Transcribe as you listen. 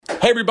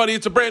Hey everybody,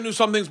 it's a brand new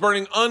Something's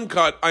Burning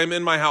Uncut. I'm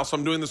in my house.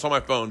 I'm doing this on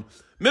my phone.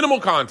 Minimal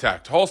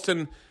contact.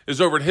 Halston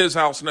is over at his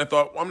house, and I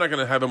thought, well, I'm not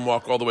going to have him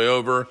walk all the way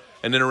over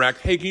and interact.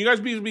 Hey, can you guys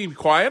be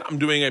quiet? I'm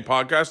doing a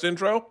podcast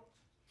intro.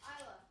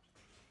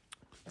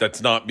 That's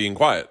not being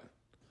quiet.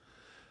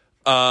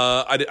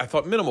 I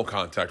thought minimal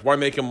contact. Why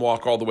make him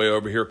walk all the way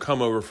over here,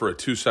 come over for a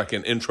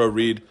 2-second intro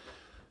read?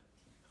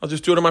 I'll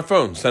just do it on my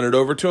phone, send it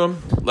over to him.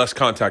 Less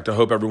contact. I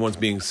hope everyone's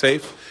being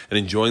safe and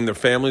enjoying their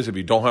families. If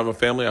you don't have a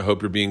family, I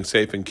hope you're being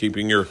safe and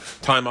keeping your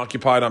time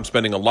occupied. I'm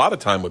spending a lot of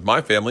time with my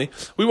family.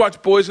 We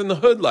watched Boys in the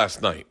Hood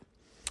last night.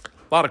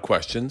 A lot of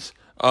questions.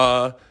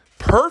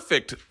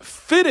 Perfect,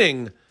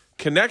 fitting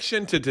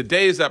connection to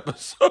today's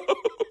episode.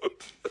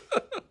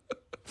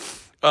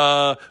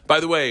 By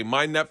the way,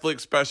 my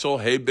Netflix special,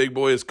 Hey Big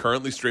Boy, is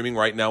currently streaming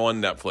right now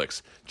on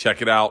Netflix.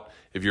 Check it out.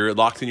 If you're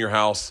locked in your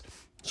house,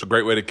 it's a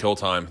great way to kill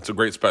time. It's a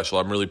great special.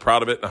 I'm really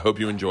proud of it, and I hope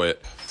you enjoy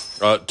it.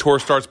 Tour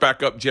starts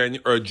back up June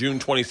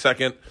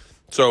 22nd,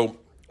 so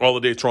all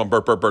the dates are on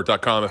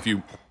burtburtburt.com. If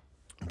you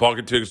bought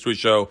tickets to a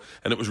show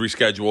and it was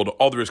rescheduled,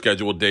 all the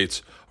rescheduled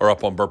dates are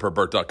up on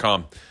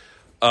burtburtburt.com.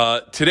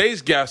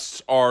 Today's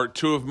guests are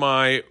two of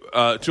my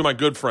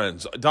good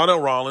friends,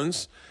 Donnell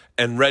Rawlings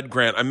and Red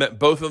Grant. I met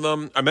both of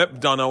them. I met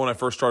Donnell when I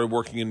first started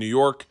working in New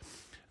York.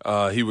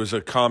 He was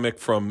a comic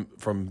from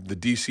the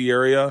D.C.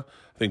 area.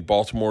 I think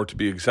Baltimore to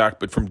be exact,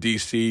 but from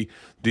DC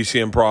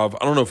Improv.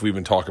 I don't know if we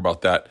even talk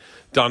about that.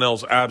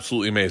 Donnell's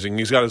absolutely amazing.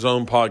 He's got his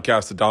own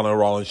podcast, The Donnell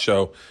Rawlings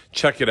Show.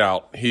 Check it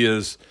out. He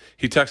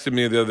texted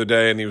me the other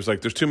day and he was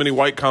like, there's too many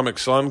white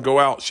comics, son. Go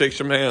out, shake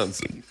some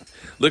hands,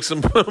 lick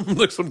some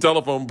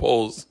telephone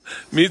poles,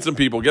 meet some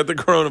people, get the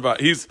coronavirus.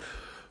 He's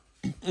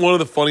one of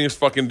the funniest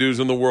fucking dudes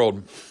in the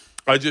world.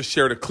 I just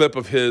shared a clip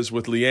of his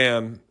with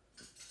Leanne,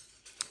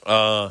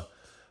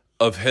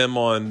 of him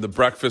on The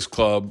Breakfast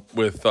Club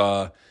with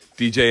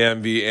DJ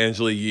Envy,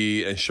 Angela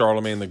Yee, and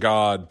Charlemagne the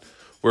God,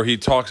 where he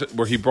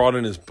brought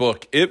in his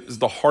book. It is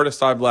the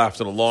hardest I've laughed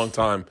in a long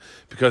time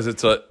because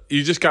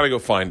you just got to go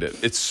find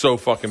it. It's so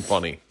fucking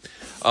funny.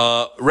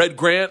 Red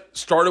Grant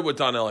started with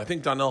Donnell. I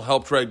think Donnell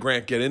helped Red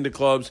Grant get into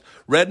clubs.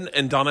 Red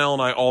and Donnell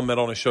and I all met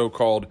on a show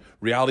called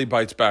Reality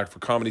Bites Back for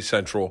Comedy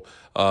Central.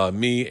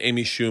 Me,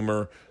 Amy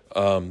Schumer,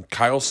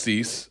 Kyle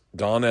Cease,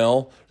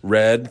 Donnell,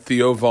 Red,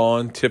 Theo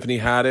Vaughn, Tiffany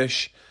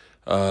Haddish.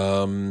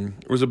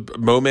 It was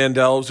Mo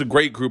Mandel. It was a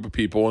great group of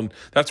people, and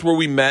that's where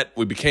we met.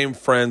 We became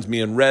friends,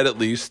 me and Red at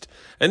least.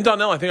 And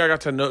Donnell, I think I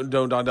got to know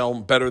Donnell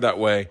better that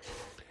way.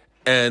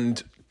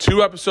 And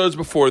 2 episodes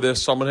before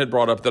this, someone had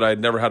brought up that I had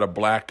never had a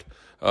black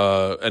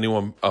person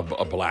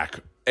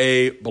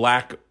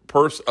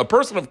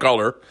of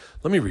color.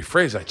 Let me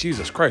rephrase that.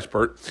 Jesus Christ,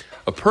 Bert.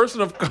 A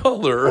person of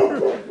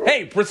color.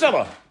 Hey,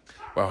 Priscilla.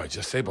 Wow, I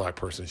just say black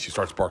person. She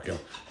starts barking.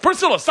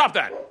 Priscilla, stop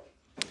that.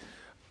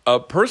 A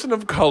person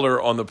of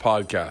color on the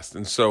podcast.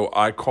 And so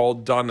I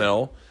called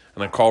Donnell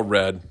and I called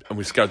Red and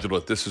we scheduled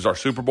it. This is our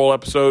Super Bowl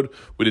episode.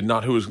 We did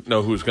not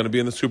know who was going to be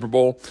in the Super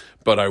Bowl,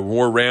 but I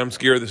wore Rams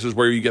gear. This is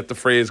where you get the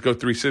phrase, go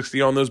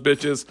 360 on those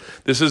bitches.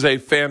 This is a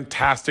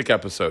fantastic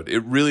episode.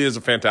 It really is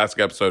a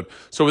fantastic episode.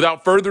 So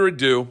without further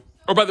ado,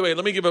 oh, by the way,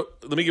 let me give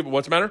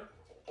what's the matter?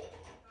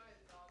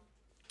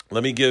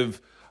 Let me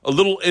give a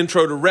little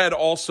intro to Red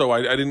also.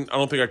 I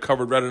don't think I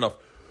covered Red enough.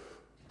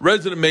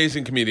 Red's an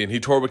amazing comedian. He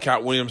toured with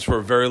Cat Williams for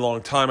a very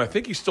long time. I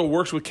think he still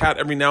works with Cat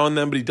every now and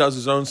then, but he does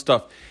his own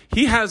stuff.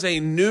 He has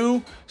a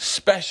new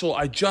special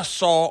I just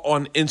saw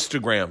on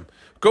Instagram.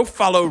 Go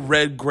follow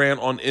Red Grant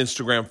on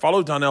Instagram.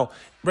 Follow Donnell.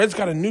 Red's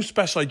got a new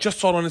special. I just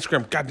saw it on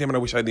Instagram. God damn it, I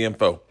wish I had the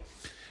info.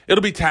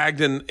 It'll be tagged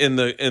in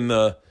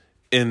the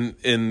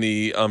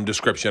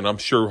description. I'm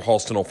sure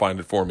Halston will find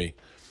it for me.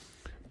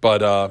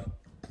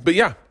 But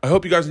yeah, I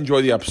hope you guys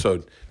enjoy the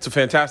episode. It's a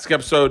fantastic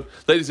episode.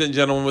 Ladies and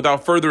gentlemen,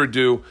 without further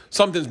ado,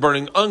 Something's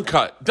Burning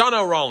Uncut,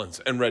 Donnell Rawlings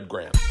and Red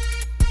Grant.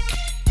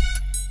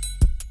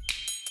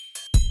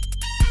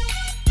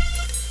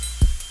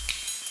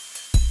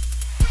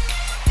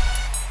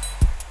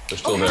 They're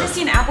still there. Just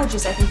an apple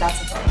juice, I think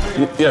that's a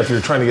thing. Yeah, if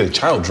you're trying to get a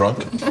child drunk.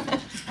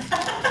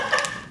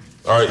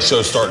 All right,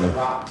 show's starting.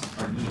 All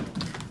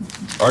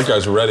right,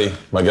 guys, we're ready.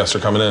 My guests are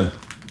coming in.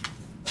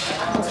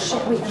 Oh,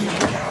 shit, wait,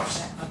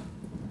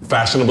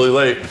 Fashionably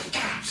late.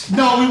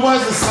 No, we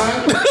wasn't,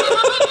 son.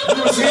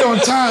 We was here on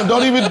time.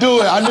 Don't even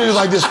do it. I knew it was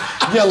like this.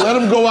 Yeah, let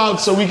them go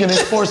out so we can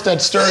enforce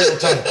that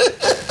stereotype.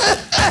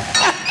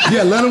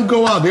 Yeah, let them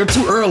go out. They're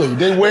too early.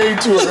 They're way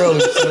too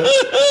early, son.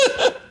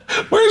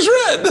 Where's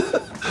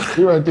Red?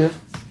 You're right there.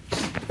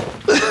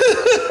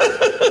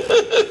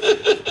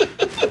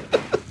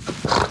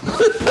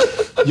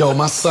 Yo,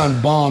 my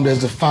son bombed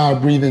as the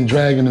fire-breathing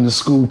dragon in the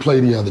school play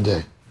the other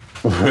day.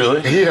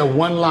 Really? He had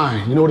one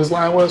line. You know what his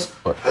line was?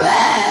 What?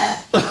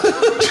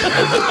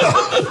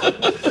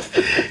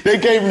 They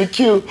gave him the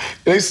cue.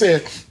 They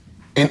said,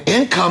 and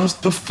in comes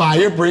the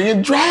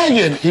fire-bringing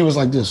dragon. He was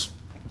like this.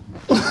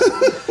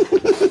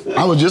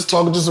 I was just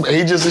talking to some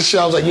agents and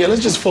shit. I was like, yeah,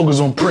 let's just focus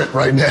on print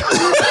right now.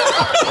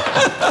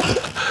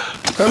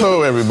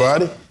 Hello,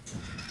 everybody.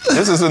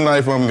 This is the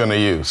knife I'm gonna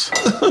use.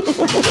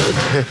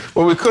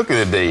 What we cooking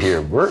today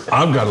here, Bert?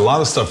 I've got a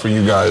lot of stuff for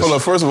you guys. Hold on,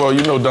 first of all,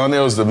 you know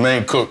Donnell's the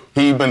main cook.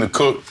 He been the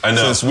cook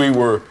since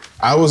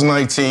I was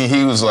 19,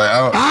 he was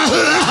like,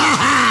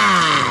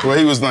 well,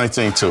 he was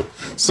 19 too.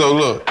 So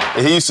look,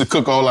 he used to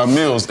cook all our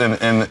meals in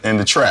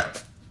the trap.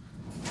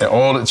 And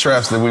all the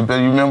traps that we've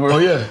been, you remember? Oh,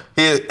 yeah.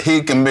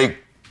 He can make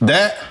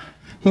that.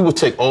 He would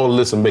take all of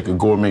this and make a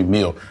gourmet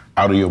meal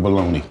out of your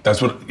bologna.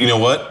 That's what, you know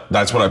what?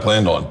 That's what I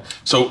planned on.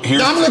 So here's...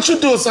 No, I'm gonna let you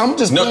do it, so I'm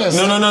just playing.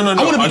 No.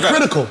 I want to be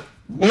critical.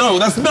 No,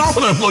 that's not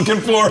what I'm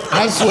looking for.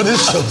 That's what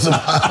this show's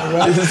about,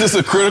 right? Is this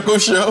a critical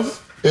show?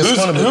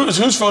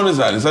 Whose phone is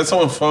that? Is that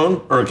someone's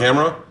phone or a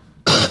camera?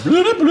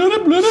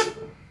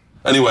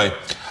 Anyway,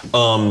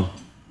 no,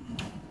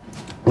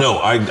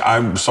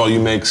 I saw you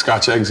make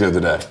Scotch eggs the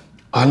other day.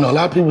 I know, a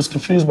lot of people was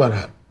confused by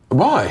that.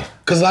 Why?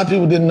 Because a lot of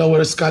people didn't know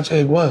what a Scotch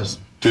egg was.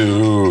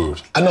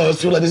 Dude. I know,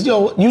 it's people like this,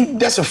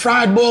 that's a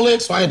fried boiled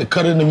egg, so I had to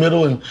cut it in the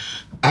middle and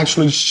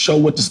actually show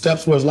what the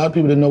steps was. A lot of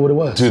people didn't know what it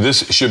was. Dude,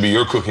 this should be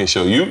your cooking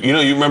show. You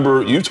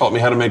remember, you taught me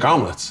how to make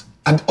omelets.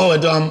 At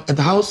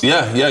the house?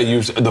 Yeah,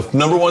 the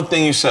number one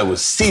thing you said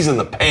was season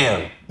the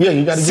pan. Yeah,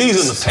 you gotta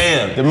season the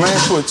pan. The man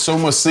put so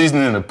much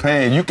seasoning in the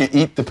pan, you can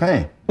eat the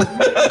pan. You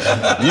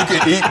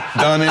can eat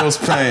Donnell's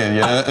pan,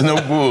 yeah? No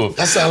bull.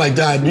 That sounds like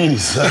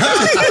diabetes.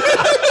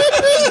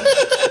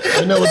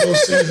 You know what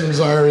those seasons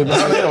are.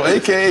 Donnell,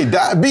 AKA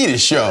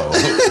Diabetes Show.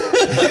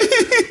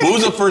 What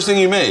was the first thing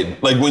you made?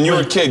 Like when you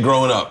were a kid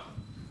growing up?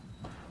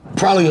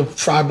 Probably a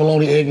fried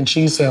bologna, egg, and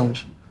cheese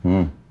sandwich.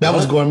 That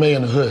was gourmet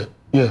in the hood.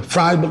 Yeah,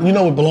 fried, you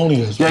know what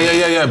bologna is, right?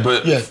 Yeah,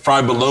 but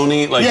fried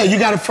bologna, like... Yeah, you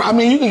gotta fry,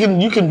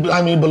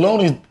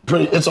 bologna's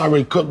pretty, it's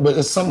already cooked, but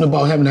it's something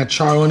about having that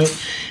char on it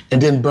and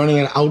then burning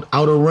it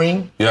outer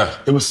ring. Yeah.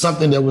 It was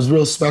something that was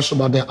real special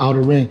about that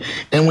outer ring.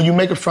 And when you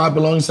make a fried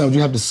bologna sandwich,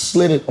 you have to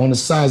slit it on the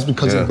sides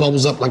because it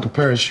bubbles up like a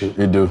parachute.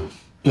 You do.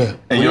 Yeah.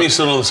 And you mean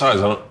slit on the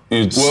sides?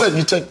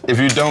 If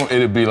you don't,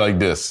 it'd be like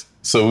this.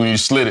 So when you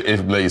slit it,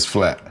 it lays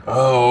flat.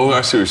 Oh, I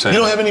see what you're saying.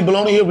 You don't have any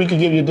bologna here? We could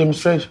give you a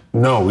demonstration.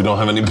 No, we don't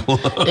have any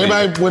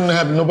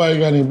bologna. Nobody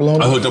got any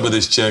bologna? I hooked up with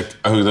this chick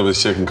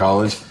in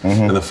college,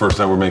 and the first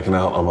night we're making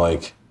out, I'm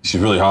like, she's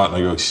really hot, and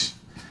I go, she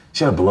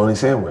had a bologna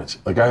sandwich.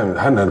 Like, I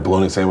hadn't had a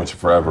bologna sandwich in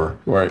forever.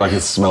 Right. But I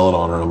could smell it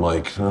on her. I'm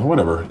like,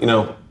 whatever. If you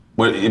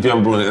have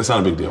a bologna, it's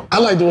not a big deal. I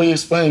like the way you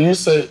explain it. You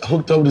say,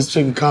 hooked up with this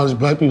chick in college,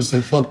 black people say,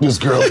 fuck this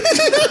girl.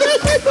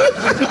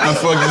 I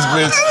fuck this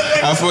bitch.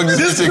 I fuck this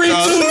bitch in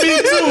college.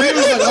 Me too. He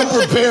was like, I'm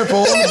prepared for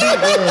all the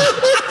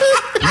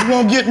you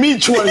gonna get me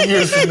 20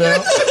 years from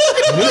now.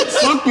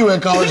 Fuck you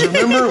at college.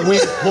 Remember, we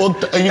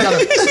hooked. You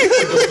gotta.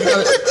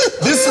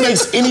 This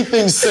makes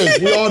anything safe.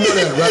 We all know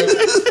that, right?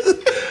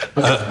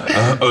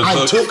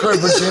 I took her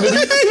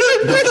virginity.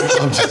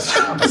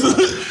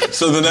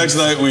 So the next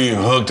night we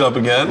hooked up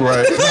again.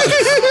 Right.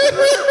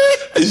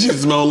 And she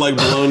smelled like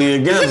bologna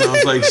again. And I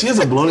was like, she has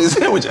a bologna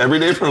sandwich every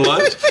day for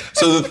lunch?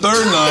 So the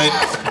third night,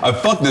 I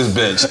fucked this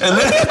bitch. And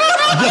then...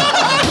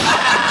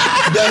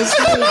 That's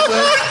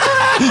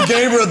he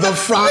gave her the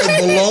fried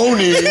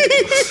bologna.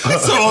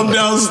 So I'm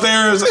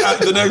downstairs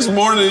the next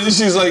morning, and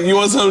she's like, you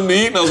want something to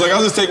eat? And I was like,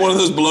 I'll just take one of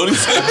those bologna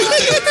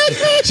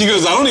sandwiches. She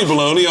goes, I don't eat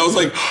bologna. I was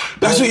like,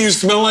 that's what you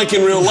smell like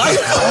in real life?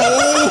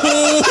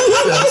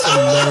 That's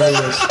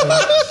hilarious.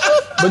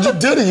 But you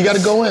did it. You got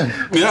to go in.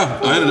 Yeah,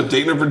 I ended up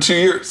dating her for 2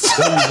 years.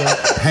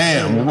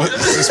 Ham. What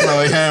does it smell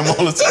like ham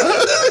all the time?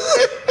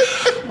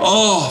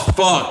 Oh,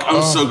 fuck.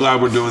 I'm so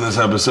glad we're doing this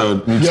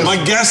episode. Yes.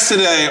 My guests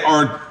today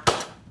are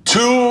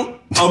two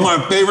of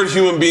my favorite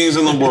human beings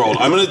in the world.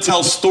 I'm going to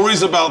tell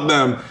stories about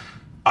them.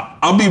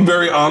 I'll be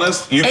very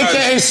honest. You guys...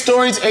 AKA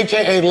stories,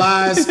 AKA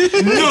lies,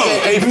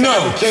 AKA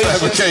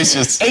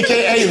fabrications,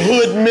 AKA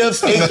hood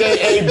myths,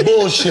 AKA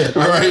bullshit.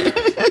 Right.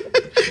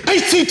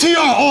 HTTR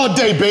all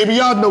day, baby.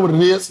 Y'all know what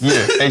it is. Yeah,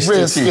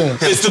 HTTR.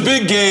 It's the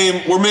big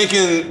game. We're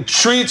making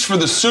treats for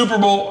the Super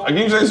Bowl. Can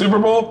you say Super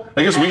Bowl?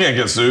 I guess we can't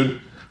get sued.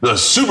 The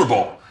Super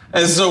Bowl.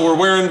 And so we're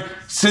wearing,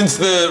 since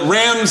the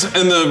Rams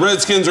and the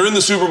Redskins are in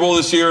the Super Bowl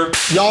this year.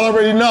 Y'all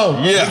already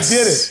know. Yes. We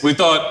did it. We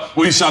thought,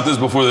 we shot this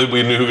before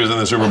we knew who was in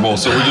the Super Bowl,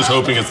 so we're just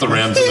hoping it's the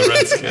Rams and the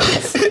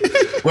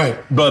Redskins. Right.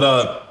 But,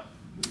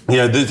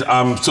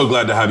 I'm so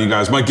glad to have you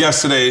guys. My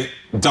guest today,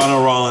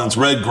 Donnell Rawlings,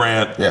 Red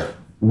Grant. Yeah.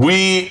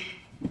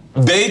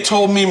 They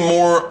told me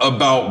more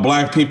about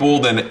black people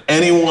than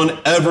anyone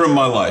ever in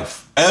my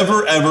life.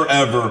 Ever.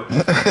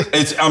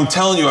 I'm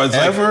telling you, I was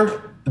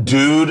like...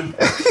 Dude,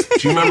 do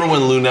you remember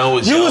when Lunel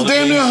was You was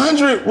damn near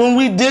 100 when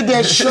we did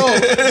that show.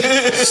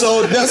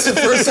 So that's the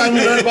first time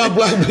you heard about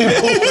black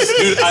people.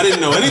 Dude, I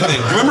didn't know anything.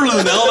 Remember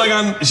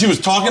Lunel? She was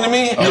talking to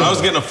me, and I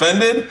was getting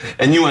offended,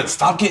 and you went,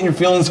 stop getting your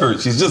feelings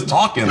hurt. She's just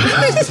talking.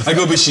 I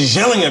go, but she's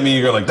yelling at me.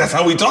 You're like, that's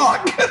how we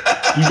talk.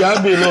 You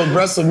gotta be a little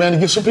aggressive, man, to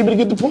get some people to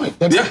get the point.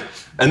 That's it.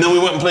 And then we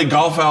went and played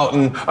golf out,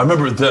 and I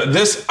remember You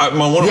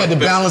had to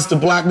balance the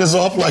blackness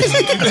off like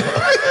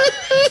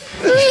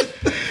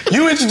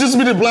You introduced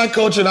me to black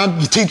culture, and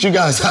I'll teach you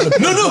guys how to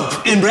play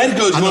golf. And Red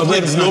goes, you want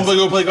to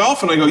go play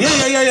golf? And I go,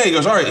 yeah. He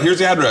goes, all right, here's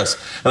the address.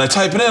 And I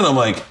type it in, I'm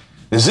like,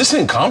 is this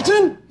in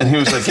Compton? And he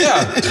was like,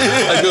 yeah.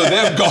 I go, they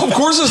have golf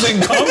courses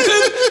in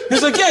Compton?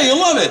 He's like, yeah, you'll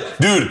love it.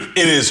 Dude,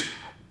 it is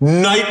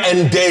night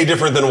and day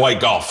different than white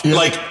golf. Yeah.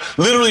 Like,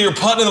 literally, you're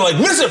putting and they're like,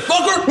 miss it,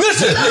 fucker,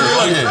 miss it. And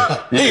you're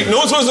like, hey, no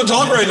one's supposed to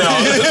talk right now.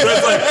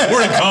 It's like,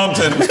 we're in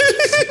Compton.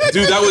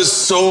 Dude, that was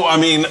so, I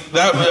mean,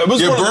 that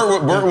was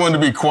Bert wanted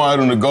to be quiet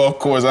on the golf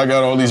course. I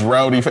got all these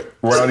rowdy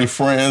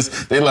friends.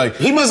 They like,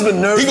 he must have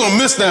been nervous. He gonna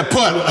miss that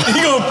putt.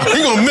 He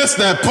gonna miss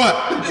that putt.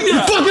 Yeah.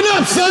 You fucking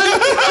up, son.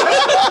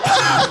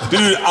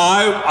 Dude,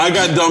 I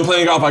got done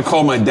playing golf. I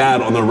called my dad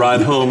on the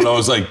ride home and I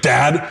was like,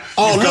 Dad,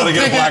 you've got to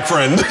get a black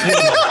friend.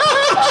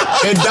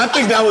 And I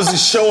think that was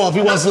his show off.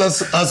 He wants to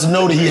let us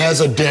know that he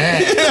has a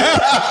dad.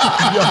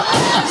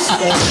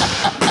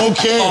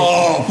 Okay.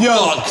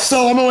 Oh,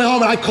 so I'm on my way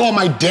home and I call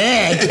my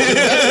dad.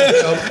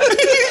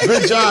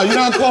 Good job. You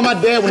know I call my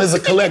dad when there's a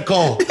collect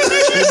call.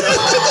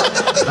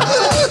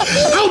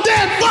 Oh,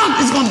 Dad, fuck!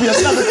 It's gonna be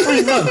another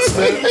 3 months,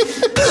 man.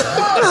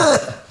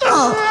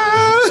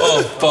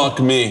 Oh, fuck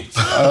me.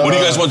 What do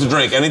you guys want to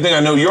drink? Anything? I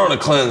know you're on a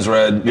cleanse,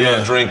 Red. You're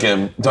not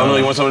drinking. Donnell,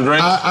 you want something to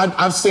drink?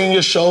 I've seen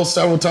your show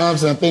several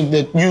times, and I think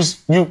that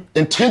you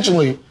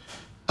intentionally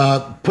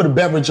put a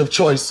beverage of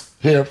choice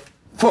here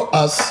for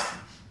us.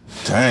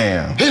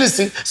 Damn.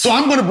 Hennessy. So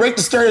I'm going to break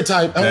the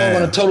stereotype. I'm going to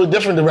go in a totally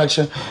different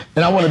direction,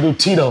 and I want to do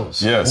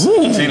Tito's. Yes.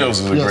 Ooh. Tito's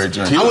is a great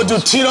drink. I would do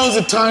Tito's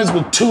at times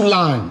with 2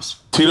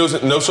 limes.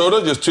 Tito's, no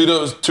soda? Just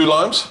Tito's, 2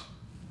 limes?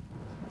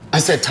 I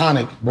said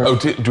tonic, bro. Oh,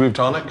 do we have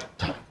tonic?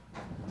 Tonic.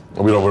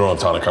 Oh, we don't have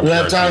tonic. We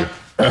have tonic?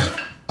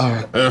 All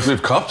right. We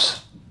have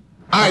cups?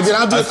 All right, then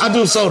I'll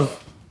do soda.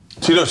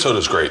 Tito's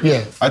soda's great.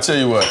 Yeah. I tell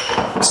you what,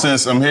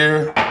 since I'm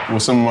here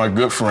with some of my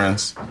good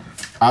friends,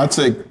 I'll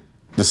take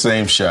the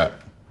same shot.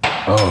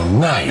 Oh,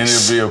 nice. And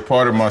it'll be a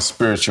part of my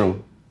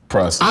spiritual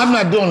process. I'm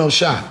not doing no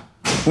shot.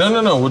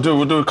 No. We'll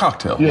do a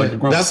cocktail. Yeah,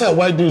 that's how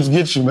white dudes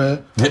get you,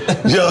 man. Yo,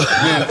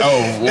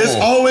 it's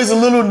whoa. always a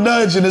little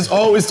nudge, and it's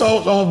always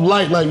all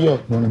light, like, yo,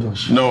 wanna do a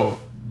shot? No,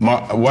 my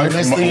white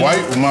friends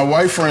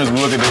will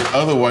look at the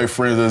other white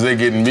friends as they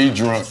getting me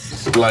drunk,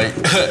 like,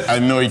 I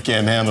know he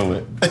can't handle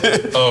it.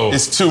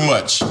 It's too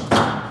much.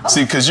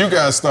 See, because you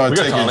guys start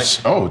taking...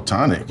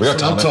 tonic. We got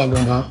tonic. I'm talking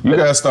about. You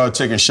guys start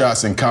taking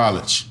shots in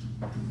college.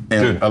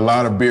 And a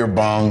lot of beer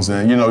bongs,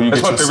 and you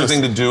That's get my favorite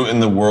thing to do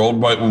in the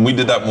world. But when we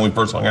did that when we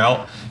first hung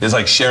out, is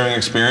like sharing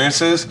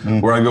experiences.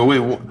 Where I go,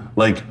 wait,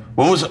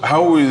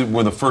 how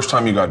were the first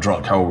time you got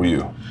drunk? How old were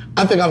you?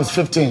 I think I was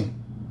 15.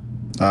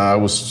 I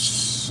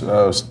was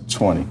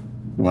 20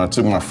 when I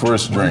took my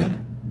first drink.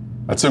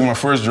 I took my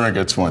first drink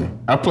at 20.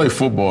 I played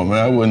football, man.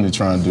 I wasn't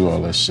trying to do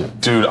all that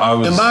shit. Dude, I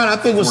was. And mine, I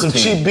think, was 14.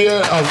 Some cheap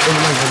beer, a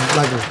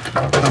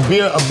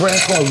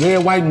brand called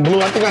Red, White, and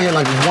Blue. I think I had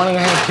like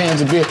 1.5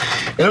 cans of beer.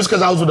 And it was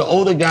because I was with the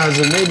older guys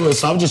in the neighborhood,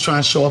 so I was just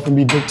trying to show up and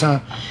be big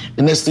time.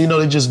 And next thing you know,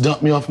 they just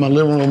dumped me off my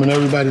living room and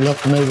everybody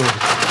left the neighborhood.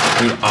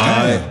 Dude,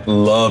 I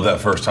love that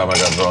first time I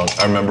got drunk.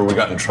 I remember we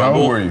got in trouble. How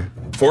old were you?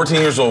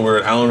 14 years old, we were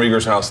at Alan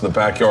Rieger's house in the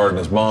backyard, and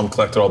his mom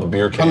collected all the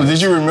beer cans.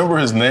 Did you remember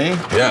his name?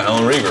 Yeah,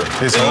 Alan Rieger.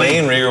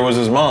 Elaine Rieger was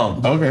his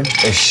mom. Okay.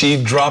 And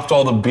she dropped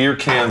all the beer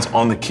cans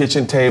on the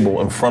kitchen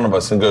table in front of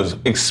us and goes,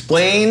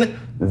 explain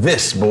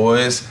this,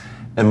 boys.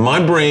 And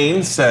my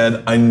brain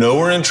said, I know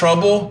we're in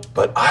trouble,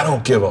 but I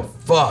don't give a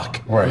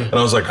fuck. Right. And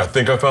I was like, I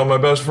think I found my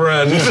best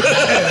friend. And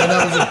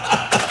that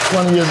was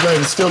 20 years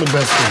later, still the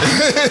best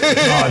friend.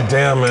 God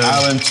damn, man.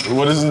 Alan,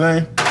 what is his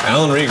name?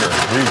 Alan Rieger.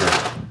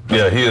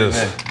 Yeah, he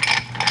is.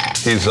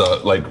 He's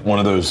like one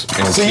of those.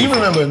 See, you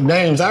remember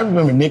names. I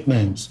remember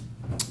nicknames.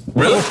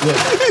 Really?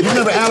 Yeah. You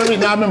remember Alan Reed?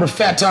 Now I remember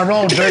Fat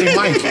Tyrone, Dirty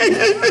Mike.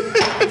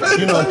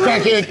 You know,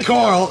 Crackhead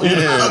Carl. You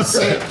know what I'm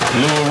saying?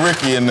 Little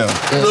Ricky and them.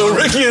 Little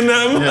Ricky and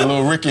them? Yeah,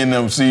 Little Ricky and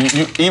them. See,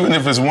 even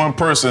if it's one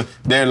person,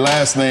 their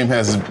last name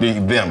has to be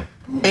them.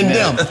 And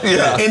them.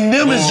 Yeah. And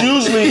them is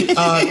usually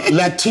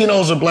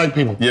Latinos or black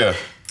people. Yeah.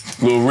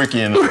 Little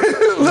Ricky and them.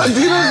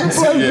 Latinos and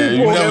black people. Yeah,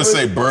 you never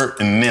say Bert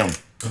and them.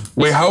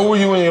 Wait, how old were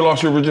you when you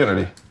lost your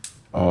virginity?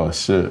 Oh,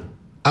 shit.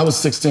 I was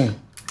 16.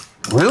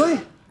 Really?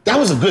 That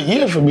was a good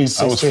year for me,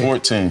 16. I was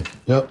 14.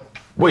 Yep.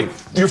 Wait,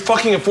 you're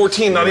fucking at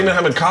 14, not even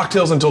having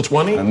cocktails until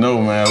 20? I know,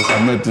 man.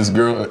 I met this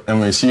girl. I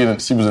mean, she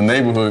was a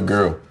neighborhood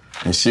girl.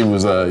 And she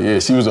was,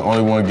 she was the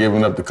only one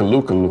giving up the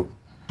kalukalu.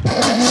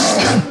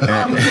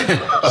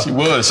 She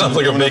was. Sounds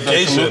like a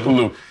vacation.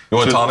 You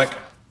want a tonic?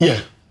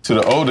 Yeah. To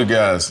the older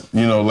guys,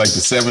 you know, like the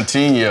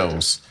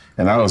 17-year-olds.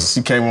 And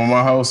she came on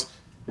my house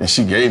and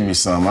she gave me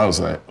some. I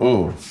was like,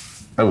 oh,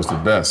 that was the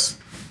best.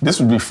 This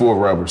would be 4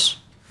 rubbers.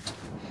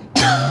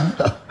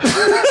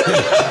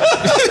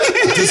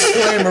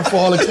 Disclaimer for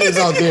all the kids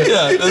out there.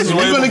 Yeah, this is if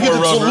way you're gonna get the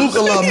rubbers. Toluca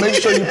love, make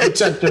sure you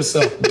protect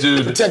yourself.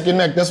 Dude. Protect your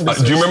neck. That's what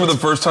Do you remember the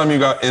first time you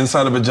got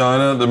inside a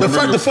vagina? The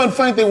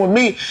funny thing with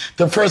me,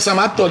 the first time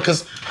I thought,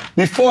 because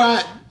before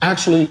I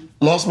actually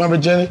lost my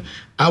virginity,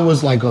 I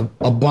was like a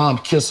bomb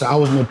kisser. I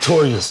was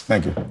notorious.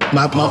 Thank you.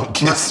 My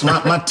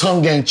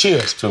tongue game,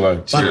 cheers.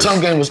 My tongue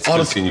game was out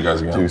of Seeing you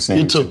guys again.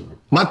 You too.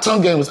 My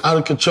tongue game was out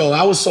of control.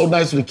 I was so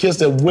nice with the kiss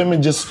that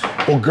women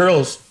or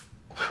girls,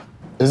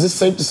 is it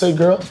safe to say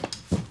girls?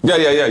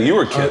 Yeah. You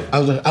were a kid. I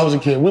was a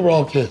kid. We were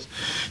all kids.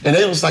 And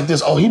it was like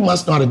this, he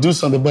must know how to do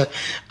something. But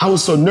I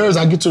was so nervous,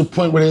 I get to the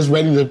point where it's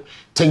ready to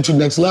take it to the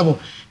next level.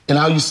 And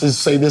I used to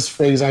say this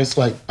phrase, I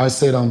said, I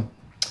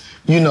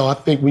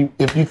think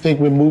if you think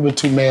we're moving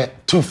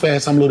too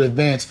fast, I'm a little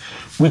advanced,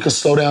 we could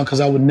slow down because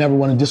I would never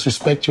want to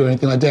disrespect you or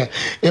anything like that.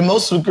 And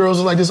most of the girls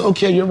are like this,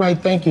 okay, you're right,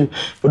 thank you.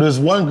 But there's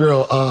one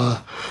girl,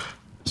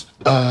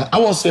 I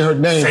won't say her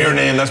name. Say her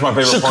name, that's my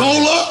favorite part.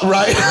 Shakola,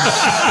 right?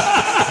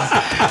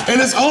 And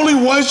it's only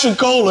one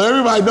Shakola.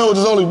 Everybody knows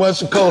there's only one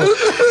Shakola.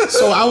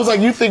 So I was like,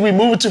 you think we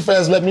moving too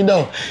fast, let me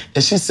know.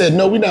 And she said,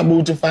 no, we're not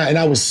moving too fast. And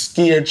I was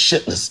scared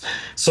shitless.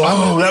 So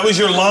that was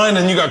your line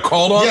and you got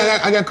called on? Yeah,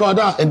 I got called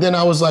out. And then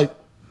I was like,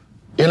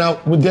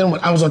 then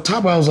when I was on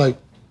top, I was like,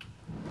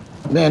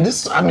 man,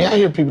 I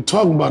hear people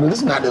talking about it. This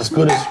is not as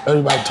good as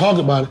everybody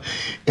talking about it.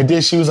 And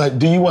then she was like,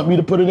 do you want me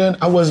to put it in?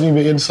 I wasn't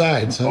even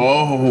inside. So.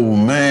 Oh,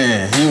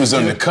 man. He was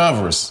under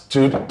covers.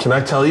 Dude, can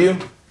I tell you?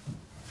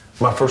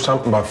 My first time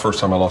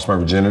I lost my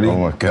virginity. Oh,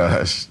 my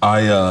gosh.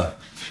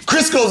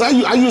 Crisco's,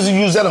 I usually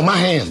use that on my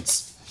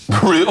hands.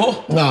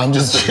 Real? No, I'm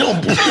just chill.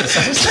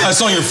 I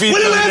saw your feet.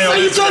 When the last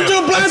time you talked to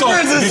a black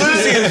person?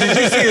 Did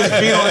you see his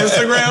feet on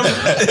Instagram?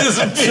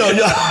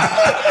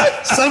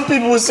 Some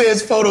people would say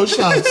it's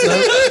Photoshop,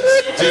 son.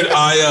 Dude,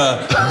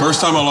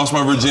 first time I lost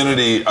my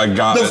virginity, I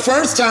got the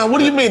first time? What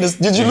do you mean?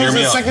 Did you lose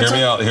it the second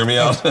time? Hear me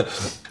out.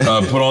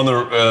 Put on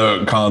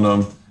the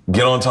condom,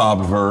 get on top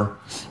of her.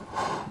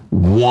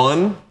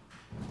 One,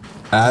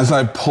 as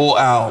I pull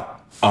out,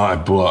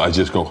 I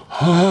just go,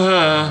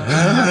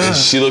 and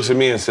she looks at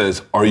me and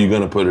says, are you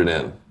gonna put it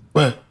in?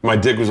 What? My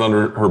dick was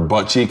under her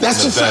butt cheek in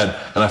the bed,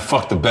 and I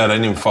fucked the bed. I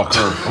didn't even fuck her.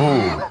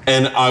 Oh.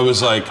 And I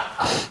was like,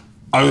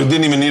 I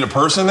didn't even need a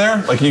person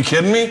there? Like, are you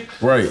kidding me?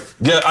 Right.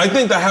 Yeah, I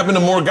think that happened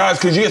to more guys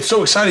because you get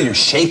so excited, you're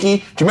shaky.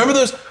 Do you remember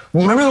those?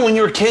 Remember when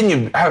you were a kid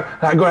and you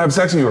go have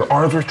sex and your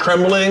arms were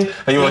trembling?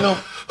 And you were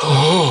like,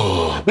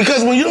 oh.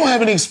 Because when you don't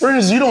have any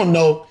experience, you don't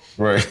know.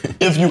 Right.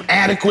 If you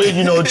adequate,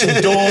 you know what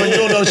you're doing. You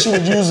don't know what she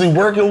was usually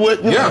working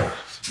with. You know,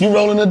 you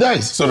rolling the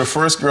dice. So the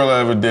first girl I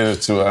ever did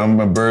it to,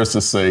 I'm embarrassed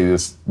to say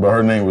this, but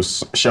her name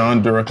was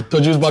Chandra. I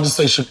thought you was about to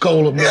say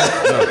Shakola, man.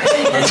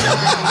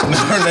 No,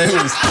 her name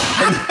was...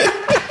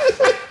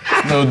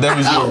 No, that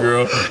was your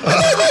girl.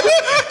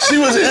 She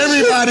was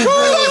everybody's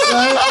girl,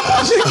 son.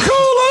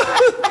 Shakola!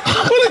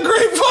 What a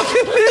great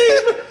fucking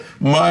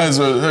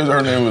name.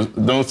 Her name was,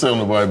 don't tell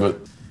nobody, but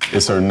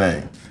it's her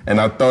name. And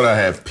I thought I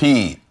had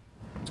peed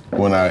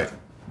when I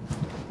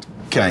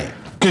came.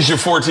 Because you're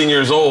 14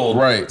 years old.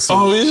 Right. So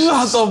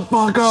shut the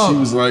fuck up. She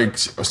was like,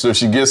 so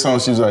she gets home,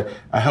 she was like,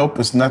 I hope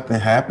it's nothing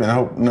happened. I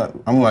hope not.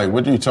 I'm like,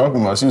 what are you talking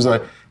about? She was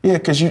like, yeah,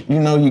 because you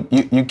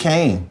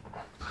came.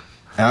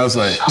 And I was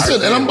like,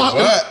 and I'm about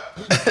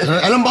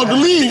to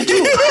leave,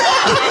 too.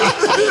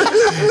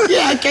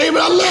 Yeah, I came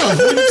and I left.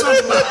 What are you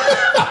talking about?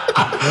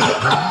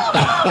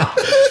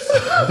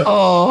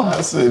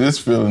 I said, this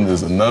feeling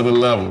is another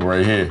level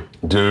right here.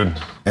 Dude.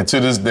 And to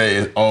this day,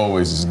 it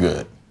always is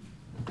good.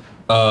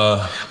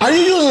 Are you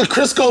using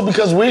Crisco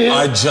because we're here?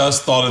 I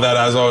just thought of that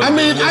as I was I've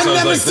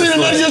never seen it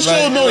on your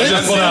show, no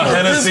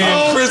Hennessy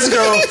and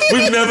Crisco.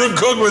 We've never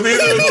cooked with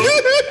either of them.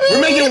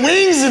 We're making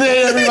wings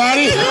today,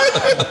 everybody.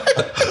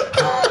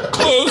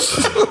 Close.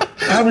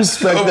 I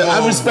respect that.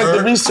 I respect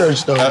the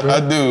research, though. I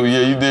do.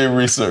 Yeah, you did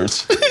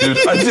research.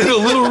 Dude, I did a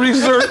little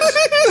research.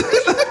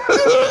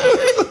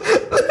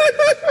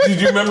 Do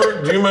you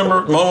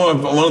remember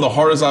one of the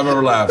hardest I've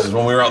ever laughed is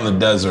when we were out in the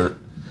desert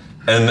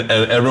and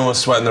everyone was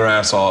sweating their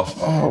ass off.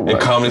 And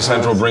Comedy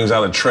Central brings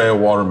out a tray of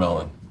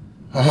watermelon.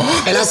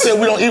 And I said,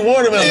 we don't eat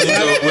watermelon. We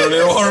don't eat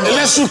watermelon.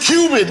 Unless you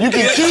cube it. You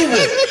can cube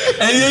it.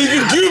 And yeah, you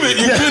can cube it.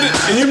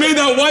 And you made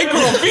that white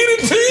girl feed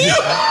it to you.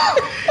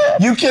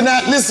 You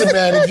cannot, listen,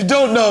 man, if you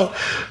don't know,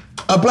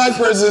 a black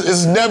person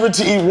is never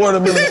to eat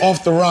watermelon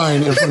off the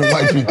rind in front of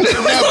white people.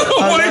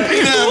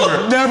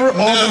 Never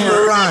off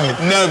the rind.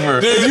 Never.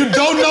 If you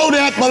don't know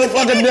that,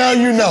 motherfucker, now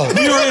you know.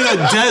 We are in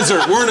a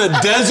desert. We're in a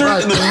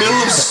desert in the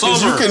middle of summer.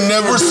 You can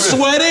never We're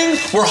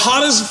sweating. We're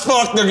hot as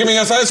fuck. They're giving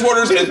us ice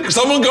waters. And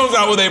someone comes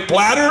out with a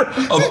platter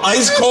of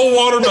ice cold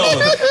watermelon.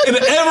 And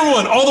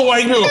everyone, all the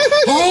white people,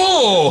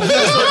 oh!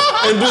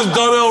 And just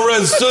Donnell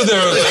Red stood there.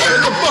 Like,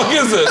 what the fuck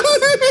is it?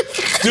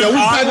 Dude,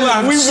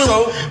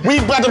 we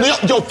about to,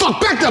 yo,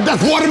 fuck, back up.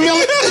 That's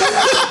watermelon?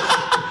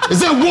 Is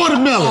that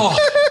watermelon?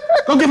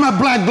 Go get my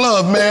black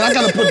glove, man. I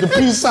gotta put the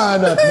peace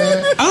sign up,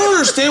 man. I don't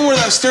understand where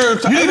that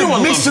stereotype. You need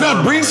to mix it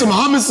up. Bring some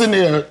hummus in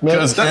there, man.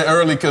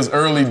 Because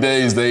early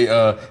days they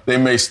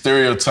made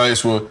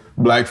stereotypes with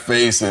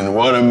blackface and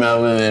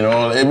watermelon and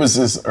all. It was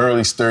this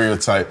early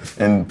stereotype,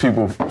 and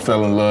people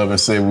fell in love and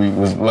said we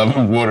was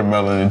loving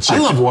watermelon and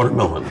chicken. I love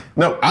watermelon.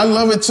 No, I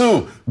love it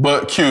too,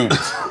 but cute.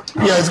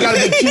 Yeah, it's gotta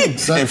be cute,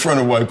 son. In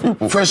front of white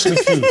people. Freshly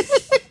cute.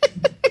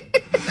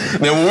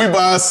 Now, when we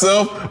by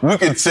ourselves, we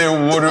can tear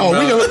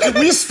watermelon.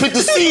 We spit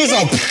the seeds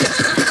off.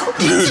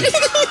 Dude.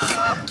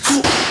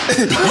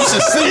 If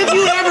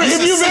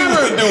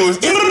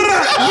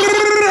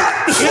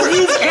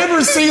you've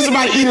ever seen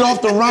somebody eat it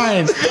off the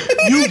rind,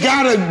 you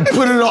gotta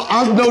put it on.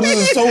 I know this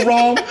is so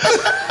wrong.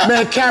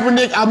 Man,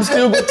 Kaepernick, I'm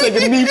still gonna take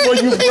a knee for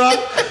you, bro.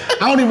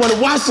 I don't even want to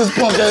watch this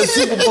punk at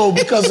Super Bowl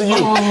because of you.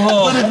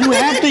 But if you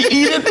have to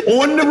eat it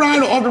on the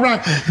rind or off the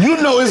rind, you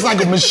know it's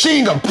like a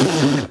machine gun.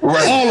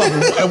 Right. All of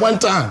them at one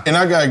time. And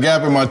I got a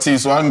gap in my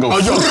teeth, so I can go.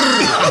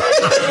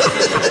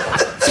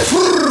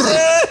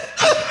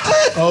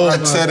 I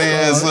tear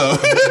their ass up.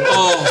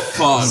 Oh,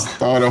 fuck.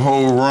 Start a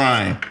whole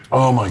rhyme.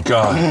 Oh, my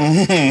God.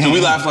 So we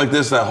laughed like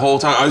this that whole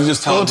time. I was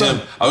just telling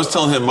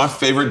him my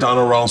favorite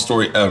Donnell Rawlings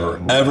story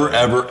ever. Ever.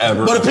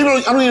 But if people,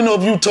 I don't even know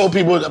if you told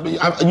people, you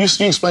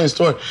explained the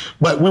story,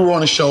 but we were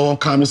on a show on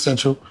Comedy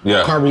Central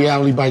called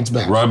Reality Bites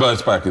Back. Reality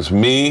Bites Back is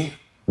me,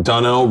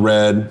 Donnell,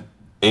 Red,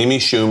 Amy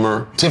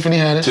Schumer, Tiffany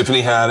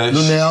Haddish,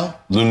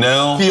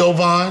 Lunell,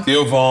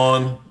 Theo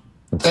Vaughn,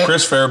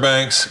 Chris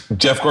Fairbanks,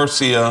 Jeff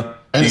Garcia,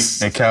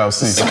 and Kyle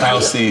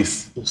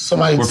Cease.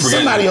 Somebody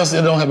else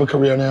that don't have a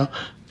career now.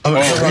 He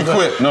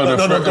quit. No,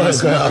 go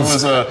ahead.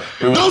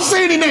 Don't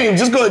say any names.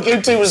 Just go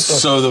ahead. Tell me the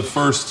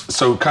story.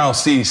 So Kyle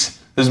Cease,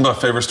 this is my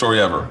favorite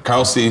story ever.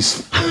 Kyle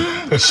Cease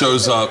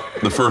shows up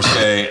the first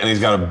day and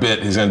he's got a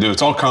bit he's gonna do.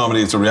 It's all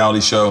comedy. It's a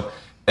reality show,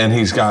 and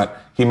he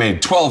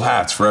made 12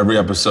 hats for every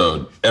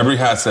episode. Every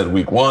hat said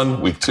week 1,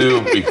 week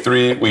 2, week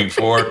 3, week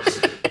 4.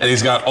 And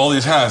he's got all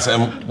these hats.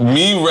 And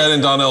me, Red,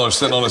 and Donnell are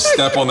sitting on a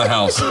step on the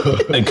house.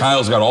 And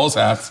Kyle's got all his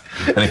hats.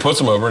 And he puts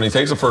them over and he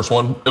takes the first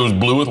one. It was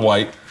blue with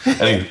white.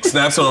 And he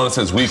snaps it on and it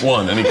says week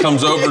 1. And he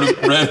comes over to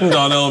Red and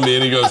Donnell and me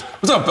and he goes,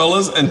 "What's up,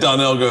 fellas?" And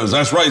Donnell goes,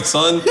 "That's right,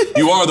 son.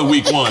 You are the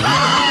week 1." And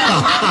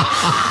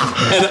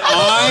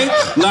I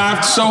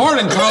laughed so hard.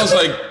 And Kyle's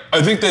like,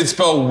 "I think they'd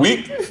spell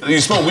week. You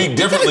spell week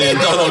differently." And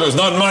Donnell goes,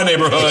 "Not in my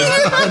neighborhood.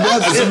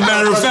 As a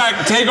matter of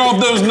fact, take off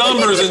those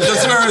numbers and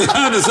just where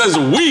it says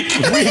week.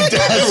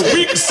 You're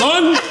weak,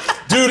 son."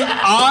 Dude,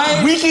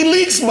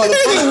 WikiLeaks,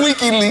 motherfucker.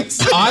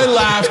 WikiLeaks. I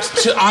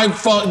laughed.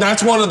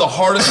 That's one of the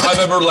hardest I've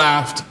ever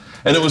laughed.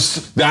 And it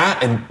was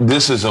that, and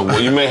this is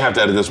you may have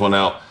to edit this one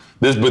out.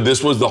 But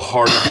this was the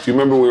hardest. Do you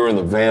remember we were in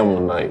the van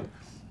one night?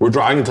 I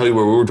can tell you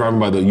where we were driving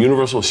by the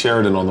Universal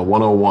Sheridan on the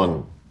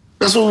 101.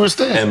 That's where we were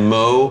staying. And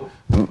Mo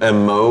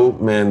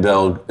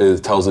Mandel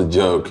tells a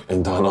joke,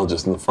 and Donnell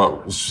just in the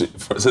front seat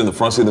of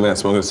the van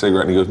smoking a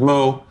cigarette, and he goes,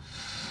 "Mo,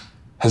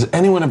 has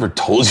anyone ever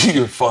told you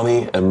you're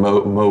funny?" And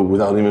Mo,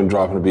 without even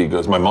dropping a beat,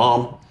 goes, "My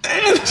mom."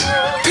 And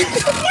we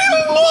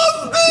lost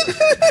it.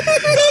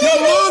 Your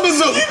mom is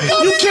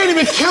you can't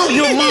even count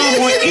your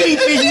mom on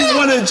anything you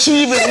want to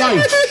achieve in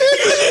life.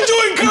 You're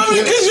doing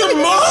comedy because your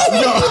mom?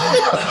 No.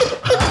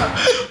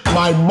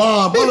 My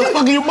mom.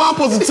 Motherfucker, your mom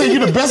supposed to tell you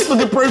the best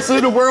looking person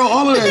in the world,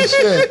 all of that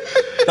shit.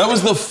 That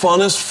was the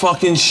funnest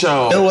fucking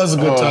show. It was a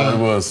good time.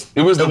 It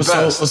was the best.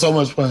 It was so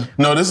much fun.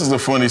 No, this is a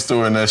funny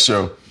story in that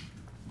show.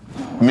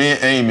 Me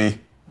and Amy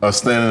are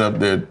standing up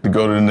there to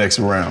go to the next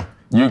round.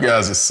 You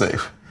guys are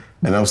safe.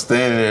 And I'm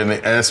standing there and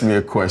they asked me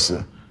a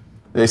question.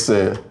 They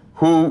said,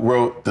 "Who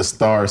wrote the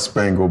Star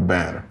Spangled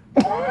Banner?"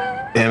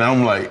 And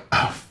I'm like,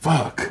 "Oh,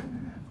 fuck.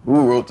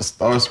 Who wrote the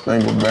Star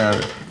Spangled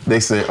Banner?" They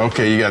said,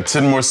 "Okay, you got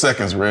 10 more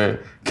seconds, Red.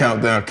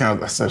 Count down.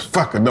 I said,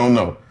 "Fuck, I don't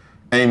know."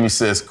 Amy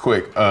says,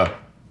 "Quick,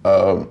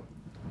 whoever,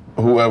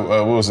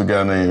 what was the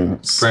guy named?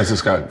 Francis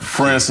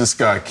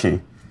Scott Key."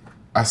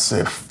 I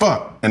said,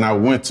 "Fuck," and I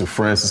went to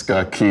Francis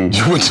Scott Key.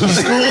 You went to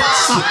school?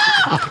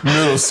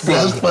 Middle school.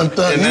 That's fucked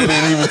up. And they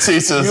didn't even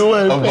teach us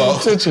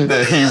about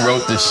that he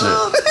wrote this shit.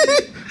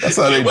 That's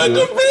how they do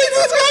it.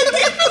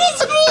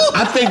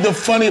 I think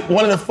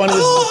one of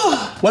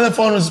the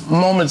funniest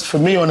moments for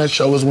me on that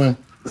show was when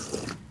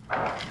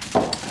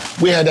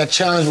we had that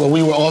challenge where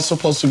we were all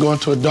supposed to go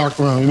into a dark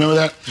room. You remember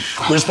that?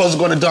 We were supposed to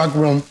go in a dark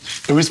room,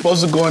 and we were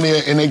supposed to go in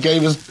there, and they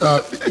gave us,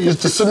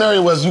 the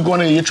scenario was you go in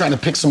there, you're trying to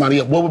pick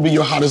somebody up. What would be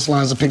your hottest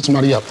lines to pick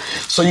somebody up?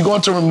 So you go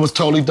into a room, it was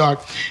totally dark,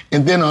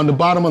 and then on the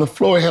bottom of the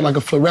floor, it had like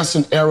a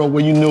fluorescent arrow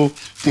where you knew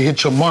to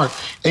hit your mark.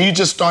 And you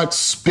just start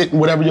spitting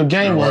whatever your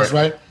game was,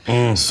 right?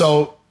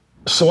 So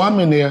I'm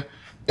in there,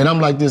 and I'm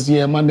like this,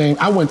 I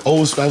went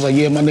old school. I was like,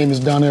 my name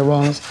is Donnell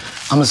Rawlings.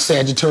 I'm a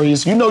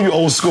Sagittarius. You know you're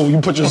old school. You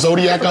put your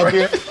zodiac out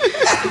there.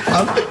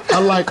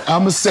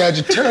 I'm a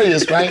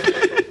Sagittarius, right?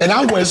 And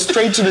I went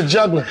straight to the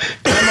juggler.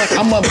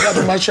 I'm up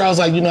in my chair. I was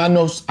like, I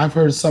know I've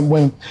heard some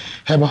women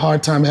have a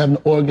hard time having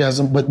an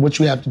orgasm, but what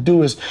you have to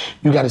do is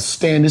you got to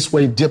stand this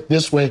way, dip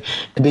this way,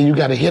 and then you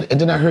got to hit.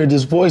 And then I heard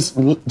this voice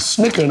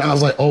snicker, and I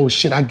was like, oh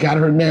shit, I got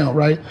her now,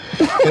 right?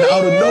 And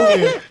out of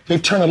nowhere, they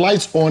turned the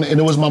lights on, and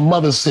it was my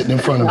mother sitting in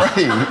front of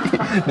me.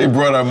 Right. They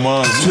brought our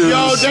mom too.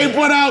 They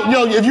brought out,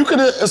 if you could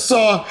have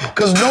saw,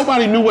 because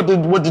nobody knew what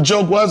the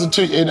joke was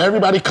until, and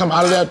everybody come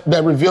out of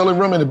that revealing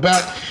room in the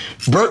back.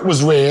 Bert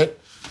was red.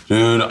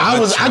 Dude, I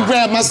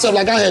grabbed myself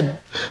like I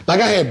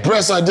had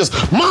breasts like this.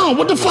 Mom,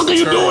 what the fuck are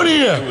you doing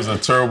here? It was a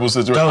terrible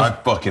situation. I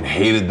fucking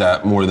hated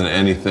that more than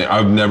anything.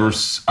 I've never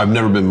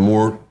been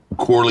more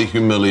corely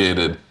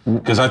humiliated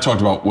because I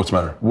talked about what's the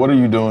matter. What are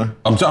you doing?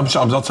 I'll tell you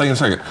in a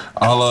second.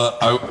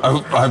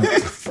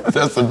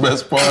 That's the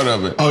best part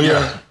of it. Oh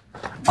yeah.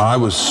 I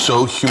was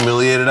so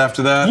humiliated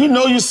after that. You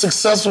know you're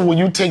successful when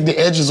you take the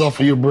edges off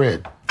of your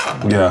bread.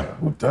 Yeah.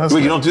 Who does Wait,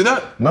 that? you don't do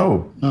that?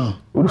 No.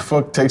 Who the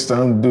fuck takes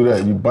time to do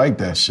that? You bite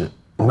that shit.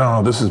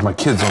 No, this is my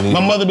kids don't eat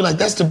My it. mother be like,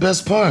 that's the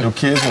best part. Your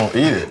kids won't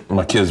eat it.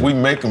 My kids. We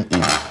make them eat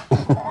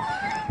it.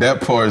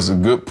 That part is a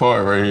good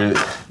part right here.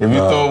 If you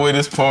throw away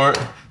this part,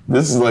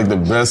 this is like the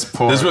best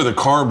part. This is where the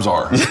carbs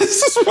are.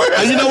 This is where.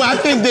 And you know what?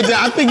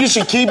 I think you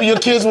should keep it. Your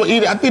kids will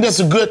eat it. I think that's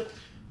a good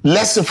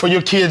lesson for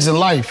your kids in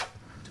life.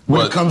 When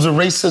What? it comes to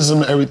racism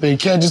and everything, you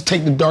can't just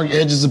take the dark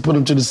edges and put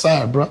them to the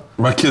side, bro.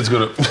 My kids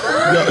go to.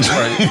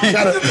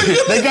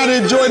 They gotta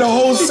enjoy the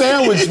whole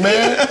sandwich,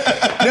 man.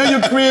 Now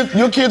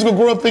your kids will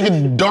grow up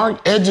thinking dark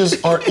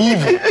edges are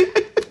evil.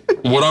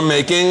 What I'm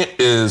making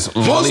is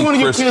Suppose Monte one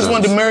of your kids Cristos.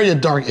 wanted to marry a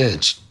dark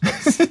edge.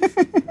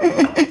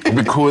 I'd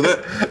be cool with it.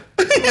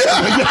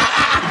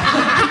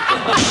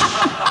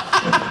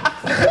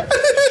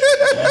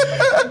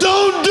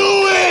 Don't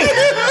do it!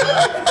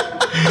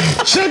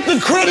 Check the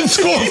credit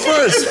score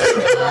first.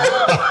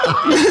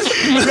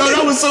 Yo,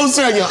 that was so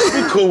sad. Yo,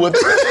 I'll be cool with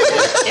it.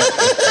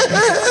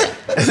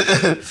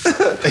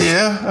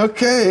 Yeah,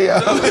 okay.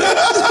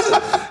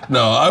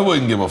 No, I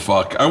wouldn't give a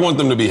fuck. I want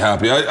them to be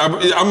happy.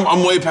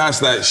 I'm way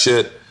past that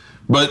shit.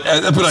 But I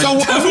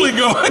definitely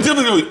go. No white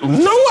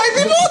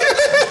people.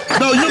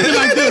 No, you'll be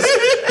like this.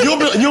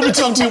 You'll be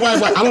talking to your wife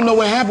like, I don't know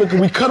what happened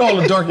because we cut all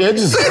the dark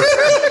edges.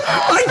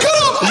 I cut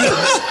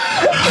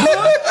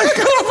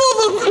off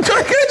all the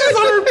dark edges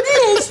on her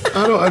meals.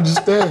 I don't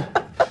understand.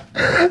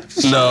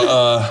 No,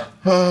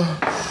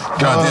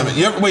 God damn it.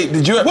 You ever, wait,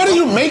 did you ever? What are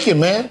you making,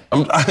 man?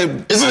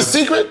 Is it a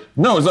secret?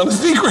 No, it's not a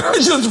secret. I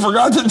just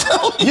forgot to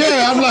tell you.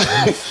 Yeah, I'm like.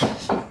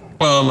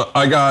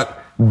 I got,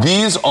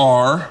 these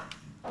are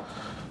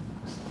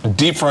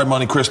deep fried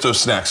Monte Cristo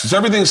snacks. It's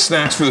everything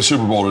snacks for the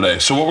Super Bowl today.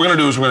 So what we're gonna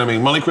do is we're gonna make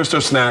Monte Cristo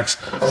snacks.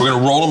 We're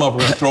gonna roll them up.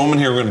 We're gonna throw them in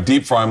here. We're gonna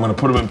deep fry them. I'm gonna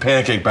put them in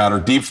pancake batter,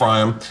 deep fry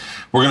them.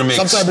 We're gonna make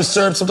Some type of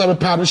syrup, some type of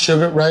powdered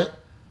sugar, right?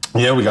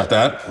 Yeah, we got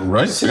that.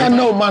 Right. See, I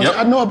know Yep.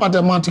 I know about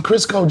that Monte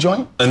Cristo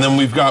joint. And then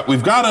we've got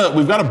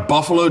a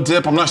buffalo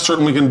dip. I'm not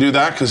certain we can do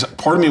that because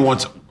part of me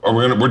wants.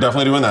 We're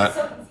definitely doing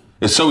that.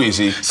 It's so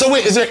easy. So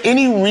wait, is there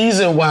any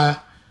reason why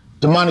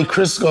the Monte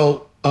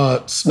Cristo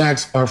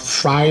snacks are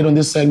fried on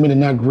this segment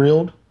and not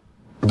grilled?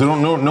 They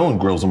don't know. No one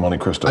grills a Monte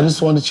Cristo. I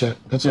just wanted to check.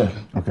 That's okay.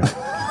 Okay.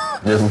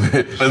 And so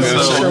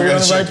We're we're on gonna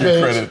the check right your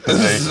page. credit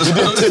today. We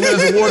did 10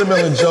 minutes of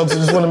watermelon jokes. I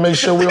just want to make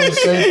sure we're on the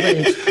same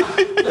page.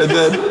 and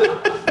then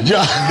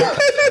Yeah.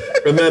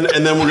 and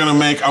then we're gonna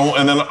make. I'm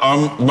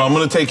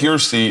gonna take your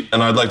seat,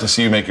 and I'd like to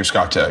see you make your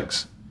Scotch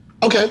eggs.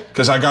 Okay.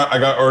 Because I got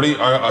already.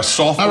 I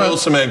soft boiled right.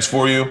 some eggs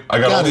for you. I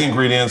got all Got the it.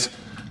 ingredients.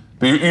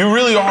 But you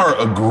really are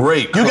a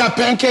great cook. You got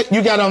pancake?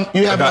 You got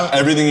you I have got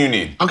everything you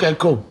need. Okay,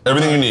 cool.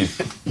 Everything you need.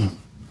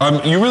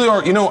 You really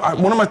are. You know,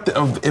 one of my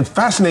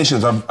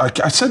fascinations.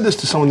 I said this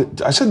to someone.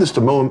 I said this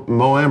to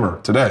Mo Amer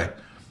today.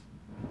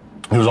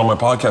 He was on my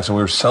podcast and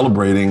we were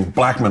celebrating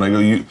black men. I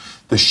go,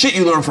 the shit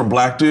you learn from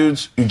black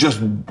dudes, you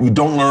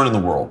don't learn in the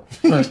world.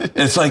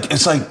 It's like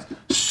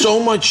so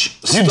much.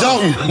 You stuff.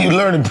 don't. You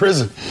learn in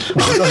prison.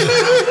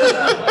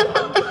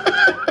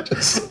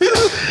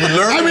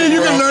 I mean,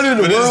 you can learn it in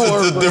the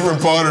world. It's a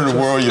different part of the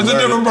world. It's a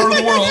different part of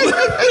the world.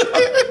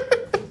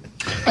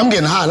 I'm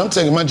getting hot. I'm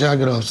taking my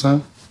jacket off,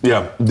 son.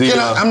 Yeah.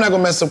 I'm not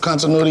gonna mess up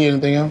continuity or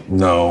anything else.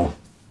 No.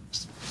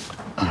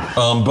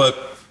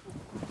 But.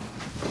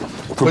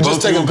 But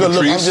just take a good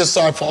look. I'm just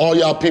sorry for all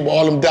y'all people,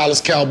 all them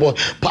Dallas Cowboys.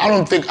 I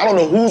don't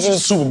know who's in the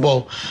Super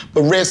Bowl,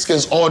 but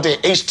Redskins all day,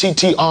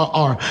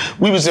 HTTRR.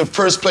 We was in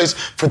first place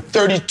for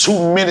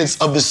 32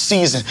 minutes of the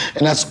season,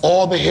 and that's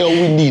all the hell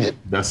we needed.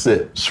 That's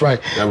it. That's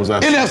right. That was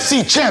our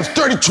NFC champs,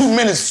 32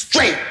 minutes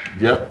straight.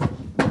 Yep.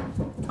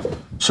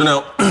 So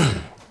now,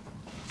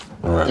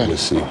 all right,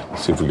 let's see.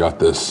 Let's see if we got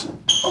this.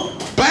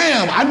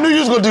 Bam! I knew you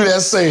was gonna do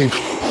that save.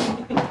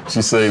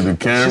 She saved the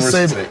cameras, She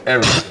saved- saved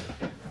everything.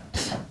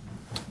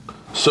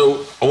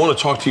 So I want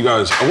to talk to you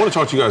guys.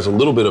 A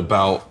little bit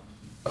about.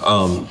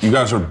 You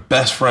guys are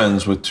best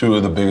friends with two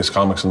of the biggest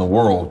comics in the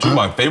world. Two of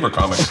my favorite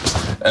comics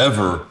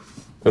ever,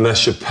 and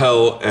that's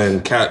Chappelle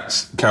and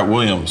Cat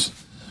Williams.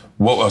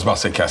 I was about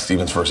to say Cat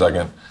Stevens for a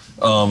second.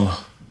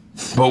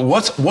 But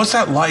what's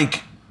that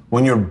like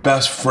when your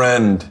best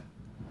friend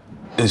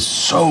is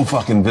so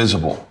fucking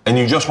visible, and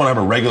you just want to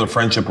have a regular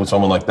friendship with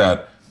someone like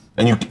that,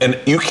 and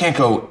you can't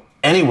go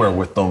anywhere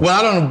with them?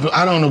 Well,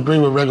 I don't agree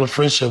with regular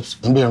friendships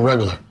and being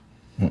regular.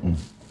 Mm-mm.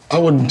 I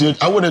wouldn't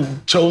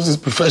have chose this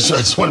profession. I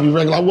just want to be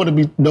regular. I want to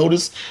be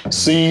noticed,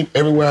 seen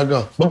everywhere I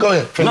go. But go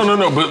ahead. Finish.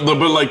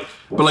 No.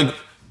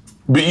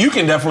 But you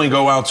can definitely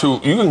go out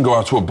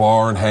to a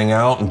bar and hang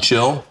out and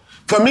chill.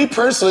 For me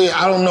personally,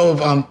 I don't know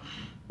if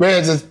Ray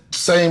has the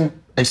same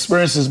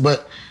experiences,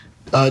 but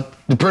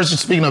the person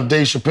speaking of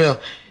Dave Chappelle,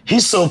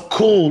 he's so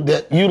cool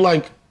that you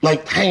like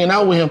hanging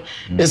out with him.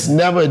 It's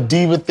never a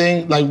diva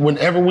thing. Like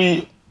whenever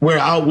we we're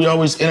out. We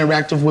always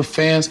interactive with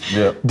fans.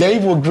 Yeah.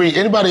 Dave will agree.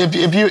 Anybody,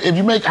 if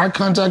you make eye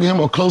contact with him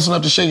or close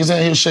enough to shake his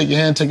hand, he'll shake your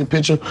hand, take a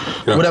picture,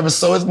 whatever.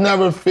 So it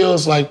never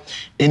feels like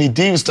any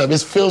diva stuff.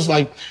 It feels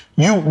like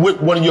you with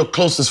one of your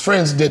closest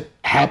friends that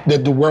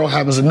the world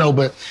happens to know,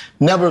 but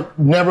never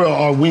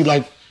are we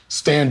like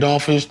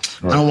standoffish.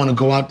 Right. I don't want to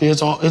go out there.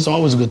 It's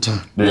always a good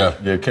time.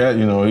 Yeah, Cat,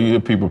 you know, he's a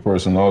people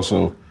person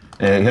also.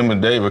 And him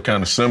and Dave are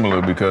kind of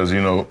similar because,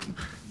 you know,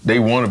 they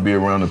want to be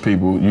around the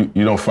people.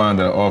 You don't find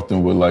that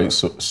often with like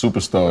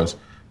superstars,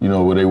 you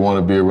know, where they want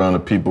to be around the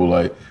people.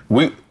 Like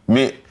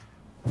me,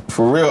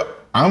 for real,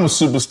 I'm a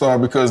superstar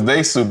because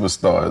they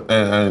superstars.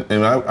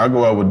 And I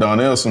go out with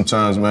Donnell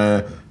sometimes,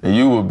 man, and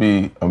you will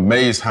be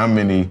amazed how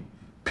many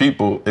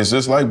people, it's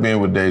just like being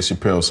with Dave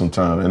Chappelle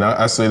sometimes. And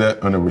I say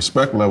that on a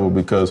respect level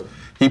because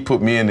he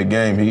put me in the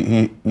game.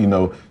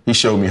 He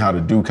showed me how to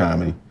do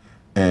comedy.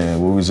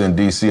 And when we was in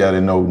DC, I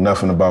didn't know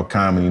nothing about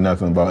comedy,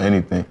 nothing about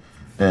anything.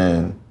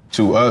 And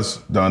to us,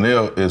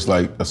 Donnell is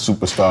like a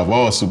superstar of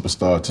all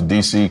superstars to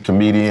DC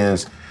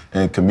comedians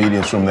and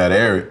comedians from that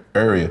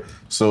area.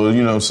 So,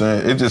 you know what I'm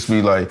saying? It just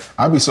be like,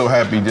 I'd be so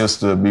happy just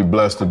to be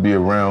blessed to be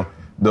around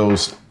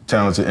those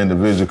talented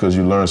individuals because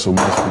you learn so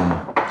much from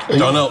them.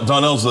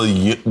 Donnell's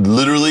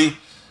literally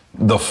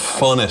the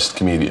funnest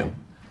comedian.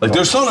 Like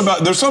there's something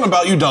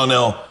about you,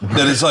 Donnell,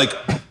 that is like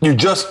you're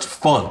just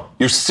fun.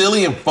 You're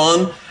silly and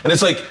fun, and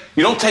it's like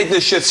you don't take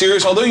this shit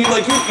serious. Although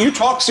you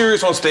talk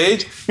serious on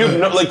stage. You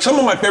have like some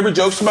of my favorite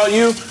jokes about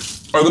you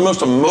are the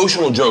most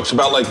emotional jokes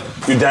about like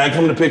your dad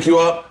coming to pick you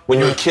up when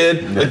you're a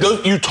kid. Like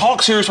those, you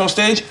talk serious on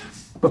stage,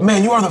 but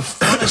man, you are the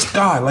funnest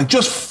guy. Like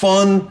just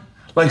fun,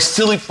 like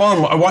silly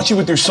fun. I watch you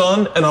with your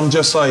son, and I'm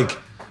just like,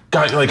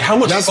 God, like how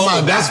much fun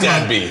would that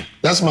dad be?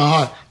 That's my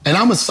heart, and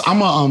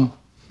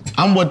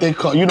I'm what they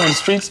call, you know, in the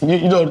streets,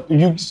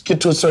 you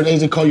get to a certain age,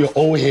 they call you an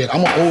old head.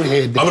 I'm an old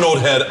head. I'm an old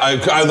head.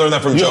 I learned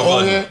that from Joe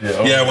Budden.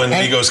 Yeah, when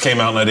Egos came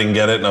out and I didn't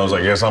get it, and I was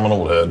like, yes, I'm an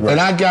old head. Right.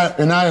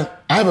 And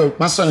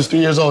my son is 3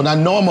 years old, and I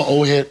know I'm an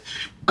old head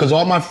because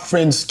all my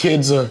friends'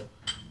 kids are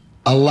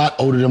a lot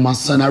older than my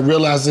son. I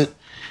realized it.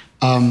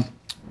 I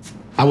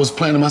was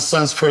planning my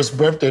son's first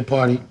birthday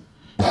party,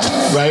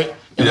 right?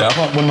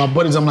 And when my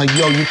buddies, I'm like,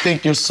 yo, you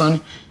think your son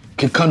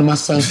can come to my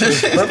son's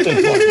first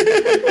birthday party?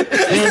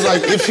 He was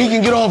like, if he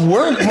can get off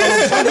work,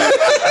 motherfucker.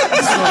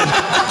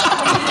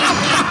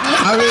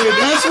 I mean,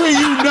 that's when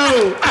you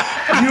know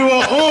you're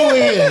an old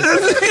head.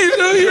 You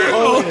know you're an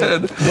old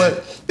head.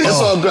 But it's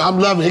all good. I'm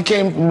loving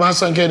it. My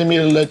son came to me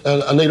at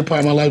a later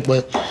part of my life,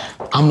 but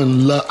I'm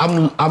in love.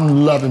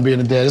 I'm loving being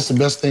a dad. It's the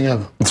best thing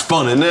ever. It's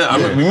fun, isn't it? Yeah. I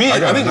think me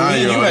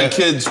and you had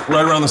kids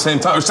right around the same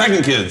time, or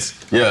second kids.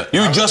 Yeah.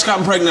 You had just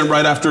gotten pregnant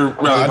right after.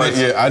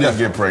 I didn't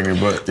get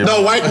pregnant, but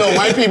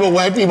white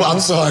people.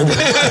 I'm sorry.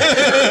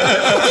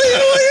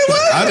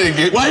 I didn't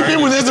get white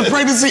people. There's a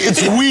pregnancy.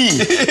 It's we.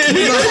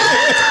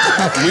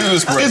 We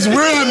was pregnant. It's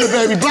we're having a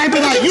baby. Black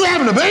people like you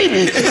having a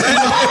baby.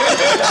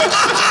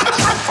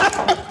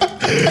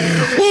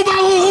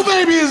 Who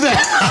baby is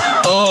that?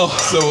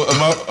 So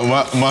my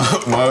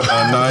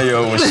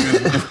 9-year-old,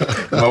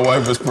 my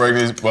wife was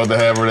pregnant, about to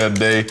have her that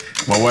day.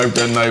 My wife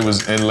that night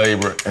was in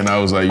labor, and I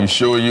was like, "You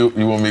sure you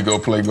want me to go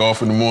play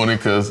golf in the morning?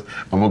 Because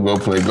I'm gonna go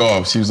play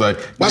golf." She was like,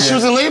 "While she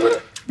was in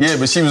labor?" Yeah,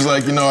 but she was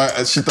like,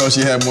 she thought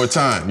she had more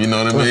time. You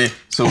know what I mean?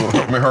 So me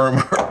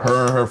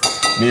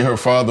and her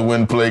father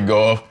went and played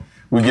golf.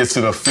 We get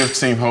to the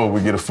 15th hole,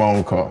 we get a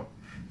phone call.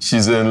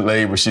 She's in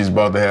labor. She's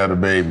about to have the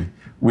baby.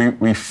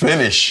 We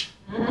finish,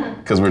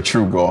 because we're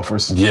true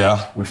golfers.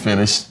 Yeah. We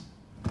finished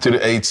to the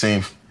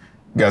 18th,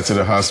 got to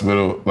the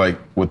hospital, like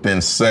within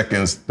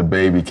seconds, the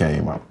baby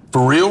came out.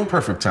 For real?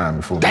 Perfect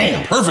timing for me.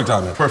 Damn. Perfect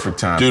timing. Perfect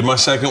timing. Dude, my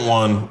second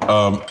one,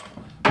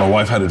 my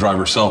wife had to drive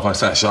herself. I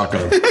sat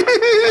shotgun.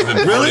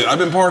 I've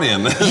been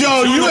partying.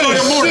 Yo, you ain't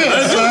shit,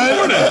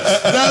 son.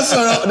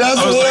 That's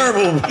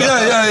horrible. Like,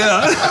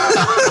 yeah.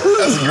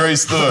 That's a great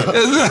story.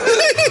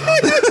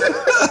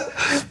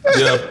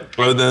 Yeah,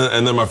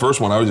 and then my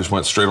first one, I just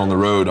went straight on the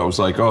road. I was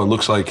like, oh, it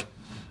looks like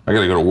I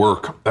gotta go to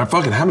work. That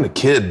fucking having a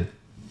kid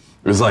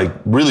is like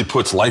really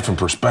puts life in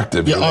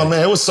perspective. Yeah, oh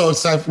man, it was so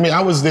exciting for me.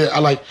 I was there. I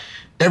like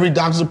every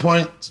doctor's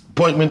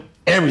appointment,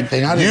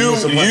 everything. I didn't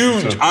miss a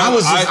month.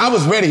 I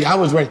was ready. I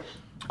was ready.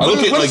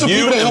 What's the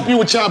people that help you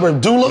with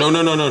childbirth? Doula?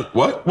 No.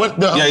 What?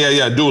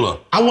 Yeah, doula.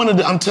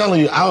 I'm telling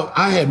you,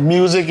 I had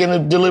music in the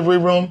delivery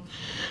room.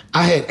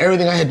 I had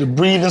everything. I had to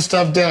breathe and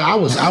stuff down. I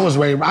was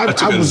ready. I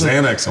took a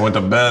Xanax. I went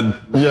to bed.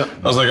 Yeah.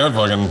 I was like, I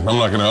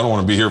don't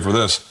want to be here for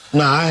this.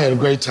 Nah, I had a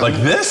great time. Like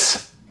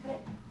this?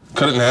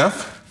 Cut it in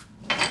half?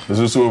 Is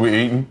this what we're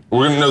eating?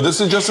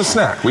 This is just a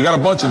snack. We got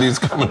a bunch of these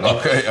coming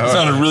up. Okay.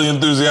 Sounded really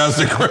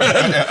enthusiastic, Greg.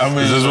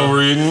 Is this what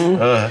we're eating?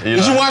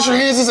 Did you wash your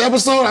hands this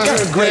episode? I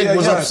heard Greg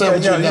was upset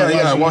with you.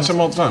 Yeah, I wash them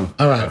all the time.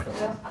 All right.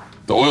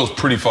 The oil's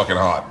pretty fucking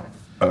hot.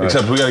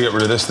 Except we got to get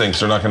rid of this thing, so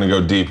they're not going to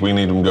go deep. We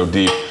need them to go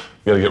deep.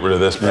 We got to get rid of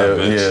this bad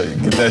bitch.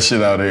 Yeah, get that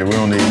shit out of here. We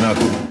don't need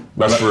nothing.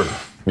 That's true.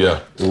 Yeah.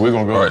 Well, we're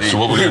going to go deep. So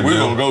what we're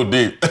going to go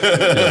deep. What we're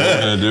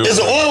going to do. Is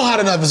the oil hot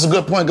enough? It's a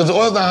good point, because the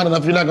oil's not hot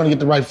enough, you're not going to get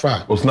the right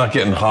fry. Well, it's not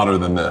getting hotter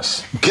than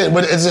this. Okay,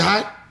 but is it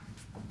hot?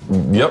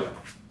 Yep.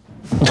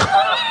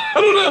 I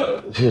don't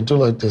know. Here, do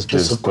like this.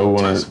 This is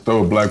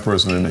Throw a black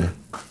person in there.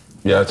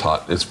 Yeah, it's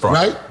hot. It's front.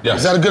 right? Yeah.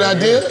 Is that a good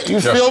idea? You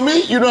feel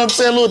me? You know what I'm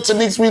saying? Little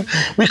techniques.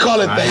 We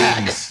call it the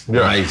hack. Yeah.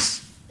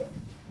 Nice.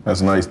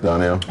 That's nice,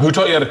 Donnell. Who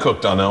taught you how to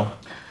cook, Donnell?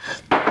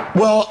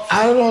 Well,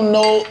 I don't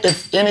know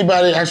if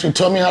anybody actually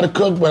taught me how to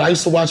cook, but I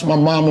used to watch my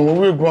mom, and when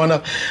we were growing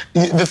up,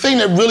 the thing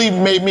that really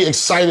made me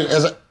excited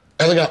as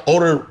I got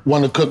older,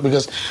 wanted to cook,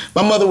 because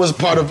my mother was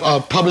part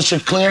of Publisher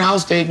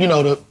Clearinghouse. They, you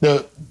know,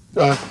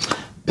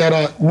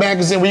 that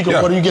magazine where you can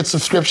order, you get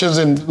subscriptions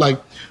and like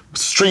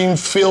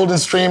Field and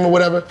Stream or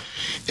whatever.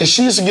 And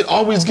she used to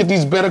always get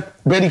these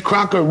Betty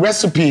Crocker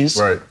recipes.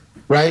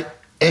 Right?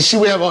 And she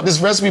would have this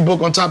recipe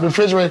book on top of the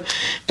refrigerator,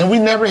 and we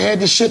never had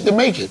the shit to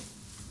make it.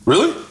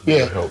 Really? Yeah.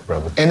 Your help,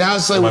 brother. And now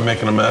it's like, Am I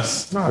making a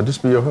mess? No,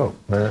 just be your help,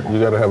 man. You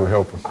gotta have a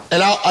helper.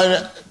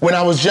 and when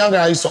I was younger,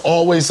 I used to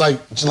always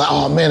just like,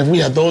 oh man, if we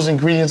had those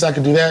ingredients, I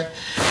could do that.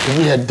 If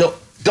we had,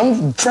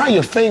 don't fry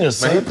your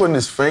fingers, Man, son. he putting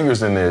his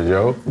fingers in there,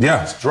 yo. Yeah.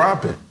 Just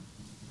drop it.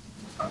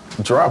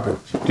 Drop it.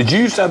 Did you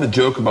used to have the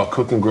joke about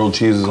cooking grilled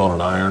cheeses on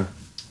an iron?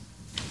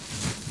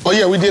 Oh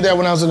yeah, we did that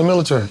when I was in the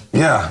military.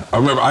 Yeah, I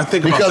remember. I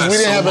think about Because that we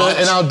didn't so have much.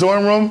 in our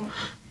dorm room.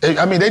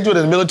 I mean, they do it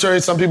in the military.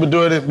 Some people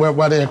do it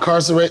while they're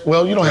incarcerated.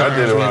 Well, you don't have I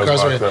did to it be when I was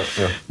incarcerated. locked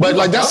up, yeah. But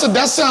like that's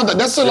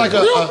like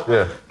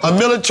a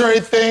military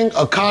thing,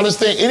 a college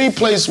thing, any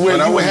place where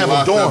But I you would was have a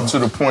locked dorm. up to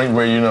the point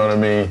where, you know what I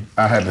mean,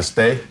 I had to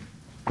stay.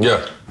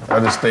 Yeah. I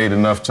just stayed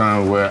enough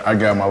time where I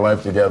got my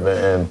life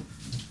together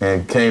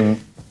and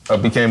became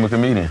a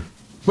comedian.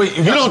 Wait,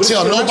 You don't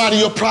tell nobody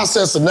your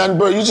process or nothing,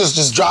 bro. You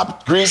just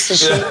drop grease and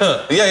shit.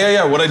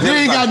 Yeah. What I did. You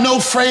ain't got no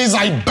phrase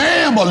like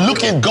 "bam" or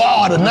 "look at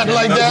God" or nothing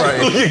like that.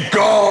 Right. Look at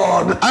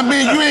God. I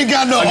mean, you ain't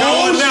got no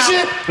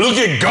shit. Look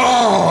at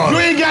God. You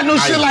ain't got no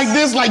shit like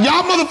this. Like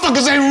y'all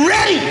motherfuckers ain't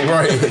ready.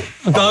 Right.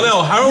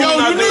 Donnell, how are Yo, we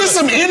not you need doing-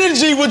 some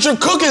energy with your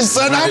cooking,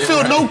 son. I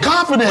feel no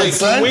confidence, Wait,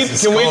 son.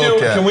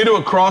 can we do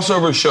a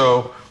crossover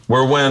show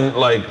where when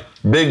like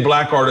big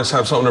black artists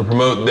have something to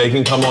promote, they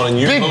can come on and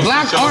you Big host the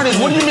black show?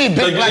 artists? What do you mean,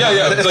 big Like, black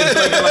Yeah.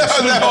 Like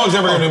Snoop Dogg's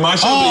never gonna do my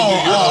show.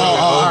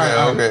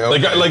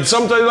 Okay. Like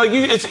sometimes like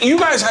you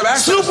guys have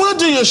access. Snoop will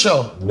do your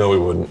show. No, he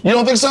wouldn't. You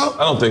don't think so?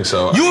 I don't think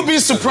so. You would be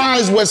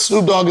surprised what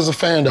Snoop Dogg is a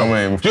fan of.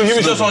 I mean, Dude, he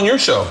was just on your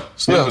show.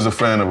 Snoop is a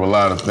fan of a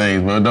lot of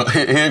things, but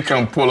he'll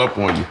come pull up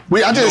on you.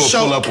 I did You know a what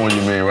show. Pull up on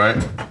you, man,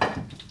 right?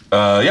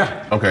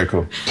 Yeah. Okay,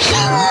 cool.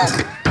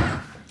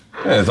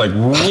 Yeah, it's like,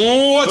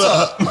 what's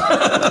up?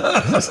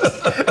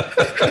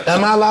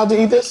 Am I allowed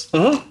to eat this? I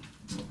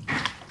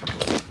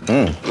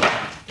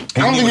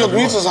don't think your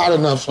grease is hot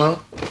enough, son.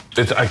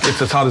 It's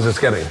as hot as it's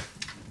getting.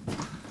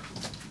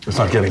 It's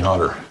not getting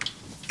hotter.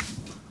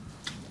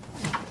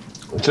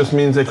 It just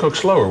means they cook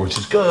slower, which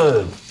is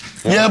good.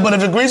 Yeah, but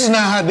if the grease is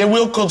not hot, they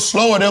will cook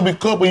slower. They'll be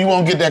cooked, but you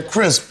won't get that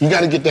crisp. You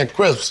got to get that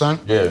crisp, son.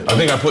 Yeah. I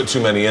think I put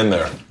too many in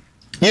there.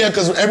 Yeah,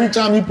 because every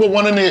time you put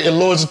one in there, it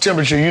lowers the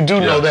temperature. You do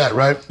know that,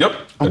 right? Yep.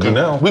 I do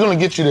now. We're going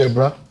to get you there,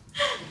 bro.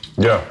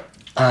 Yeah.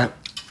 All right.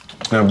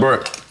 Now,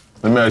 Bert,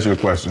 let me ask you a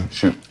question.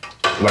 Shoot.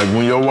 Like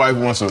when your wife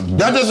wants to...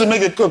 That doesn't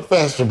make it cook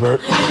faster, Bert.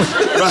 No,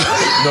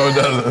 it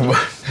doesn't.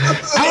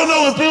 I don't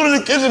know, when people in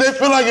the kitchen, they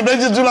feel like if they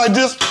just do like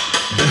this,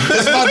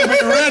 it's about to be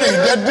ready.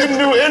 That didn't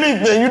do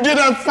anything. You did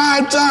that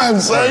 5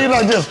 times, son. You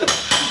like this.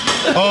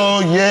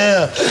 Oh,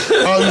 yeah.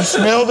 Oh, you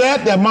smell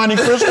that? That Monte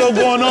Cristo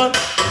going on?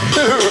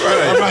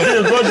 Right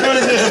here, go do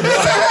it again.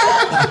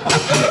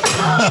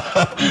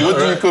 What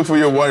do you cook for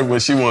your wife when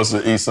she wants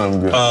to eat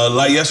something good?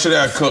 Like yesterday,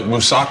 I cooked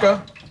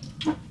moussaka.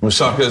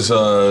 Moussaka is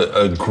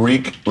a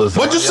Greek lasagna.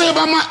 What'd you say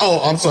about my...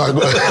 Oh, I'm sorry.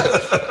 Go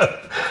ahead.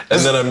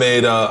 And then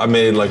I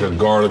made like a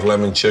garlic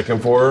lemon chicken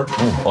for her.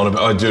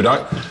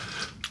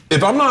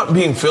 If I'm not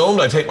being filmed,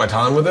 I take my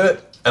time with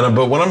it.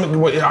 But when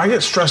I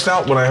get stressed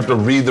out when I have to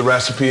read the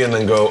recipe and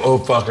then go, oh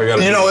fuck, I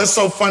gotta. You know, it's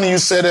so funny you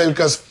said that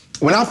because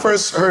when I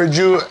first heard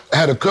you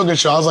had a cooking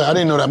show, I was like, I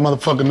didn't know that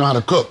motherfucker know how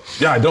to cook.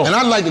 Yeah, I don't. And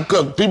I like to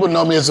cook. People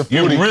know me as a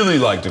You foodie. really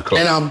like to cook.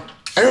 And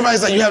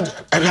everybody's like, you have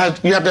to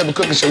have a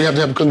cooking show. You have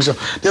to have a cooking show.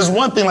 There's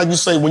one thing, like you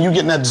say, when you get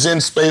in that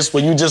zen space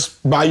where you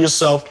just by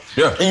yourself,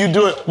 Yeah. and you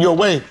do it your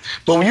way.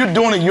 But when you're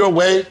doing it your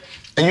way,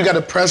 and you got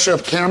the pressure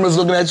of cameras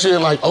looking at you,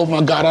 like, oh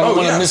my God, I don't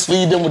want to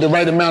mislead them with the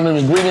right amount of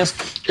ingredients.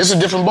 It's a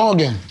different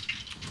ballgame.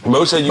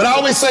 But I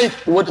always say,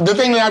 the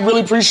thing that I really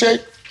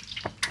appreciate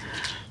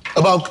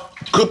about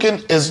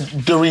cooking is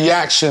the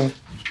reaction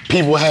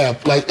people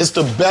have. Like, it's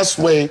the best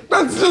way to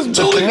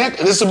connect.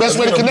 It's the best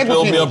way to connect with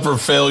build people. me up for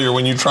failure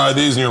when you try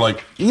these and you're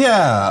like,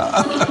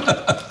 yeah.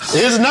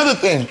 Here's another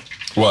thing.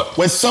 What?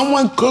 When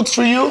someone cooks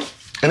for you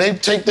and they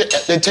take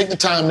the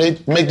time, they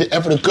make the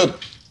effort to cook,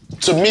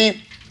 to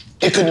me,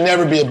 it could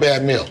never be a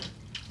bad meal.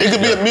 It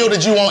could be a meal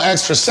that you won't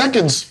ask for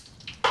seconds,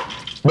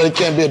 but it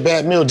can't be a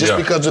bad meal just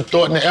because of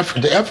thought and the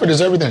effort. The effort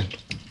is everything.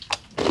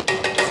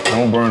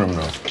 Don't burn them,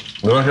 though.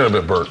 They're not gonna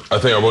get burnt. I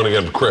think I'm gonna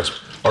get them crisp.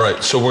 All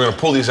right, so we're gonna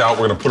pull these out.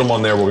 We're gonna put them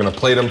on there. We're gonna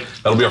plate them.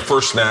 That'll be our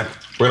first snack.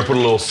 We're gonna put a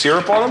little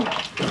syrup on them.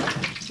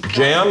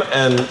 Jam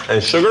and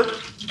sugar.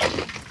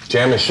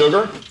 Jam and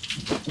sugar.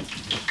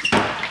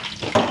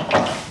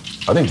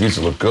 I think these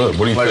look good.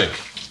 What do you think?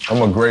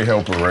 I'm a great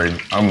helper, Ray.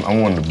 I'm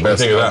one of the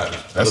best. Think of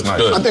that. That's nice.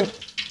 Good. I think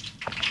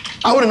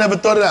I would have never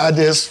thought of that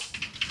idea.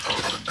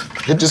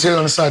 Hit this here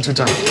on the side 2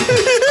 times.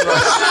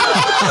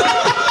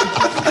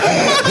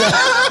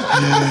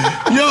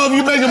 Yo, if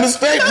you make a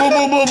mistake, boom,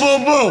 boom, boom,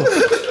 boom, boom.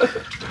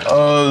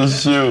 Oh,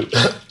 shoot.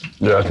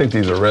 Yeah, I think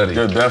these are ready.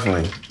 Yeah,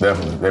 definitely. They're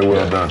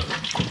well done.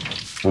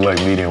 We like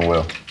medium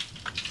well.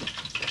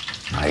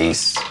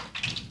 Nice.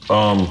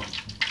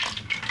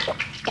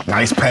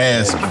 Nice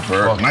pass,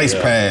 Bert. Nice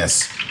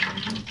pass.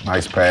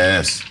 Nice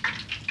pass.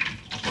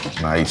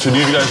 Nice. So do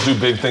you guys do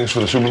big things for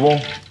the Super Bowl?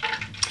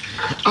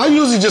 I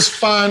usually just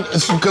find,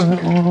 because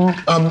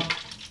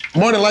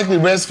more than likely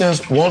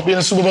Redskins won't be in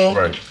the Super Bowl.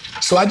 Right.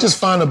 So I just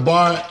find a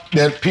bar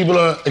that people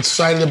are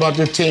excited about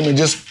their team and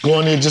just go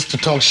in there just to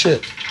talk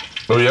shit.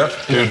 Oh yeah?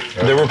 Dude,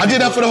 I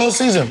did that for the whole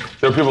season.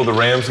 There were people at the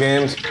Rams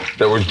games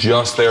that were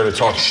just there to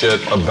talk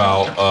shit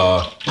about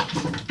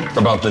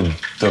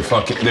the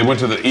fucking. They went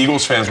to the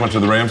Eagles fans went to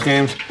the Rams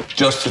games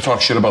just to talk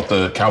shit about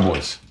the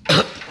Cowboys.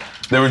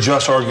 They were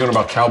just arguing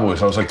about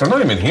Cowboys. I was like, they're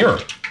not even here.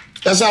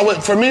 That's how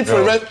it, for me,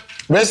 for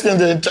Redskins,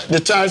 the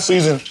entire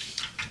season,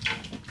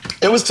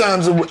 it was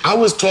times I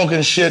was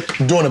talking shit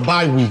during a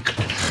bye week.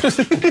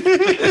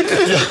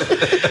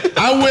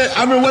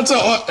 I mean, one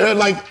time,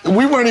 like,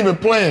 we weren't even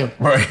playing.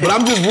 Right. But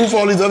I'm just rooting for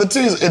all these other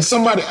teams. And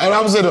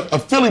I was at a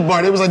Philly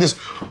bar, it was like this,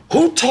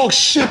 who talks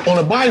shit on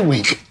a bye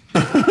week?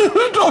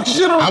 Who talks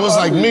shit on a bye week? I was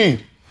like,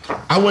 me.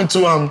 I went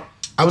to,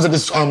 I was at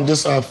this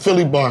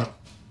Philly bar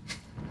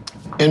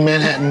in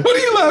Manhattan. What are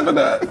you laughing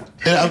at?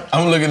 And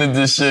I'm looking at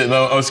this shit.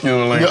 No, excuse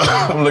me. Like,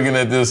 I'm looking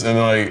at this and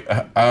like,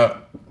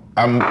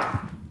 I'm.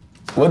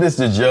 What is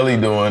the jelly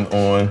doing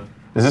on?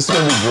 Is this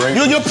gonna be great?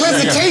 Your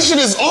presentation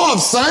is off,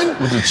 son.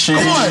 With the cheese.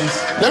 Come on.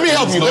 Let me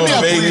help you. Let me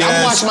help you.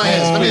 I'll wash my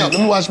hands. Let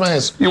me wash my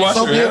hands. You wash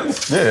Soap your here?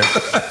 hands? Yeah.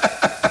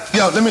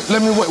 Yo, let me.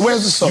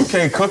 Where's the soap? You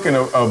can't cook in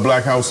a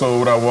black household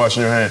without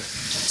washing your hands.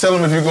 Tell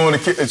them if you're going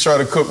to try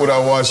to cook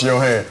without washing your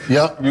hands.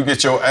 Yep. You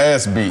get your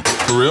ass beat.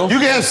 For real? You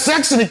can have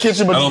sex in the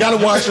kitchen, but you gotta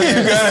wash your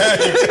hands.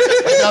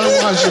 You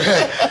gotta wash your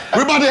hands.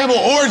 We're about to have an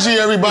orgy,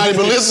 everybody,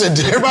 but listen,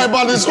 everybody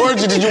about this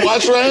orgy, did you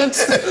wash your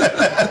hands?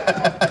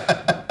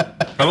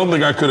 I don't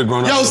think I could have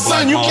grown up. Yo, with a son,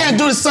 black you mom. can't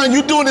do this, son.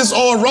 You doing this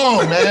all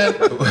wrong, man.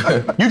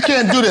 You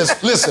can't do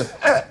this. Listen,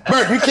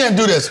 Bert, you can't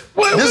do this.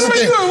 This is the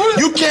thing.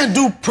 You can't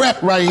do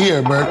prep right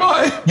here, Bert.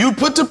 Why? You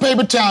put the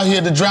paper towel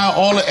here to dry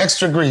all the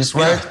extra grease,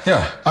 right?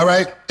 Yeah. All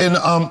right? And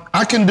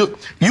I can do,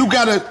 you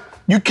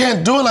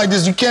can't do it like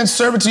this. You can't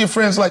serve it to your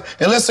friends like,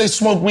 unless they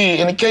smoke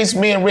weed. In the case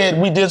me and Red,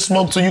 we did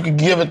smoke, so you could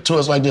give it to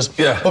us like this.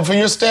 Yeah. But for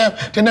your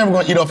staff, they're never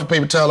gonna eat off a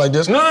paper towel like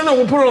this. No,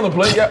 we'll put it on the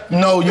plate. Yeah.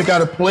 No, you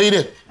gotta plate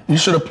it. You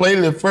should have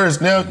plated it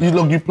first. Now,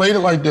 you played it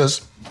like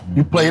this.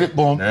 You played it,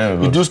 boom. Yeah,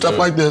 you do stuff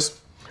like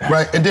this,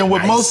 right? And then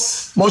with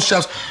most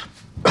chefs,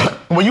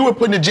 when you were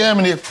putting the jam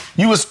in it,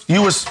 you was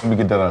Let me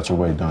get that out your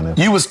way, Donnell.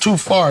 you was too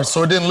far,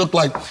 so it didn't look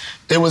like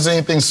there was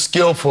anything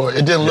skillful.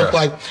 It didn't look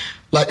like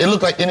it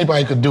looked like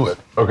anybody could do it.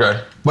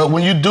 Okay. But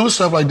when you do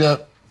stuff like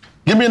that,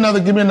 give me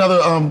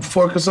another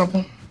fork or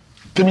something.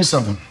 Give me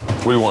something.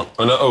 What do you want?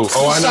 I know.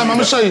 I know. I'm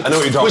gonna show you. I know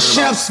what you're talking what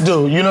about. chefs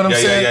do. You know what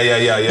I'm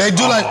saying? Yeah. They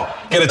do like.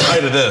 Get a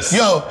tight of this.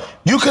 Yo,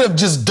 you could have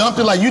just dumped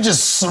it like you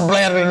just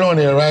splattered it on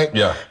there, right?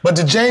 Yeah. But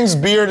the James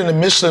Beard and the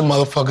Michelin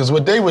motherfuckers,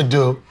 what they would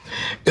do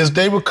is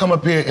they would come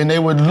up here and they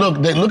would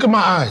look at my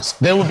eyes.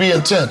 They would be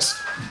intense.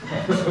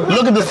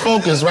 Look at the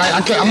focus, right?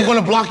 I'm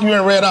gonna block you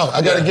and red out.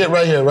 I gotta get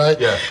right here, right?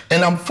 Yeah.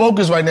 And I'm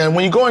focused right now. And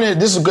when you go in there,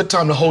 this is a good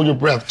time to hold your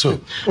breath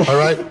too. All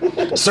right?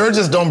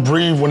 Surgeons don't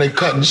breathe when they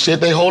cut and shit.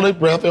 They hold their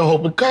breath and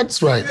hope it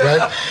cuts right?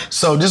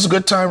 So this is a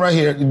good time right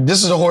here.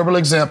 This is a horrible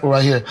example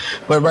right here.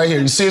 But right here,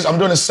 you see, I'm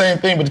doing the same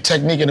thing, but the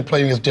technique and the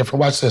plating is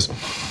different. Watch this.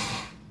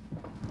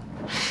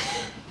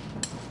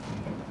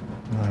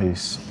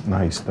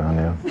 Nice,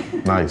 Donnell.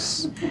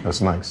 Nice.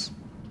 That's nice.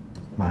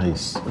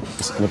 Nice.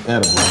 Look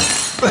at it,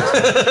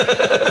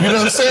 You know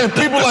what I'm saying?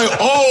 People like,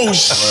 oh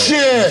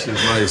shit.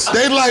 Nice.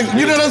 They like,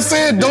 you know what I'm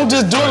saying? Don't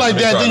just do it like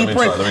that. Then you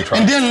pray.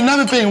 And then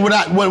another thing,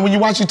 when you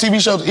watch your TV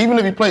shows, even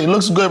if you play, it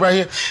looks good right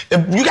here.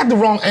 If you got the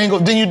wrong angle,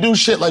 then you do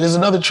shit like there's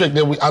another trick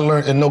that I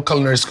learned in no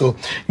culinary school.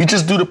 You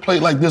just do the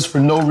plate like this for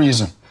no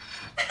reason.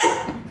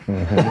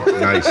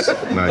 Nice.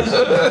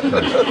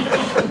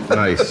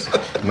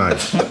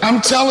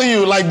 I'm telling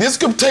you, like this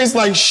could taste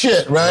like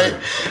shit, right?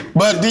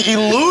 But the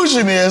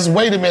illusion is,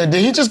 wait a minute,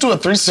 did he just do a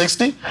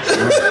 360? He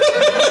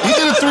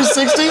did a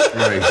 360?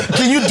 Right.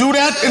 Can you do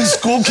that in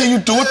school? Can you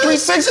do a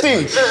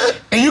 360?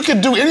 And you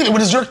can do anything.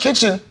 When it's your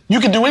kitchen, you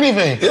can do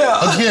anything.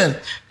 Yeah.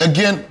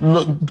 Again,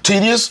 look,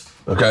 tedious.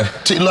 Okay.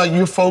 Like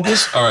you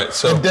focus. All right,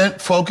 so. And then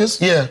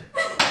focus, yeah.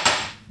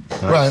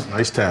 Nice. Right.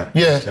 Nice tap.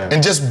 Yeah, Nice tap.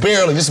 and just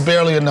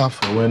barely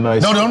enough. We're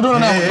nice. No, don't do it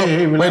now.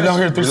 Hey, Wait down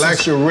here.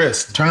 Relax your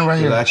wrist. Turn right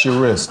here. Relax your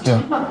wrist.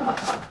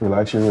 Yeah.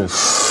 Relax your wrist.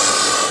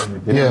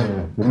 Yeah.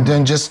 And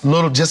then just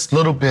little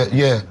bit,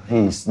 yeah.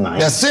 He's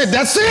nice. That's it.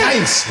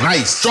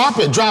 Nice. Drop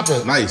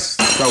it. Nice.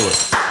 Throw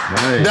it.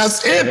 Nice.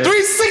 That's it.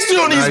 360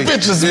 on these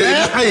bitches,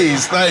 man.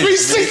 Nice.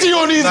 360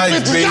 on these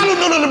bitches. B. Y'all don't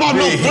know nothing about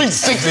no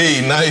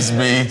 360. B. Nice,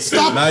 B.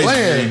 Stop nice,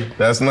 playing. B.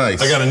 That's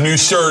nice. I got a new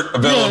shirt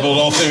available at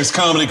All Things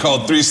Comedy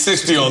called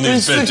 360 on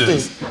these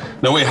 360.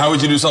 bitches. No, wait, how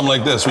would you do something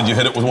like this? Would you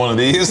hit it with one of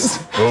these?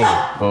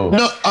 Oh.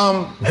 No,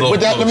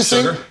 with that, let me see.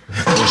 A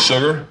little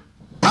sugar?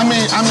 I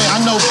mean,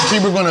 I know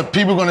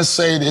people gonna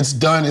say it's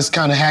done. It's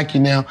kind of hacky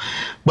now,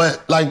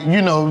 but like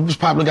it's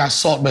probably got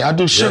Salt Bay. I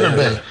do Sugar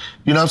Bay.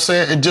 You know what I'm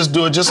saying? And just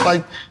do it just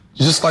like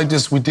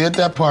this. We did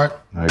that part.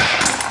 Nice.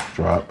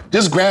 Drop.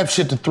 Just grab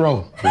shit to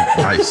throw.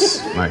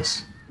 Nice.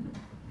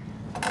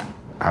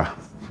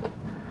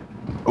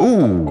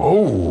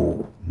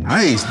 Ooh.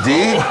 Nice,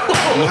 D.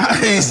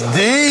 Nice,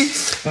 D.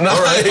 Nice. All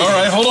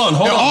right, hold on.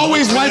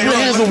 Always wipe your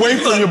hands away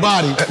from your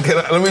body.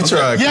 Let me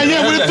try.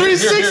 Yeah, with a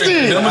 360.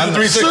 Hit him with the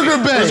 360. Sugar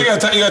Bay.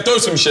 First you gotta throw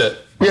some shit.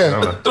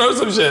 Yeah. Throw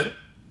some shit.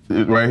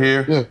 Right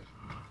here? Yeah.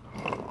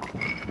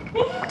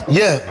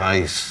 Yeah.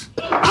 Nice.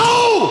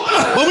 Oh!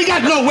 But we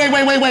got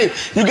wait.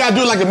 You gotta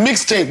do it like a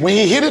mixtape. When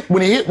he hit,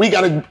 we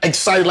gotta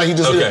excited like he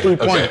just hit a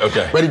 3-pointer.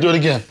 Okay. Ready, do it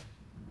again.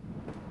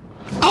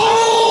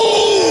 Oh!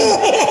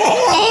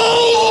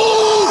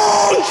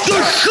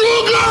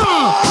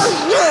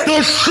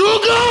 The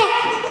sugar!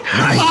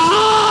 Nice.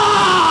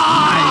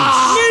 Ah!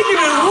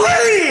 Making it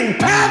rain,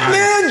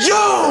 Pac-Man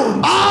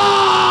Jones!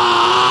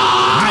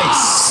 Ah!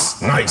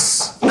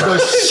 Nice. The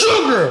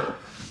sugar!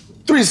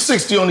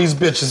 360 on these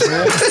bitches,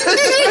 man.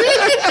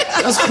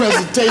 That's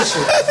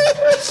presentation.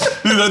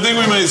 Dude, I think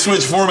we may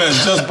switch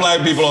formats, just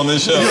black people on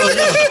this show.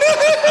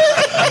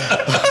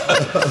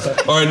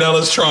 All right, now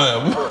let's try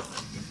them.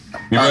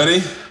 You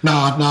ready?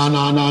 Nah. Come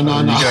on, Donnell!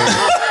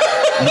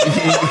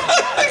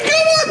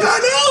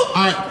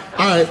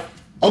 All right.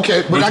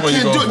 Okay, but Which I one you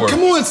can't do going it. for?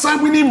 Come on,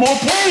 son, we need more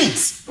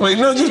plates. Wait,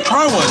 no, just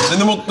try one, and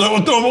then we'll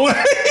throw them away.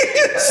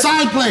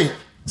 Side plate.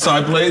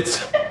 Side plates.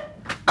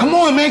 Come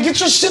on, man, get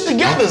your shit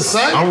together,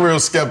 son. I'm real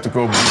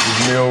skeptical about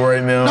this meal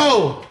right now.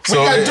 No, we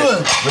gotta do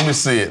it. Let me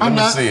see it.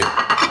 Let's see it.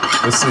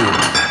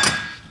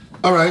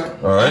 All right.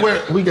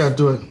 We gotta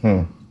do it.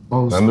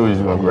 I knew you was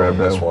gonna grab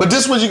that one. But this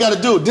is what you gotta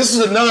do. This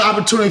is another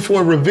opportunity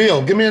for a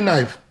reveal. Give me a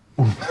knife.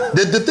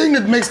 The thing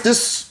that makes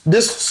this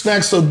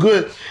snack so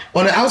good,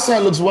 on the outside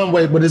looks one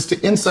way, but it's the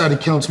inside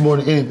that counts more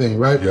than anything,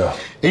 right? Yeah.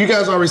 And you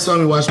guys already saw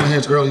me wash my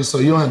hands earlier, so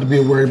you don't have to be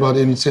worried about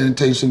any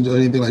sanitation or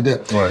anything like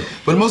that. Right.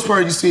 But the most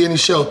part, you see any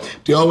show,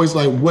 they always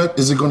like, what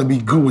is it gonna be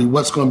gooey?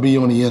 What's gonna be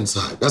on the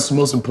inside? That's the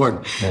most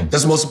important.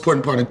 That's the most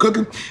important part in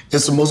cooking.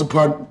 It's the most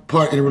important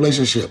part in a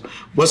relationship.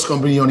 What's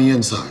gonna be on the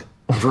inside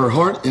of her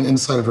heart and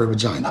inside of her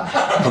vagina,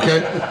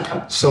 okay?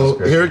 So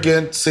here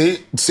again,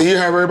 see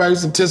how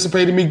everybody's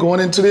anticipating me going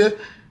into there?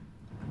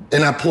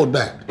 And I pulled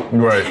back.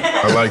 Right.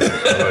 I like it.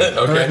 Okay.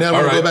 All right, now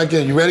we're gonna go back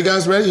in. You ready,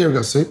 guys? Ready? Here we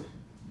go. See?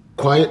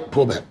 Quiet,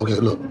 pull back. Okay,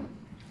 look.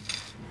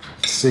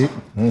 See?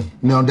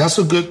 Now that's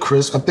a good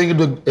crisp. I think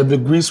if the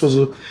grease was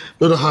a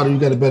little hotter, you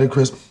got a better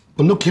crisp.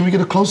 But look, can we get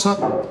a close-up?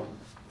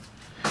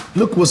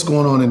 Look what's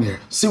going on in there.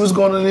 See what's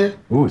going on in there?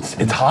 Ooh, it's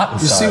hot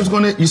inside. You see what's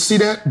going on? You see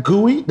that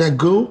gooey? That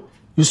goo?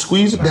 You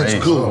squeeze it, that's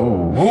goo.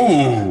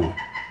 Ooh.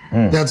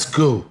 That's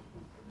goo.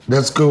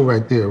 That's goo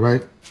right there,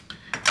 right?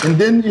 And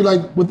then you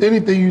like, with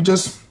anything, you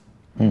just,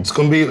 it's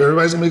gonna be,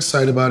 everybody's gonna be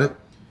excited about it.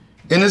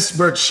 And it's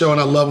Bert's show and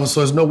I love him,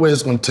 so there's no way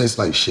it's gonna taste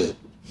like shit.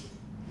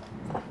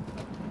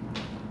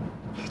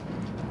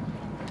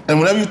 And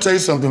whenever you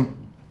taste something,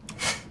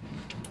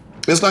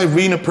 it's like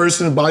reading a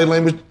person's body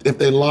language. If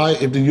they lie,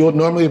 if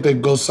they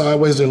go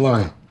sideways, they're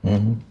lying.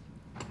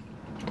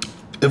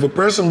 If a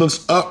person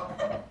looks up,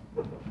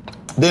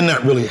 they're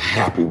not really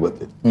happy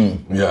with it.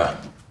 Yeah.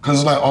 Cause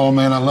it's like, oh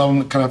man, I love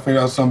him, can I figure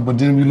out something? But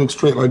then we look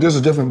straight, like this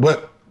is different.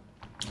 But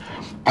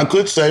I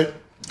could say,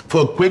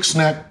 for a quick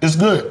snack, it's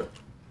good.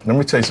 Let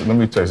me taste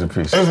a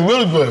piece. It's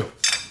really good.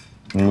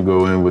 Let me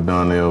go in with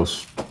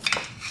Donnell's.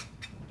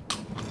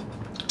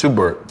 To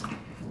Bert.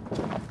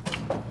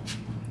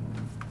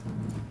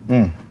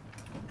 All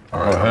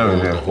right, hell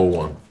yeah. the whole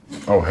one.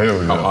 Oh, hell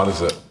yeah. How hot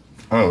is it?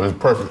 Oh, it's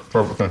perfect.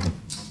 Perfect temperature.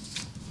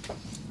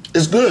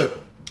 It's good.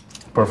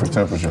 Perfect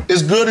temperature.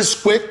 It's good, it's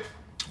quick.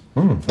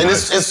 And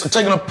it's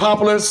taking a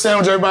popular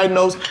sandwich everybody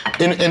knows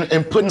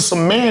and putting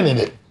some man in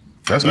it.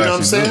 That's you know what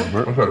I'm actually saying?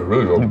 good, Bert. Okay,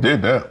 really good. You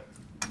did that.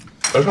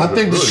 I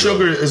think the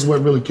sugar is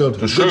what really killed it.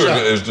 The sugar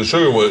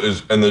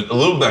and a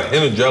little bit of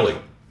hint of jelly.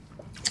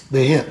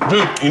 The hint.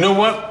 Dude, you know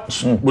what?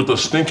 With the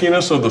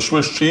stinkiness of the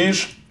Swiss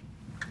cheese,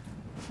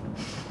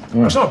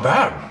 that's not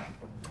bad.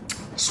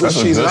 Swiss That's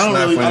a cheese. good I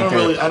snack for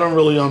your don't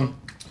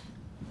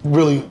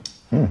really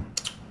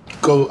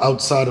go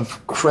outside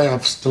of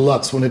Kraft's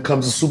Deluxe when it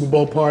comes to Super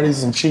Bowl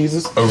parties and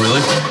cheeses. Oh,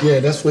 really? Yeah,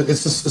 that's what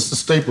it's a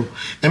staple.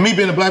 And me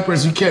being a black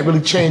person, you can't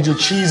really change your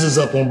cheeses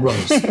up on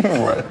brothers.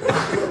 Right.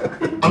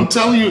 I'm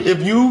telling you,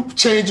 if you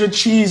change your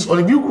cheese, or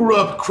if you grew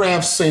up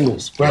Kraft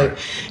singles, right,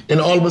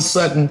 and all of a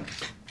sudden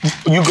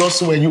you go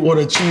somewhere and you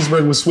order a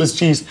cheeseburger with Swiss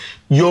cheese,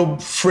 your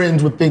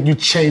friends would think you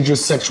changed your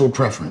sexual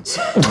preference.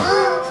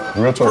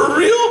 Real talk. For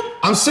real?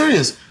 I'm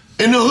serious.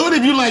 In the hood,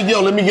 if you like,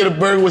 yo, let me get a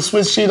burger with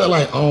Swiss cheese, I'm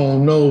like, oh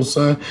no,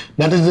 son.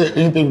 Not that there's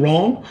anything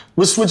wrong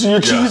with switching your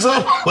cheese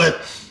up,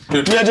 but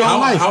Dude, you had your own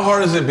life. How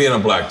hard is it being a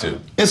black dude?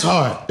 It's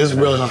hard. It's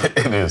really hard.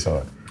 It is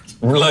hard.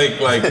 Like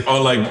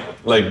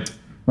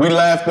We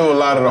laugh through a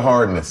lot of the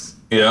hardness.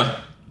 yeah.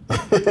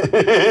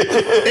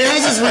 It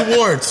has its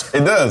rewards.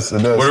 It does.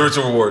 What are its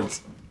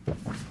rewards?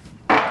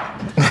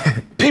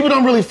 People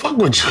don't really fuck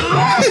with you.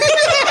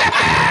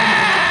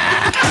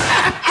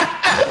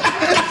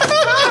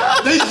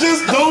 They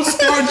just don't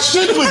start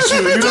shit with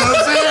you, you know what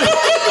I'm saying?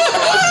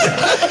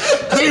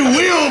 They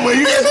will, but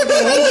you guys do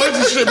a whole bunch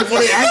of shit before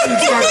they actually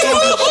start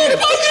talking shit.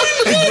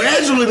 And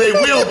gradually they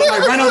will, but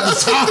like right off the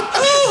top,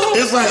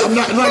 it's like, I'm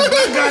not, like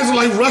black guys are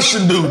like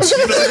Russian dudes, you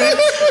know what I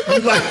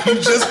mean? Like, you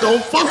just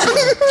don't fuck with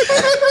them.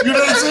 You know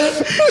what I'm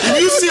saying?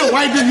 If you see a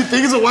white dude, you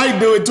think it's a white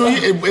dude,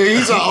 and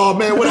he's like, oh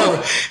man,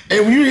 whatever.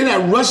 And when you hear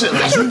that Russian, I'm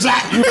not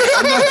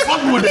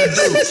fucking with that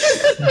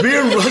dude.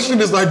 Being Russian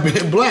is like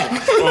being black. You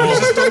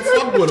just don't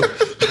fuck with him.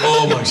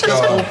 Oh my Just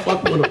God. don't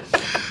fuck with him.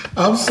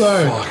 I'm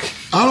sorry. Fuck.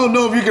 I don't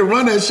know if you can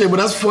run that shit, but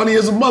that's funny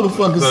as a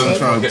motherfucker, son.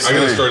 I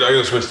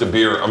gotta switch to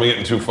beer. I'm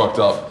getting too fucked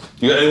up.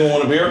 You got anyone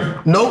want a beer?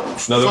 Nope.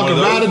 Another one Fucking of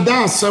those? ride it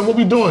down, son. What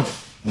we doing?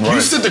 Right.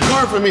 You sit the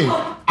car for me.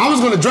 I was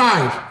gonna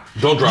drive.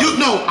 Don't drive.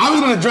 I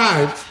was gonna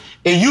drive,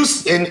 and you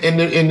and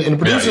the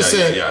producer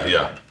said,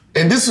 Yeah.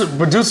 and this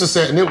producer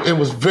said, and it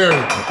was very.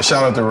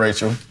 Shout out to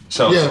Rachel.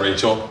 Shout out Yeah. to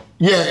Rachel.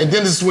 Yeah, and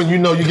then this is when you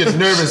know you get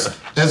nervous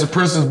as a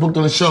person's booked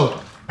on the show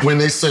when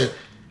they say,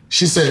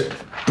 she said,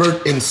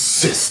 Bert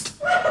insist.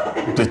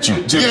 That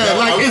you do. Yeah,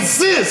 like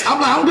insist.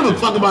 I'm like, I don't give a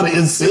fuck about it,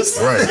 insist.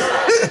 Right.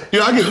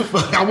 I give a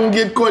fuck. I won't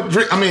get caught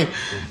drink. I mean,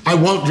 I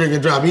won't drink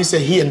and drive. He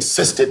said he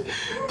insisted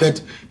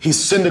that he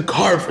send a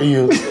car for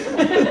you.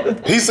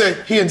 He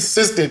said he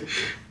insisted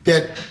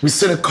that we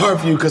send a car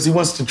for you because he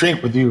wants to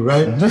drink with you,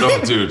 right? No,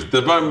 dude.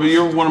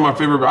 You're one of my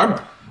favorite.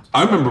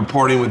 I remember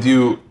partying with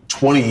you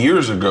 20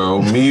 years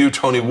ago, me, you,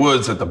 Tony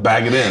Woods at the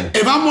Bag It In.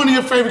 If I'm one of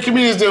your favorite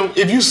comedians, then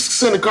if you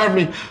send a car for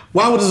me,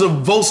 why was it a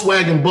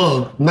Volkswagen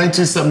Bug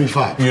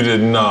 1975? You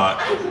did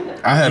not.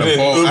 I had a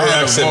Volvo. I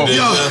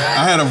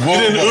had a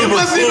Volvo. It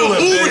wasn't even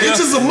Uber. It's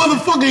just a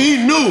motherfucker he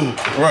knew.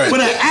 Right.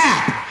 With an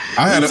app.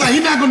 I had He was like,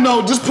 he's not gonna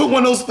know. Just put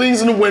one of those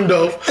things in the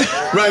window,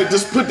 right?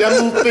 Just put that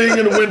little thing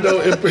in the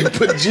window and put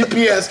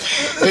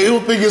GPS, and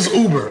he'll think it's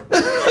Uber.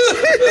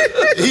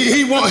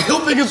 He'll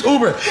think it's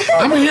Uber.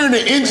 I'm hearing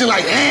the engine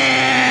like,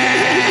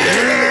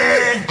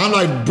 I'm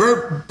like,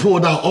 Bert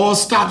pulled out all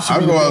stops. I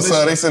go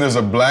outside. They said there's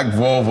a black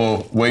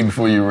Volvo waiting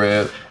for you,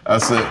 Red. I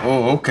said,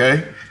 oh,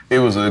 okay. It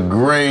was a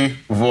gray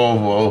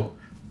Volvo,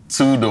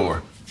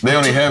 2-door. They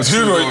only have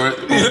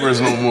 2-door Ubers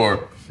no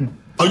more.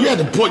 Oh, you had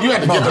to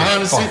get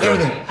behind the seat,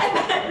 everything.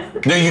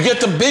 No, you get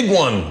the big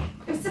one.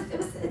 It's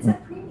a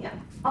premium.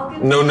 I'll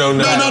give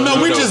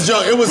No. We just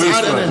joke. It was We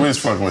out of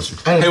just there. fucking with you.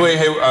 Hey, wait.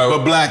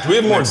 But black. Do we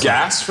have more next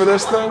gas for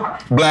this thing?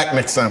 Black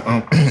next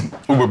time.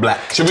 Uber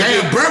black. Should we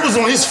Damn, Bert was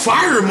on his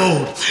fire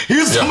mode. He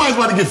was somebody's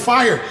about to get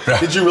fired.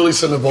 Did you really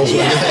send a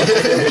Volkswagen?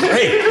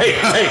 Hey.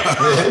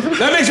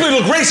 That makes me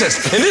look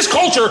racist. In this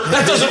culture,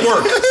 that doesn't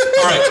work.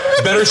 All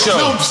right, better show.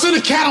 No, send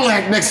a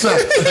Cadillac next time.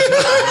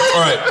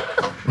 All right,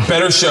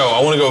 better show.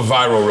 I want to go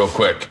viral real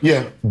quick.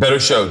 Yeah. Better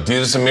show,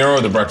 Jesus and Miro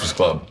or The Breakfast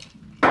Club?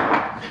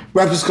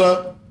 Breakfast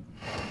Club.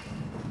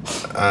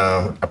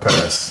 I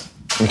pass.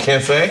 You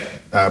can't say?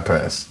 I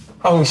pass.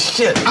 Oh,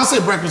 shit. I say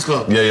Breakfast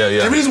Club.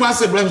 Yeah. The reason why I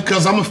say Breakfast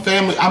because I'm a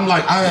family. I'm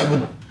like, I have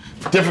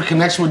a different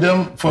connection with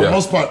them. For the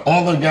most part,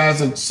 all the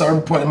guys at a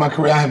certain point in my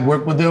career, I have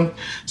worked with them.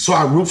 So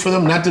I root for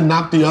them, not to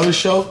knock the other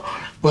show,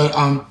 but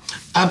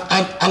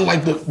I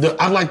like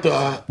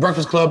the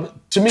Breakfast Club.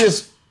 To me,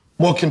 it's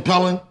more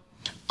compelling.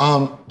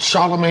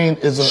 Charlemagne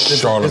is a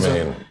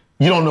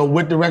you don't know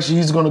what direction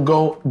he's going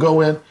to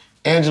go in.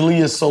 Angelique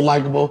is so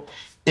likable.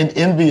 And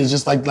Envy is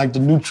just like the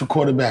neutral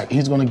quarterback.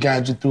 He's going to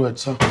guide you through it.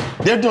 So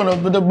they're doing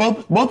it, but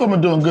both of them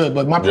are doing good.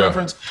 But my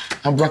preference,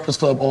 I'm Breakfast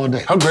Club all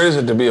day. How great is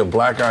it to be a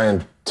black guy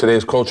in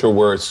today's culture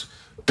where it's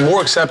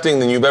more accepting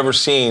than you've ever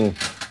seen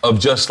of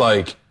just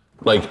like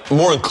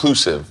more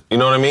inclusive? You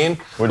know what I mean?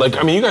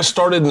 You guys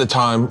started in the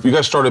time, you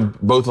guys started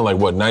both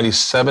in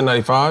 97,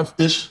 95?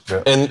 Ish.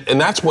 Yeah. And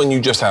that's when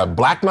you just have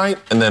black night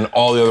and then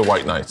all the other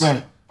white nights.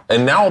 Right.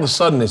 And now all of a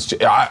sudden,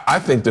 I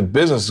think the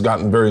business has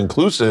gotten very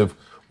inclusive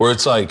where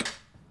it's like,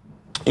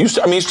 you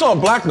still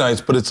have black nights,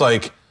 but it's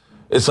like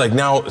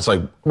now it's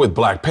like with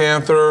Black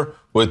Panther,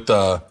 with shut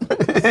up,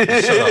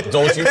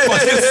 don't you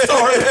fucking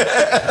start.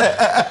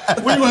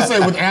 What are you going to say,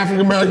 with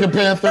African American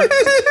Panther?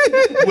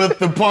 With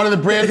the part of the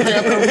Brand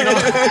Panther? You know?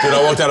 Dude,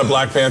 I walked out of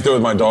Black Panther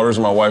with my daughters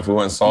and my wife. We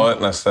went and saw it,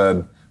 and I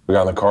said, we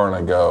got in the car, and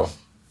I go,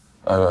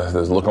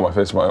 there's a look on my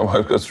face. My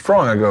wife goes, "What's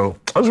wrong?" I go,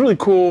 "It was really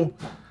cool.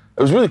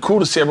 It was really cool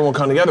to see everyone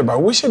come together, but I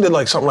wish they did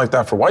something like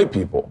that for white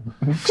people."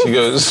 She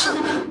goes,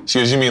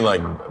 "You mean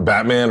like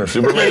Batman or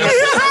Superman?"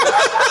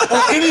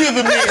 Or any of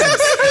the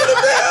names.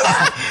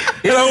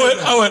 And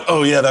I went,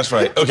 "Oh yeah, that's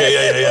right.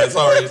 Okay, yeah.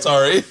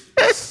 Sorry."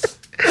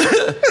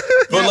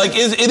 But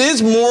it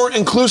is more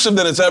inclusive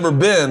than it's ever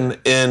been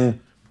in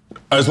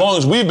As long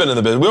as we've been in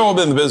the business, we've all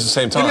been in the business at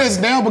the same time. It is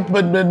now,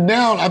 but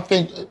now I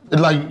think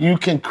like you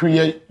can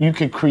create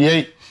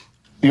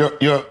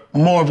your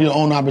more of your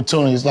own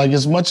opportunities. Like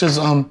as much as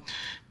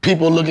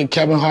people look at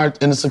Kevin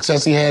Hart and the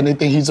success he had, and they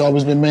think he's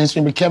always been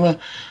mainstream, but Kevin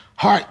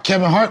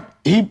Hart,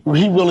 he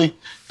really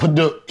put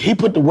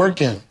the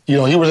work in. You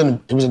know, he was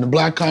in the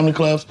black comedy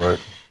clubs. Right.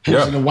 He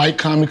was in the white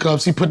comedy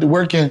clubs. He put the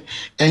work in,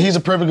 and he's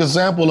a perfect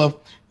example of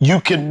you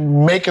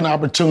can make an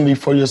opportunity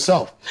for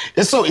yourself.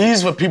 It's so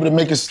easy for people to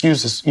make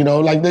excuses. You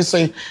know, like they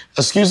say,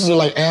 excuses are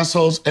like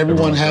assholes.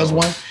 Everyone has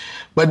one.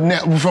 But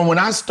now, from when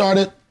I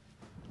started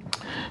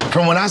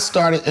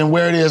and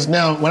where it is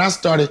now, when I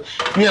started,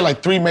 you had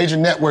like 3 major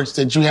networks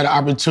that you had an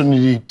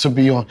opportunity to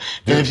be on.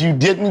 And if you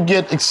didn't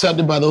get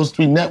accepted by those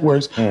 3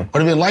 networks, or if they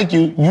didn't like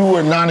you, you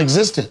were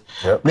non-existent.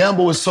 Yep. Now,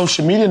 but with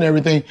social media and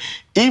everything,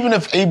 even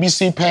if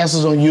ABC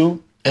passes on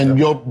you and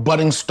your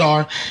budding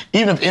star,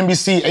 even if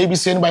NBC,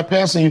 ABC, anybody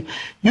passes on you,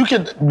 you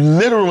can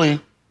literally,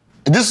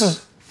 this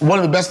is one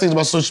of the best things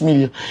about social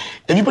media,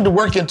 if you put the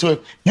work into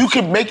it, you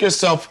can make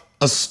yourself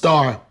a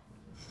star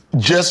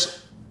just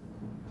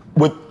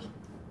with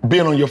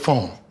being on your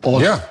phone.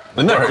 Yeah,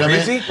 isn't that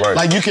crazy? I mean?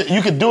 Like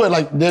you could do it.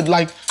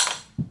 Like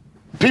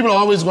people are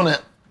always gonna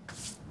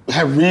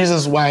have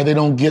reasons why they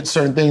don't get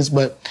certain things,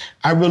 but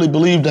I really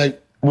believe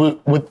that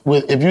with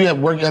if you have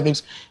work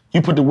ethics,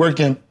 you put the work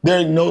in.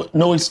 There are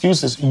no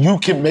excuses. You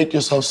can make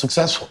yourself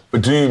successful.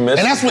 But do you miss?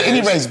 And that's what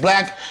any race,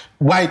 black,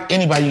 white,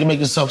 anybody, you can make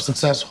yourself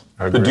successful.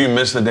 But do you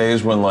miss the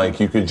days when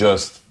like you could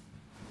just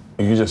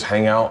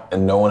hang out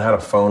and no one had a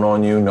phone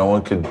on you, no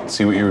one could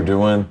see what you were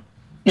doing?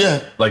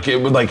 Yeah. Like it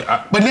would like.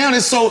 But now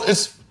it's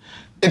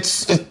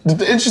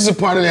the interesting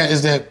part of that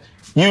is that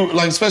you,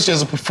 like, especially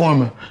as a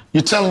performer,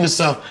 you're telling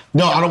yourself,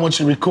 no, I don't want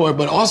you to record.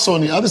 But also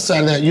on the other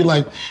side of that, you're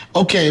like,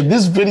 okay, if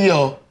this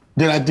video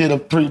that I did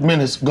of 3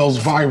 minutes goes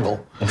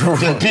viral,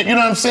 then, you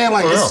know what I'm saying?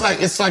 Like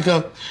it's like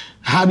a,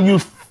 how do you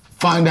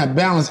find that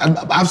balance?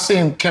 I've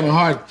seen Kevin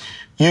Hart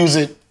use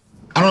it.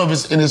 I don't know if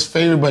it's in his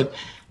favor, but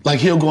like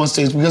he'll go on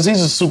stage because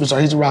he's a superstar,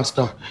 he's a rock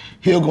star.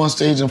 He'll go on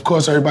stage and of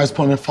course everybody's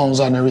putting their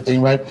phones out and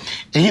everything, right?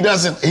 And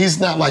he's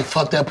not like,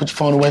 fuck that, put your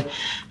phone away.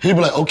 He'll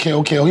be like, okay,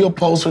 or he'll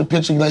pose for the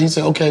picture. Like he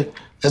said, okay,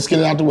 let's get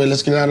it out the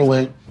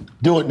way,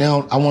 do it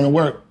now, I wanna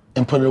work,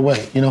 and put it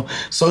away, you know?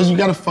 So you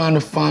gotta find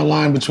a fine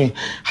line between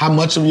how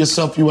much of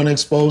yourself you wanna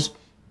expose,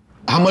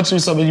 and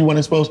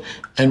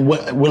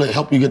what will it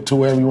help you get to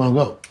wherever you wanna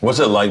go. What's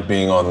it like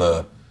being on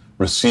the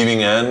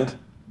receiving end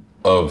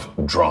of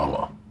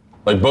drama?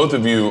 Like both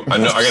of you, I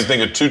can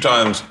think of 2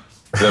 times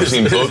that I've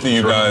seen both of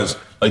you guys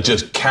like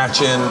just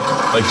catching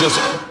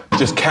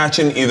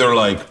either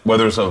like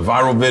whether it's a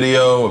viral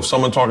video of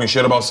someone talking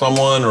shit about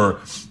someone or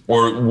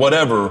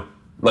whatever,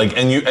 like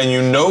and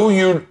you know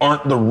you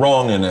aren't the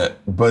wrong in it,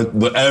 but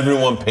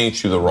everyone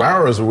paints you the wrong.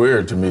 Viral is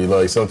weird to me,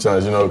 like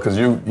sometimes, you know, because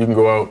you can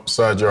go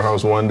outside your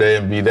house one day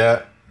and be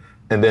that,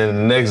 and then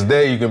the next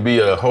day you can be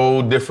a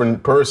whole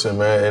different person,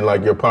 man, and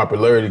like your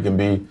popularity can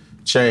be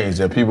changed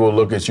and people will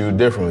look at you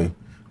differently.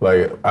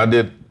 Like I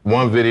did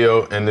one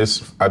video and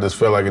I just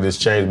felt like it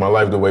just changed my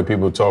life, the way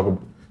people talk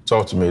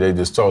to me. They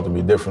just talk to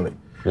me differently.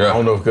 Yeah. I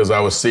don't know if because I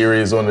was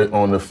serious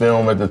on the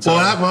film at the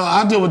time. Well,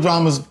 I deal with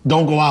dramas,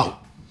 don't go out.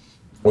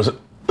 What's it?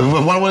 If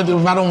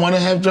I don't want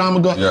to have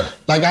drama go, yeah.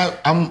 Like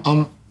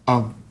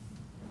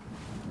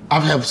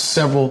I've had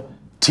several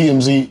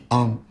TMZ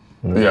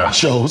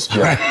shows.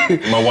 Yeah.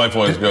 Right? My wife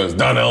always goes,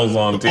 Donnell's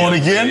on TMZ. On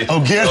again?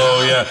 Oh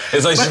yeah.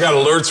 It's like she's got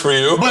alerts for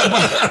you.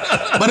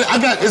 But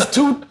it's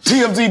 2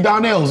 TMZ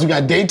Donnells. You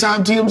got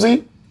daytime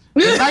TMZ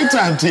and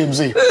nighttime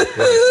TMZ.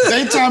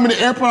 Daytime in the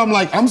airport,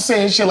 I'm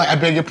saying shit like, I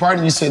beg your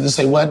pardon. You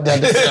say what?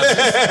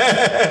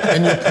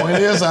 And your point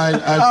is,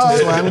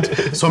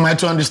 so I'm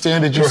to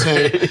understand that you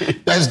say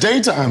that's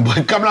daytime,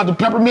 but coming out the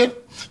peppermint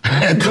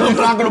at 2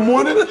 o'clock in the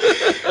morning,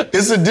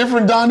 it's a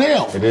different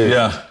Donnell. It is.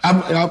 Yeah.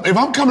 If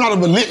I'm coming out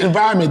of a lit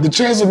environment, the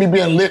chances of me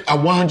being lit are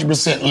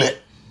 100%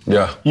 lit.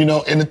 Yeah. You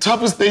know, and the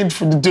toughest thing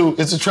to do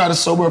is to try to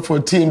sober up for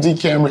a TMZ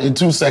camera in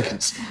 2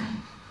 seconds.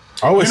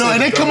 You know,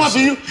 and they come up to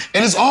you,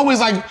 and it's always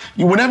like,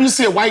 whenever you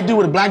see a white dude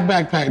with a black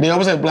backpack, they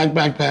always have a black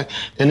backpack,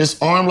 and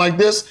his arm like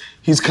this,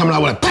 he's coming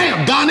out with a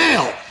bam,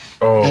 Donnell!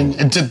 Oh.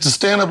 And to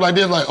stand up like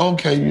this, like,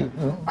 okay. You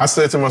know. I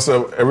said to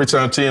myself, every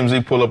time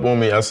TMZ pull up on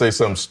me, I say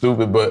something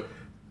stupid, but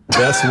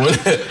that's when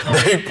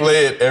they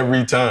play it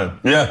every time.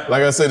 Yeah.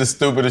 Like I said, the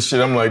stupidest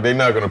shit, I'm like, they're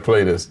not gonna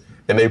play this.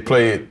 And they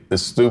play it the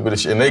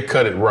stupidest shit, and they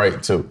cut it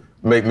right, too.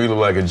 Make me look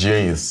like a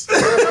genius.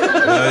 And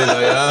they're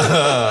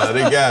like,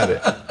 they got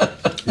it.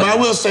 But I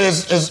will say,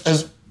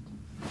 as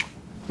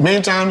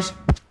many times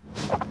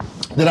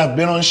that I've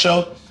been on a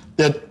show,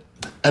 and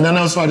I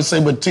know it's hard to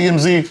say, but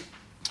TMZ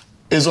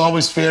is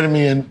always fair to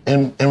me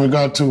in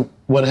regard to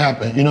what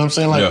happened. You know what I'm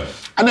saying? Like,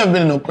 I've never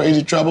been in no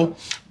crazy trouble,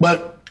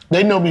 but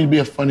they know me to be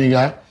a funny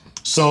guy.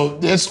 So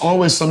there's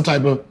always some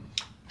type of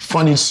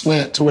funny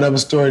slant to whatever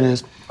story it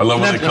is. I love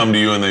when they come to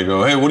you and they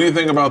go, hey, what do you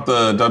think about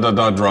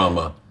the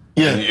drama?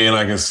 Yeah. And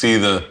I can see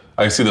the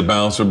I see the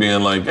bouncer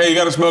being like, "Hey, you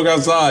got to smoke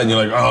outside," and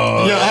you're like,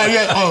 "Oh."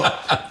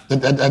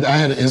 I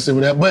had an incident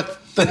with that. But,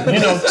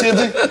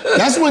 TMZ,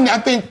 that's when I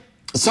think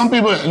some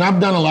people, and I've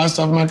done a lot of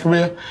stuff in my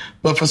career,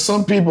 but for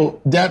some people,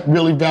 that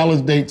really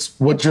validates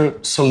what your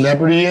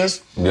celebrity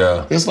is.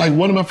 Yeah. It's like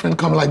one of my friends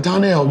called me like,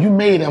 Donnell, you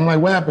made it. I'm like,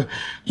 what happened?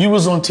 You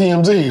was on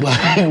TMZ.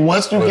 Like,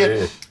 once you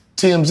get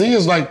TMZ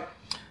is like,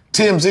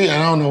 TMZ, and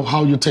I don't know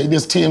how you take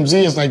this,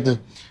 TMZ is like the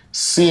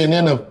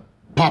CNN of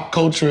pop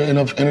culture and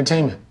of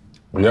entertainment.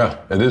 Yeah,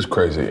 it is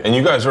crazy. And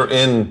you guys are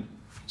in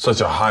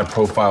such a high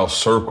profile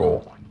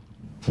circle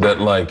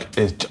that I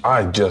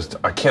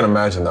can't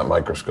imagine that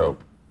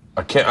microscope.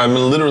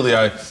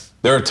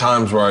 There are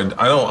times where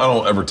I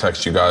don't ever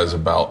text you guys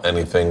about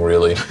anything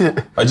really.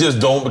 I just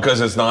don't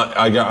because it's not,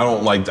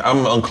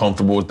 I'm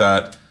uncomfortable with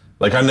that.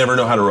 Like I never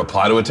know how to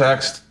reply to a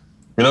text.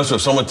 So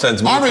if someone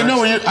sends me I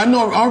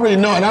already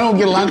know, and I don't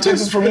get a lot of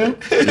texts from you.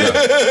 Yeah.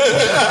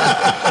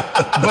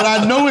 But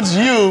I know it's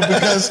you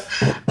because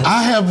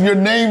I have your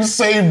name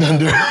saved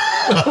under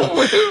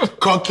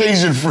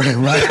Caucasian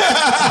friend, right?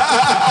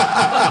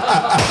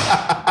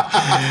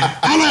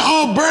 I'm like,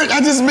 oh, Bert, I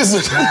just missed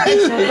it.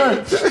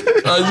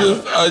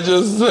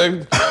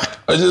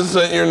 I just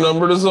sent your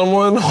number to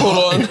someone.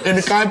 Hold on. In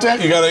the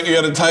contact? You got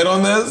it tight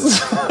on this?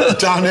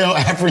 Donnell,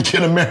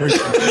 African American.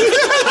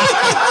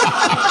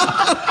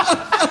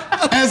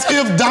 As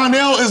if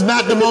Donnell is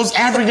not the most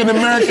African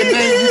American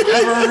name you've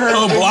ever heard.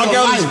 Oh, block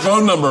out his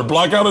phone number.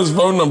 Block out his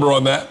phone number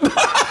on that.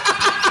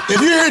 If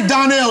you hear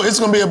Donnell, it's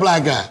gonna be a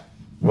black guy.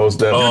 Most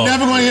definitely. You're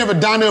never gonna hear of a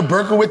Donnell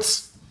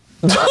Berkowitz.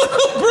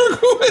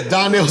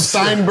 Donnell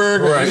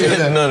Steinberg. Right,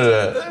 none of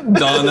that.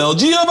 Donnell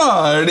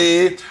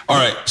Giovanni. All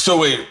right,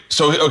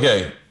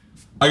 okay.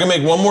 I can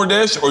make one more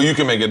dish, or you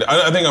can make it.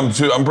 I think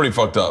I'm pretty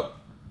fucked up.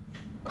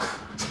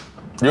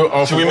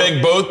 Should we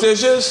make both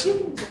dishes?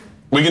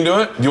 We can do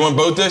it? Do you want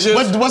both dishes?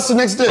 What's the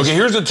next dish? Okay,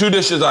 here's the 2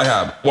 dishes I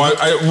have. Well,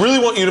 I really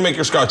want you to make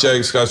your Scotch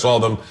eggs, because I saw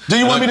them. Do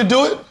you want me to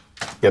do it?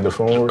 Get the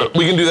phone.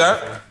 We can do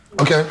that.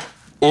 Okay.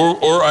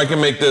 Or I can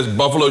make this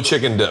buffalo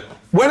chicken dip.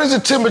 What is the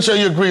temperature of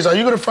your grease? Are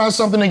you gonna fry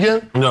something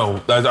again? No,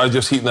 I'm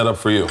just heating that up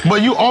for you.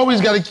 But you always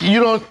gotta,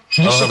 you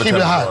should keep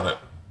it hot. On it.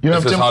 You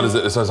have it's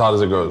as hot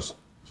as it goes.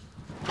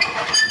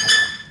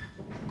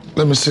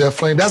 Let me see that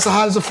flame. That's as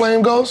hot as the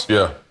flame goes?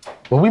 Yeah.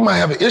 Well, we might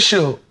have an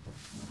issue.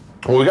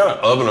 Well, we got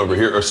an oven over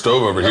here, or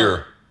stove over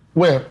here.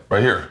 Where?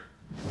 Right here.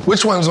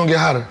 Which one's gonna get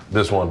hotter?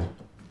 This one.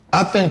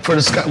 I think for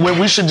the Scotch,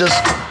 we should just,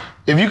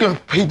 if you can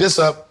heat this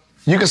up,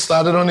 you can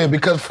slide it on there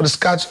because for the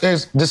Scotch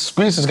eggs, this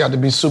grease has got to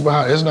be super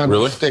hot. It's not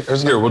really thick.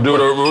 Here, we'll do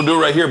it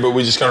right here, but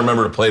we just gotta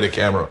remember to play the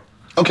camera.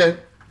 Okay.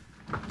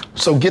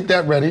 So get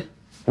that ready.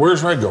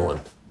 Where's Red going?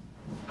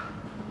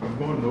 I'm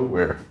going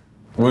nowhere.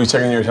 Were you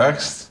checking your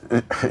text?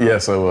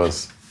 Yes, I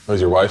was.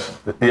 Was your wife?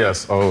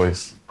 Yes,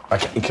 always.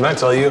 Can I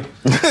tell you?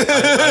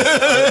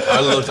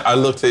 I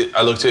looked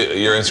at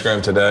your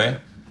Instagram today.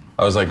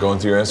 I was like going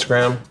through your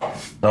Instagram.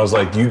 And I was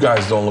like, you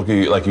guys don't look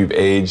like you've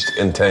aged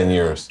in 10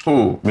 years.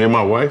 Who? Me and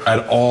my wife?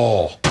 At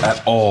all.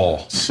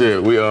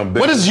 Shit, we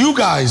What does you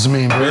guys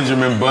mean, bro?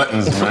 Benjamin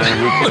Buttons,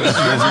 man. We put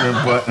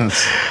Benjamin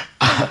Buttons.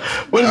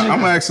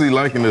 I'm actually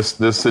liking this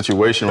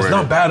situation right now.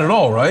 It's not bad at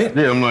all, right?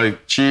 Yeah, I'm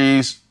like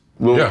cheese.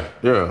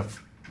 Yeah.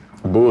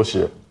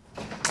 Bullshit.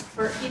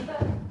 For heat the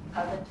oven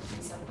to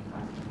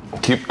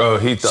 375. Keep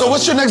heat. So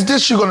what's your next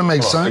dish you're gonna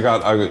make, son? I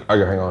got.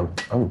 Hang on.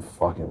 I'm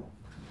fucking.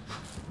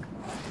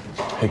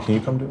 Hey, can you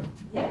come do it?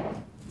 Yeah.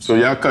 So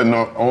y'all cutting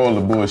off all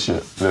the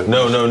bullshit.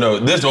 No.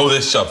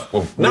 This stuff.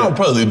 Well, no, we'll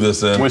probably leave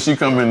this in. When she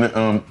come in, we'll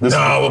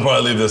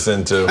probably leave this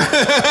in too.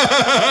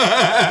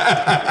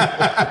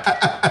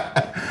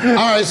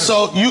 All right,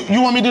 so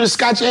you want me to do the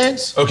Scotch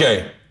eggs?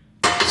 Okay.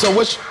 So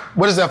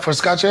what is that for,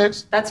 Scotch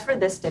eggs? That's for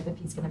this dip if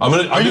he's gonna.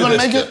 Are you gonna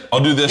make it? I'll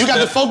do this. You got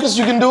the focus?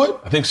 You can do it?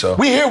 I think so.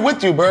 We here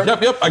with you, bro.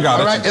 Yep. I got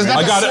it. All right,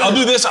 I got it. I'll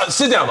do this.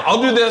 Sit down.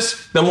 I'll do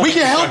this. Then we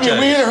can help you.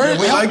 We here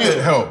to help you.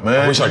 Help,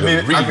 man. I wish I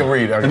could read. I can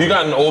read. Have you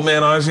gotten old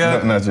man eyes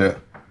yet? Not yet.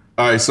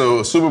 All right,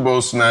 so Super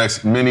Bowl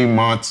snacks, mini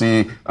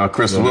Monty,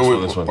 Crystal.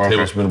 This one.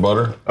 Tablespoon of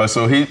butter.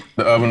 So heat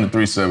the oven to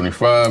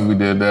 375. We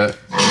did that.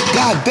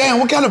 God damn,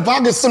 what kind of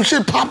vodka? Some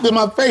shit popped in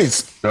my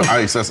face. The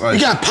ice, that's ice.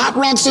 You got Pop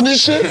Rocks in this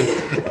shit?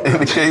 In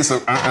the case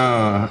of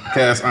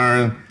cast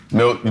iron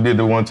milk, you did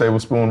the 1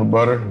 tablespoon of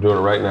butter. I'm doing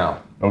it right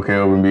now. Okay,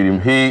 over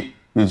medium heat.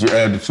 Did you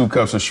add the 2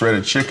 cups of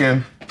shredded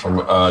chicken?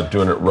 I'm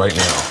doing it right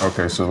now.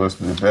 Okay, so let's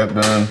get that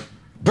done.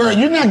 Bert,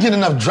 you're not getting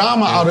enough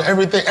drama out of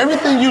everything.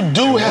 Everything you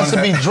do has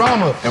to be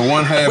drama. And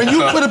 1/2 When you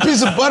cup. put a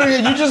piece of butter here,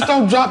 you just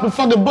don't drop the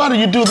fucking butter.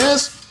 You do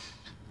this.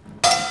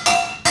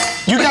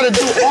 You gotta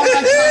do all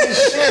that kind of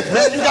shit,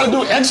 man. You gotta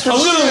do extra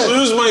shit. I'm gonna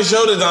lose my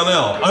show to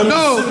Donnell. I'm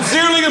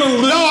sincerely gonna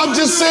lose. No, I'm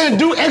just saying,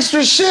 do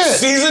extra shit.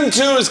 Season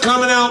 2 is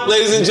coming out,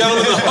 ladies and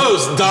gentlemen. The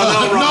host,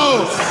 Donnell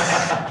Rawlings.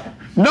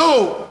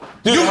 No.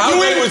 Dude, how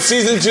great would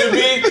season 2 be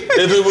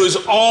if it was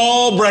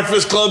all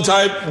Breakfast Club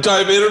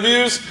type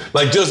interviews?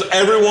 Like just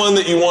everyone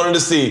that you wanted to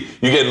see.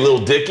 You get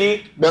Lil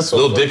Dicky.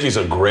 Lil Dicky's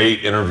a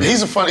great interview.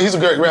 He's a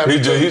great rapper. He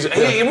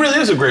really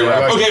is a great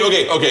rapper.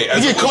 Okay.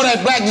 You get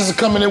Kodak Black just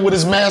coming in with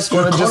his mask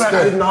on. Kodak,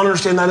 I did not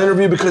understand that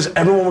interview because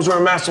everyone was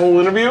wearing masks the whole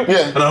interview.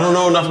 Yeah. And I don't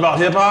know enough about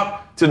hip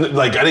hop. I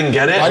didn't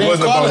get it. Why It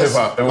wasn't about hip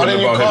hop. It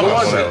wasn't about hip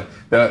What was hop.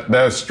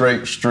 That was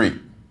straight street.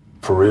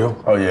 For real?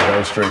 Oh yeah, that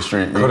was straight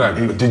street. Kodak,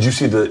 did you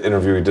see the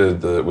interview he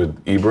did with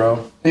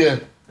Ebro? Yeah.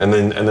 And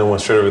then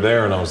went straight over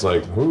there, and I was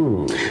like,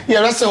 ooh.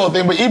 Yeah, that's the whole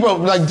thing. But Ebro,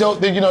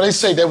 they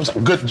say that was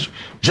good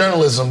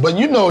journalism. But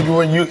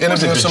when you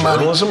interview somebody,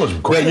 journalism was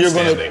great you're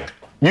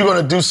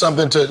gonna do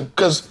something to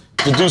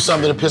do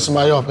something to piss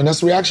somebody off, and that's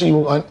the reaction you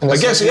want. I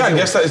guess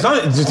that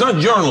it's not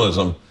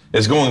journalism.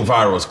 It's going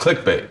viral. It's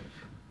clickbait.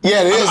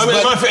 Yeah, it is. Am I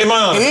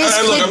honest? It is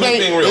Look, I'm just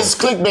being real. It's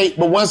clickbait,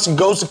 but once it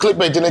goes to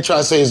clickbait, then they try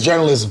to say it's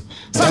journalism.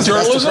 It's not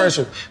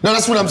journalism? No,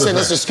 that's what I'm saying.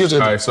 That's the excuse. All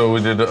right, so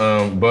we did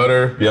the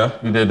butter. Yeah.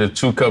 We did the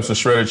 2 cups of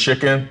shredded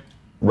chicken.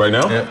 Right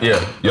now?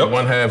 Yeah. Yep.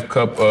 1/2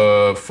 cup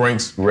of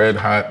Frank's Red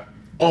Hot.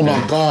 Oh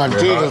my God,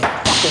 Jesus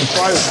fucking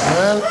Christ,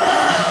 man.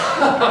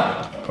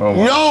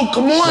 Yo,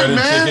 come on,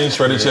 man.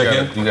 Shredded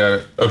chicken. You got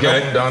it.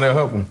 Okay. Donnell,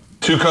 help him.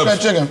 2 cups.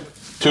 That chicken.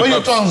 Where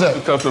your tongues at?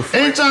 2 cups of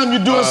Anytime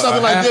you're doing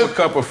something like this, half a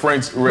cup of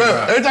Frank's Red bro,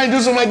 Hot. every time you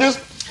do something like this,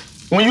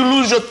 when you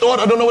lose your thought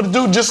or don't know what to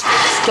do, just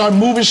start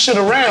moving shit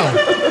around.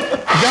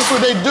 That's what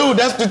they do.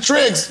 That's the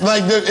tricks.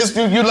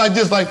 You're like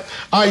this, like,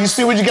 all right, you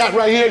see what you got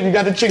right here? You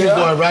got the chicken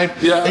going, right?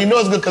 Yeah. And you know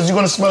it's good because you're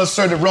going to smell a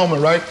certain aroma,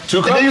 right?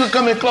 2 cups? And then you can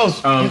come in close.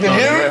 You can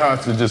hear Red it?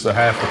 Hot's is just a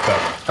half a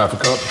cup. Half a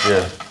cup?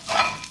 Yeah.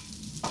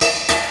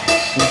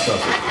 2 cups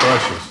of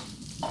crushes.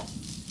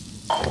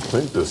 I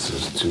think this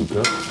is 2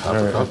 cups. Half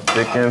a cup.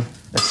 Thicken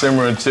and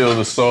simmer until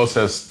the sauce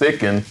has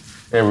thickened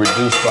and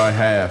reduced by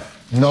half.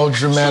 No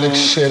dramatic 2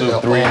 shit to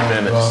at 3 all,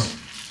 minutes.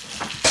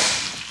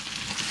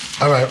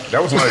 bro. All right.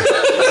 That was like.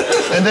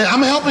 And then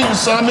I'm helping you,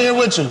 son. I'm here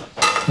with you.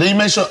 Then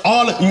you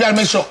gotta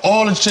make sure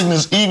all the chicken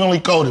is evenly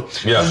coated.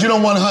 Yeah. Because you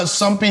don't want to hunt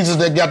some pieces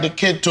that got the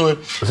kick to it.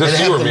 Is this and you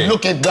have or to me?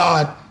 look at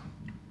God.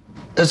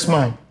 It's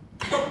mine.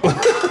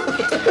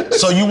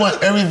 So you want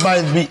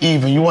everybody to be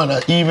even. You want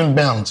an even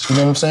balance. You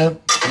know what I'm saying?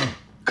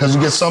 Because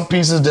you get some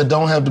pieces that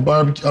don't have the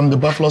the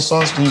buffalo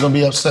sauce, then you're gonna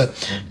be upset.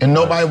 And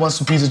nobody wants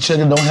a piece of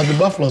chicken that don't have the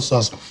buffalo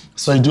sauce.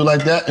 So you do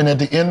like that, and at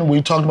the end,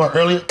 we talked about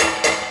earlier,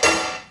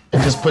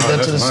 and just put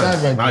that to the side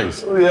right there.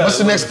 Nice. Yeah, What's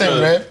the next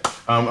thing, man?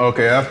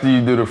 Okay, after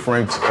you do the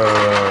Frank's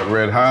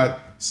Red Hot,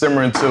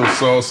 simmer until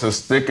sauce has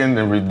thickened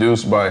and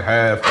reduced by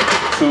half.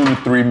 2 to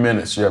 3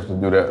 minutes. You have to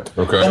do that.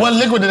 Okay. And what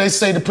liquid did they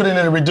say to put in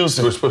there to reduce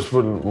We're it? supposed to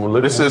put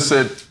liquid. This is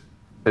it.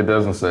 It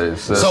doesn't say. It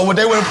says So what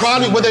they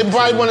probably want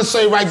to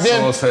say right then,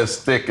 sauce has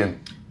thickened.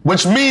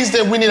 which means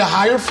that we need a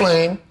higher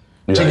flame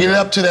to get it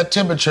up to that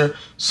temperature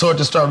so it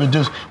to start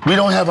reducing. We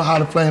don't have a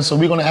hotter flame, so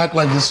we're gonna act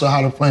like this is a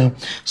hotter flame.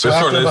 So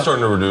It's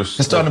starting to reduce.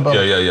 It's starting to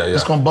bubble. Yeah.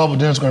 It's gonna bubble,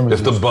 then it's gonna reduce.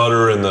 It's the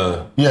butter and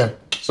the. Yeah.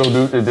 So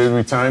did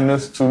we time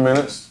this? 2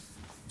 minutes?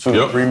 2 to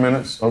Yep. 3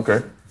 minutes?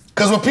 Okay.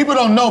 Because what people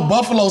don't know,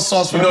 buffalo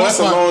sauce for You the know, most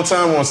that's a part. long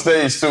time on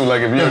stage, too.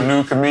 Like, if you're a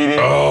new comedian,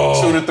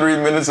 2 to 3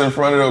 minutes in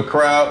front of the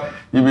crowd,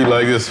 you be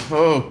like this,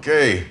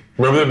 okay.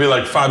 Remember, there'd be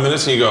like 5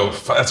 minutes, and you go,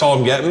 "That's all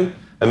I'm getting."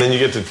 And then you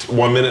get to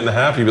 1 minute and a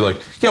half, you'd be like,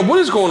 "Yeah, what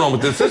is going on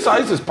with this? This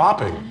ice is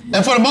popping."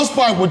 And for the most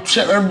part,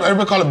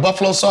 everybody call it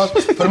buffalo sauce.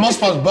 For the most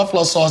part,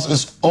 buffalo sauce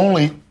is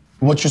only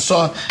what you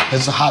saw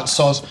as a hot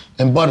sauce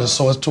and butter.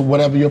 So it's to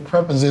whatever your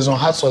preference is on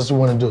hot sauce you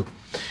want to do.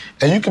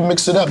 And you can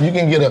mix it up. You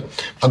can get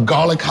a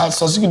garlic hot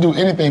sauce. You can do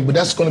anything, but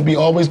that's going to be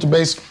always the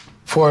base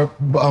for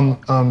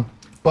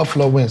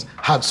buffalo wings.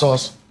 Hot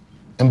sauce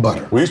and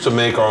butter. We used to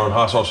make our own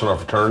hot sauce in our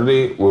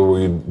fraternity where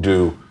we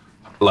do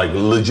like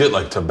legit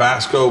like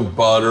Tabasco,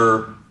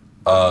 butter,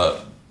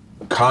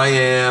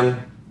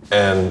 cayenne,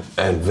 and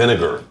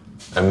vinegar,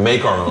 and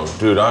make our own.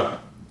 Dude,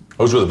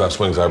 those were the best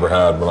wings I ever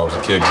had when I was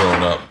a kid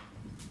growing up.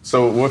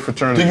 So what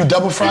fraternity? Do you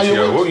double fry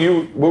your Yeah,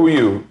 wings? what were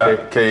you?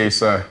 KA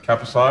Psi.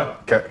 Kappa Psi?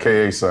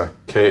 KA Psi.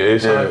 KA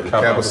Psi? Yeah,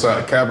 Kappa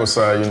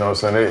Psi, you know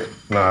what I'm saying?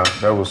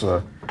 That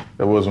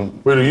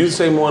wasn't. Wait, are you the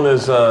same one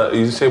as The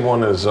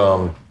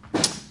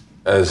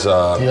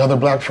other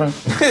black friend?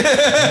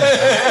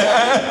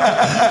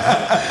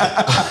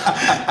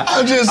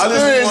 I'm just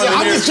serious.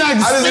 I'm just trying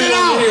to spit it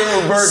out.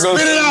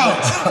 Spit it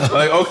out.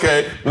 Like,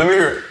 okay, let me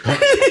hear it.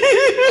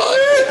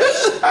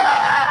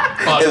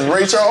 Is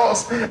Ray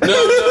Charles?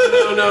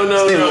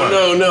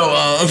 No.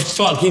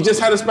 Fuck, he just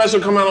had a special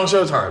come out on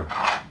Showtime.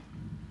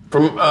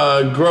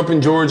 Grew up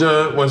in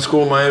Georgia, went to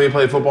school in Miami,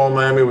 played football in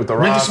Miami with the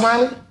Rock. Ricky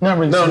Smiley? Not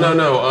Ricky Smiley.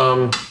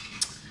 No.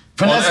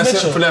 Finesse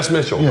Mitchell. Finesse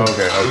Mitchell. Yeah.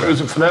 Okay.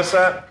 Was it Finesse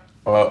that?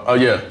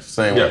 Yeah,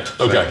 same. Yeah,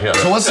 okay, yeah.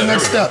 So what's the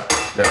next there we step? go.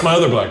 That's my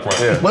other black friend.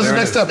 Yeah. What's the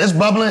next step? It's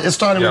bubbling. It's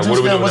starting to Yeah, reduce what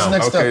are we now. doing What's the now?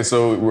 next step? Okay,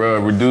 so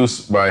reduce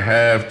by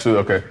half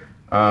to,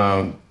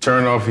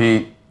 turn off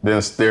heat,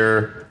 then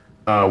stir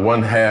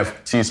 1/2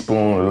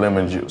 teaspoon of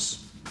lemon juice.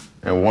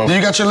 And one Do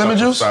you got your lemon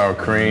cup of juice? sour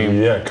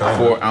cream, Yeah, kinda.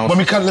 4 ounces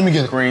Let me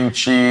get it. cream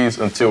cheese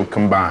until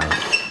combined.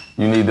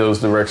 You need those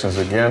directions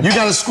again. You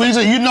gotta squeeze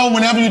it. You know,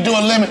 whenever you do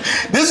a lemon,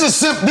 this is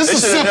simple. This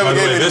is simple. By the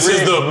way, this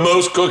is the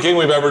most cooking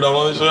we've ever done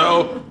on the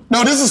show.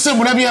 No, this is simple.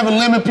 Whenever you have a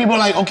lemon, people are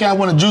like, okay, I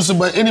want to juice it,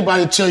 but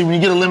anybody tell you when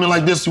you get a lemon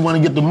like this, you want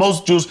to get the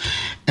most juice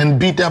and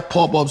beat that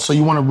pulp up. So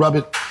you want to rub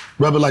it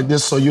like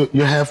this, so you're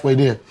halfway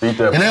there. Beat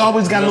that. And they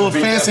always got a little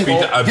fancy.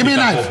 Give me a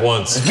knife.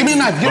 Once. Give me a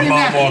knife. Give me a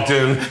napkin. My mom walked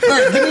in.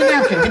 Bert, give me a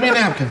napkin. Give me a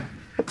napkin.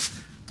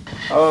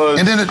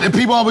 And then the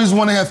people always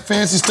want to have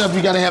fancy stuff.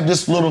 You got to have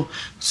this little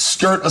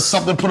skirt or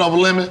something put over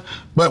lemon.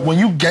 But when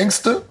you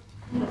gangster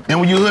and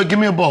when you hood, give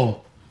me a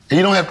bowl. And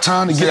you don't have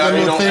time to get that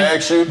little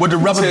thing with the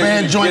rubber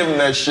band joint,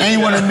 and you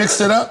want to mix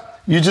it up,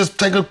 you just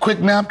take a quick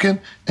napkin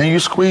and you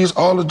squeeze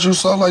all the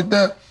juice out like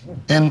that.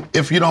 And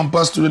if you don't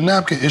bust through the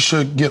napkin, it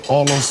should get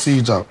all those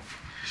seeds out.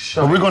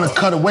 But we're going to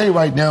cut away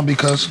right now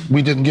because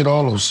we didn't get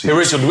all those seeds. Hey,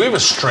 Rachel, do we have a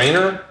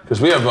strainer?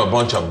 Because we have a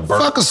bunch of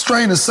burnt. Fuck a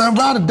strainer, son.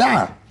 Ride or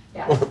die.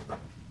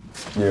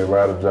 Yeah,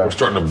 ride or die. We're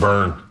starting to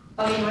burn.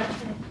 Oh, you want to?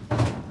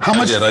 How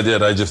much? I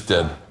did. I just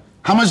did.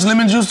 How much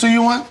lemon juice do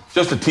you want?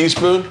 Just a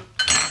teaspoon.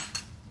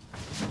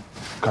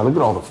 God, look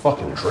at all the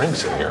fucking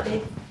drinks in here.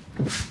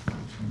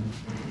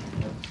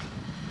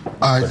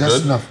 All right, that's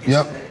good? enough.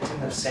 Yep.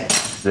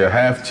 Yeah,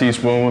 half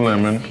teaspoon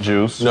lemon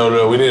juice.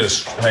 No, we need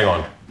hang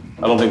on.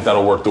 I don't think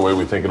that'll work the way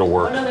we think it'll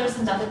work. Oh, no, there's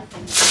another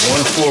thing.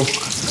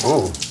 1/4.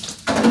 Oh.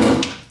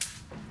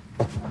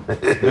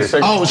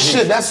 Oh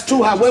shit, that's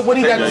too hot. What do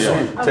you got to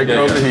do? Take it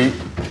off the heat.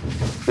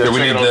 Yeah, we Take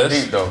need it off the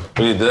this. heat, though.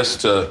 We need this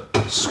to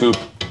scoop.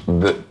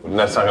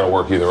 That's not gonna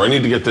work either. I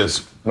need to get this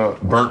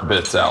burnt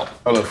bits out.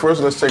 Oh, look,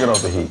 first let's take it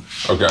off the heat.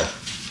 Okay.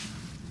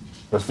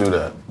 Let's do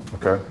that.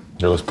 Okay.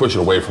 Here, let's push it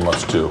away from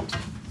us too.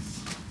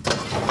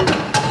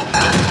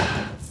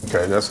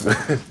 Okay, that's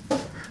good.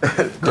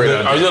 Great.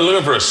 I was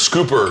looking for a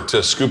scooper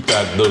to scoop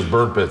those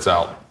burnt bits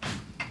out.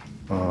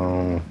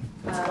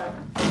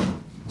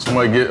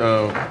 Somebody get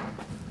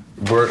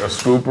Bert a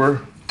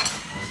scooper.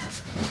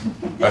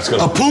 That's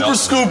gonna A pooper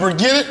scooper,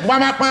 get it? Wah,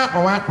 wah, wah,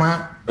 wah,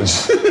 wah.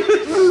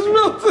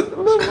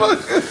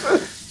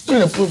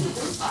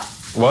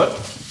 What?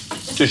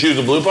 Just use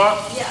the blue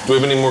pot? Yeah. Do we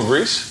have any more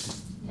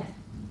grease? Yeah.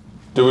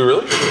 Do we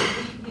really? Use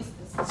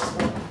this.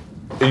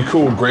 Are you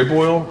cool with grape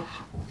oil?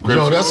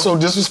 Yo, that's so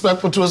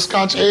disrespectful to a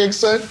Scotch egg,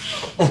 son.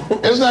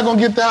 It's not gonna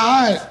get that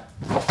hot.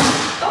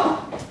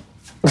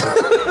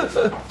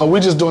 Are we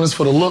just doing this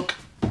for the look?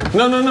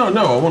 No.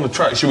 I want to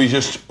try. Should we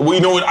just? Well,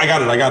 you know what? I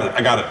got it. I know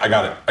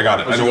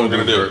what we're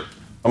gonna do.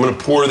 I'm gonna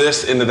pour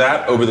this into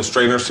that over the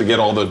strainers to get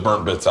all the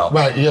burnt bits out.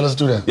 Right, yeah, let's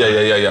do that.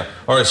 Yeah.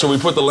 All right, so we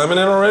put the lemon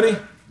in already?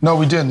 No,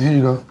 we didn't. Here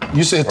you go.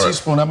 You said a All right.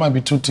 teaspoon, that might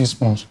be 2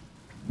 teaspoons.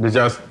 Did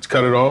y'all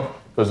cut it off?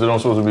 Because they don't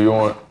supposed to be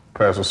on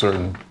past a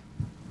certain.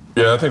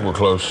 Yeah, I think we're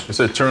close. It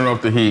said turn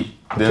off the heat,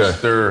 then Okay.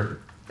 stir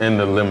in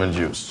the lemon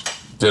juice.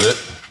 Did it?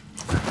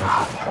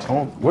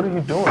 Oh, what are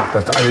you doing?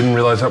 I didn't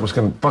realize that was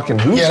gonna fucking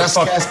who Yeah, the that's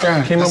fuck cast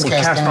iron. came That's up with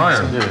cast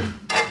iron.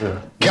 Yeah.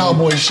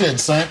 Cowboy shit,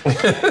 son.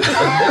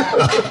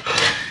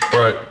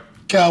 Right.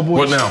 Cowboy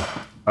What shit. now?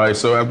 All right,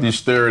 so after you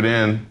stir it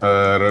in,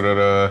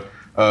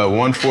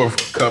 1/4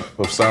 cup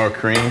of sour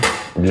cream,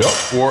 Yep.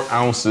 4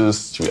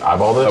 ounces. Should we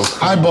eyeball this?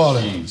 Eyeball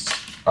it. Cheese.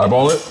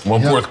 Eyeball it.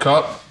 1/4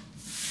 cup.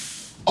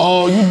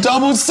 Oh, you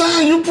double,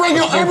 son. You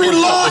breaking every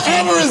law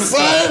ever,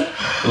 son.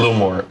 A little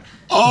more.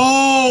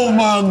 Oh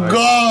my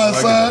God,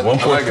 son.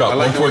 1/4 cup. I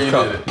like the way 1/4 you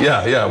cup. did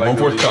it. Yeah.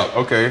 1/4 cup.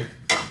 Okay.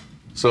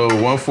 So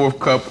 1/4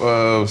 cup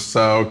of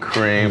sour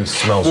cream, It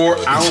smells 4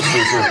 good.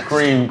 ounces of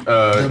cream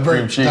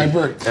cheese.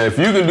 divert. And if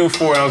you can do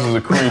 4 ounces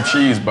of cream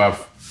cheese by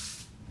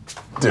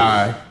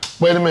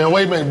Wait a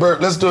minute, Bert.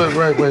 Let's do it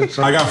right. Wait,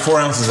 son. I got 4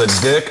 ounces of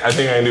dick. I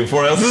think I can do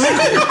 4 ounces.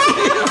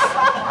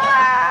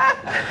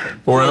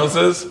 4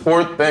 ounces?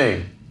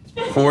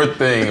 Fourth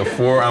thing, of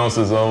 4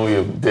 ounces only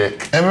of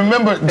dick. And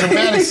remember,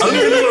 dramatic I don't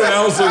even know what an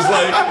ounce is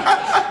like.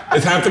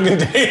 It's half the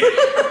container.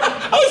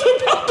 I was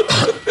about to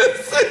put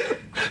this in.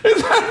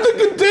 It's half the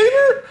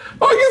container?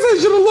 Oh, I guess I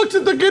should have looked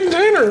at the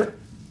container.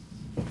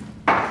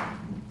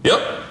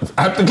 Yep, it's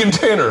half the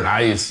container.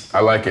 Nice. I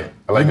like it.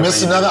 I like You it.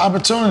 missed another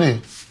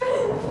opportunity.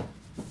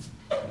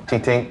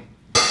 Tink tink.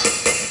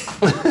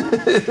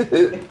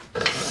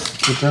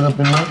 Put that up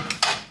in there.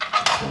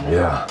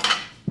 Yeah,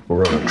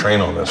 we're running a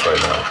train on this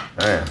right now.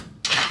 Man.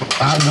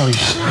 I know you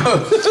should.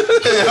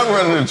 Hey, I'm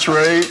running a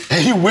trade.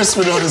 And he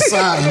whispered on the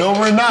side, no,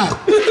 we're not.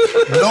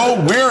 No,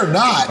 we're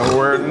not.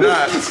 We're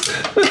not.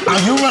 Are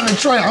you running the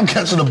train? I'm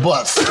catching the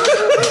bus.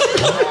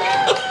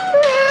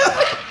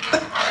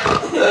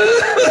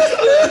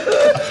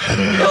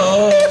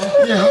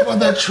 Yeah, how about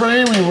that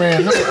train we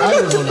ran? No,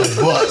 I was on the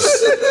bus.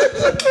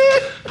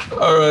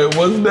 All right,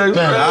 what's next?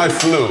 I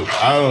flew.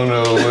 I don't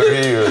know where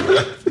he is.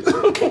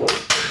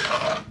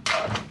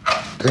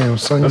 Damn,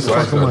 son, you That's what I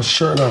fucking said. my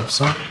shirt up,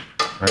 son.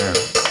 Man.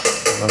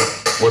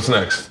 What's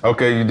next?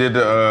 Okay, you did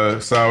the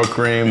sour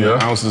cream, the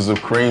Yeah. ounces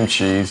of cream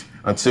cheese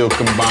until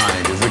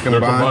combined. Is it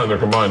combined? They're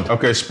combined.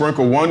 Okay,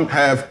 sprinkle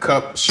 1/2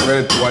 cup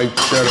shredded white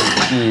cheddar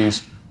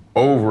cheese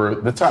over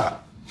the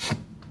top.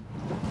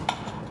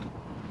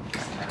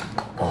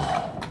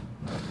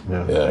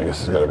 Yeah, I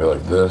guess it's gotta be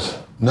like this.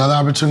 Another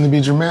opportunity to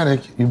be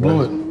dramatic. You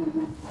blew it.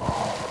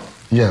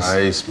 Yes.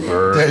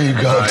 Iceberg. There you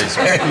go. Nice.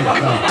 There you go.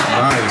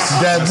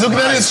 Nice. Look at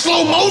that in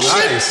slow motion.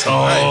 Nice.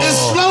 Nice. In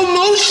slow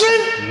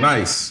motion.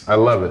 Nice. I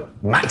love it.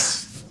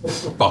 Nice.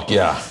 Fuck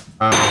yeah.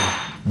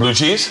 Blue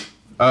cheese?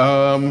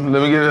 Let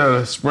me get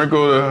a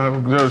sprinkle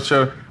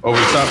cheddar over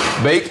the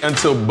top. Bake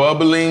until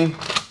bubbling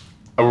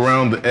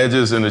around the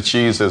edges and the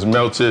cheese has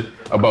melted,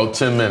 about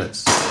 10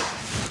 minutes.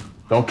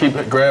 Don't keep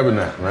grabbing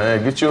that,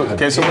 man.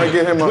 Can somebody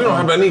get him We don't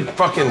have any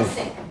fucking...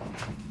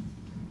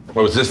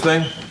 What was this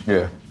thing?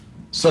 Yeah.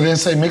 So then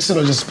say mix it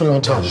or just put it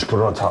on top? Just put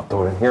it on top,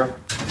 throw it in here.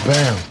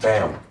 Bam.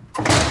 Bam.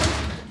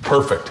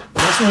 Perfect.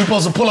 That's when we're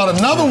supposed to pull out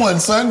another one,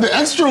 son. The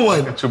extra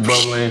one. Get your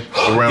bubbling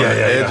around the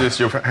edges.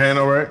 Your hand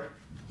all right?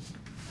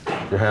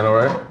 Your hand all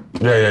right?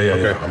 Yeah.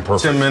 Okay. I'm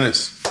perfect. 10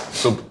 minutes.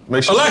 So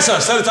make sure. Alexa,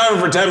 set a timer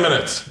for 10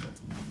 minutes.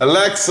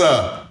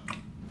 Alexa.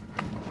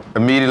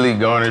 Immediately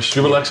garnish.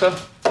 Do you have Alexa?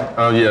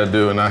 Oh, yeah, I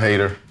do, and I hate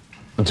her.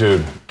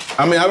 Dude.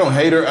 I mean, I don't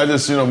hate her. I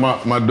just,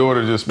 my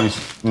daughter just be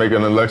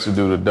making Alexa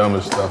do the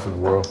dumbest stuff in the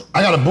world.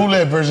 I got a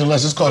bootleg version,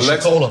 Les. It's called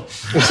Alexa. Shakola.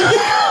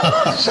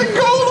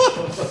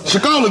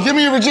 Shakola, give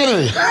me your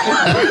virginity.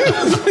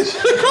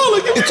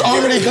 It's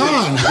already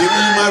gone. Give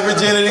me my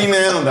virginity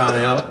now,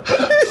 Donnell.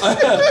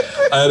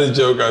 I had a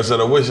joke. I said,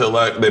 I wish they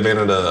made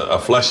it a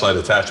fleshlight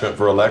attachment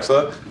for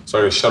Alexa so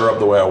I could shut her up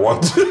the way I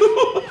want to.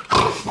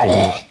 All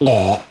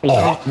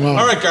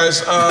right,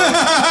 guys.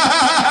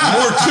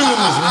 More to in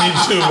this Me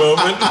Too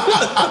moment.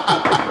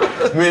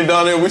 Me and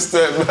Donnell, we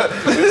step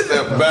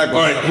back.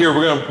 All right, here,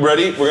 we're going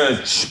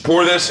to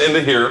pour this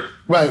into here.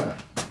 Right.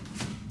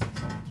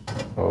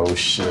 Oh,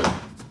 shit.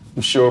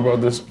 You sure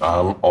about this?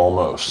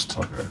 Almost.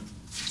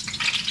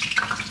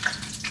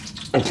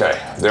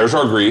 Okay, there's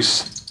our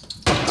grease.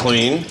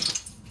 Clean.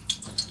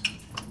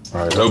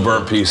 All right. No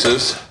burnt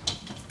pieces.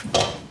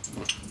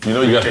 You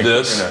know you got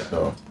this. That,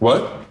 though.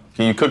 What?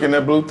 Can you cook in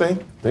that blue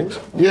thing? Thanks.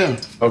 Yeah.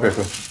 Okay,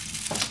 cool.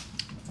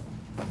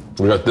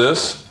 We got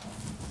this.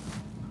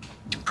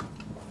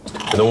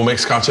 And then we'll make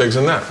Scotch eggs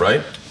in that,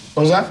 right?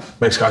 What was that?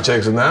 Make Scotch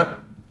eggs in that?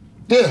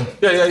 Yeah.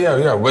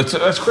 Yeah.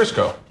 That's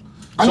Crisco.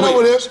 I know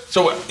what it is.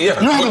 So, yeah.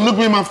 You don't have to look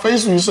me in my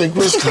face when you say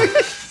Crisco.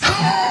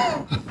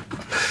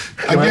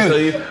 Can I tell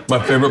you my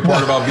favorite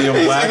part about being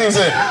black? He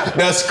said,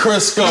 that's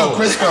Crisco. No,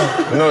 Crisco.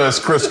 No, that's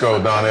Crisco,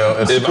 Donnell.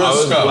 It's If Crisco. I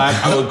was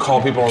black, I would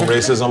call people on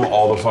racism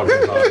all the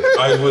fucking time.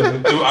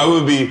 I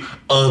would be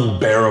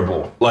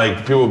unbearable. Like,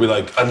 people would be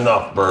like,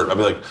 enough, Bert. I'd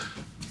be like,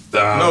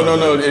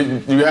 No.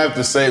 You have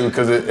to say,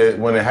 because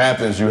when it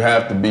happens, you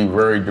have to be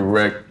very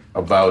direct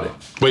about it.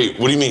 Wait,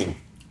 what do you mean?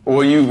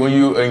 When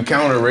you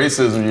encounter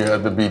racism, you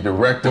have to be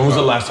direct. When was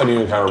the about last time you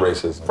encountered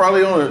racism?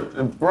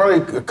 it. Probably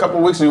a couple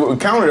of weeks. You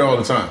encounter it all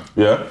the time.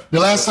 Yeah? You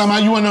want to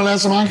know the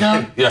last time I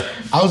encountered? Yeah.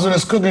 I was on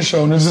this cooking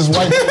show and there's this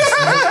white place,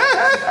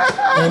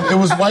 right? And it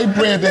was white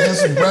bread that had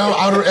some brown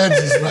outer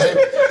edges, right?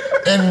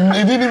 And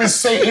they didn't even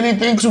say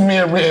anything to me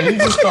in red. He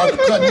just started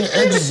cutting the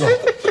edges off.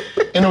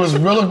 And it was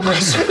real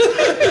aggressive.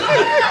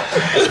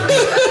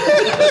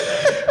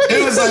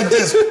 It was like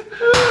this.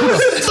 Who the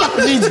fuck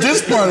needs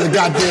this part of the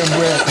goddamn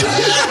bread?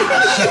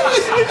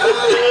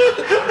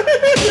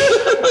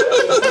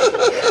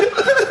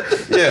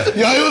 Yeah.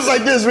 Yo, it was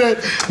like this, man.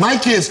 My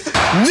kids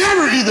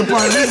never eat the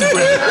part of this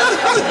bread.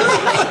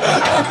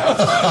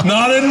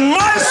 Not in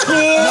my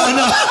school!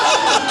 No.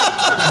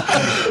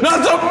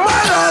 Not to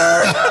my daughter!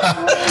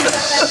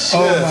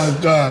 Oh my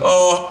God.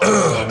 Oh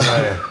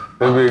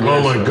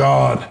my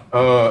God.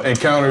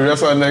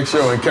 That's our next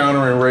show,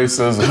 Encountering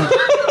Racism.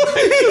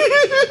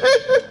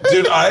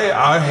 Dude,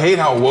 I hate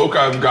how woke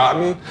I've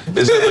gotten.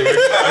 Is that like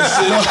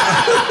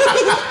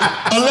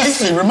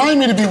Alexa, remind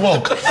me to be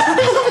woke.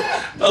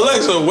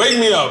 Alexa, wake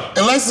me up.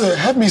 Alexa,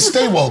 have me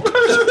stay woke.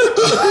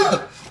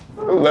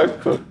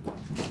 Alexa.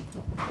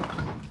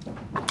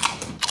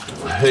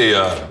 Hey,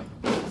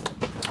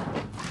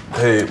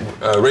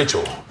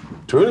 Rachel,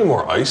 do we have any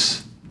more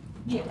ice?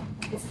 Yeah.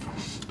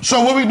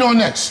 So what we doing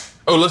next?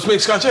 Oh, let's make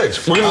Scotch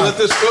eggs. We're gonna let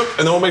this cook,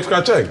 and then we'll make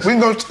Scotch eggs. We can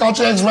go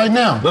Scotch eggs right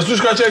now. Let's do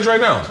Scotch eggs right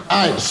now.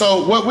 All right,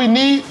 so what we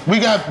need, we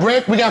got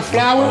bread, we got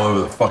flour. All over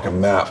the fucking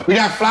map. We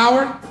got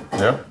flour.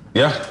 Yeah.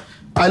 Yeah.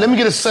 All right, let me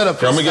get a setup.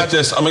 Here, I'm gonna get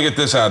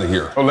this out of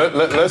here. Oh,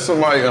 let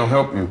somebody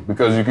help you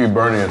because you keep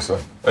burning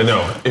yourself. I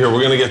know. Here,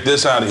 we're gonna get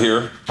this out of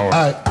here. All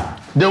right.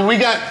 Then we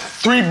got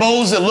 3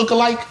 bowls that look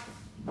alike.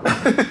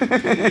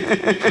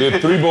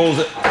 Dude, 3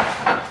 bowls.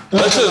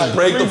 Let's just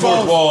break the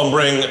fourth wall and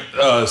bring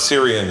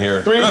Siri in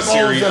here. 3 Not bowls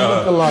Siri, that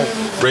look alike.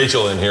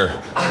 Rachel in here.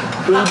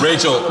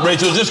 Rachel,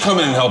 just come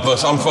in and help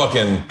us. I'm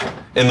fucking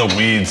in the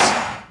weeds.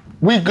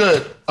 We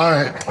good. All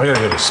right. I gotta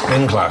go to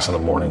spin class in the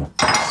morning.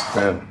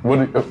 Man,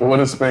 what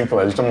is spin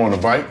class? You talking on the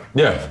bike?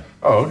 Yeah.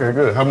 Oh, okay,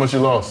 good. How much you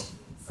lost?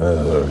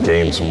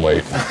 Gained some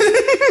weight.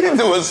 Because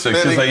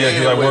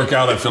I work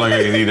out, I feel like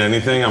I can eat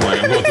anything. I'm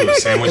going through a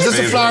sandwich Is this a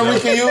phase flour right we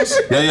can use?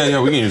 Yeah,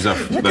 we can use that.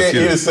 You can't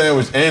eat a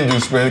sandwich and do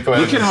spin class.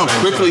 Look at how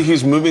quickly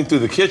he's moving through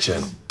the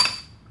kitchen.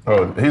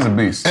 Oh, he's a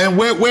beast. And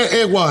where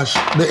egg wash?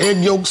 The egg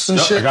yolks and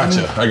shit?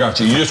 I got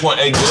you. You just want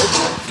egg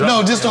yolks?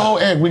 No, just the whole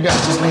egg. We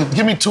got.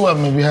 Give me 2 of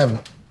them if you have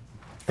them.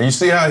 And you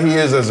see how he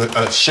is as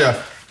a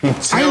chef.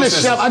 I ain't a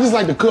chef. I just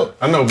like to cook.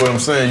 I know, but I'm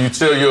saying you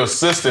tell your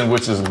assistant,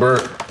 which is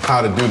Bert,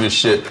 how to do this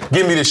shit.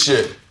 Give me the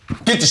shit.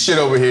 Get the shit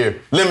over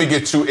here. Let me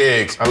get 2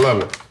 eggs. I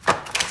love it.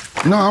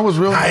 No, I was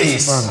real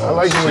Nice. I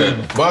like when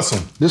you bust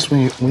them. This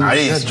one,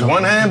 Nice.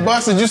 One hand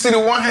bust. Did you see the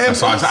one hand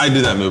bust? I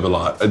do that move a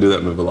lot. You do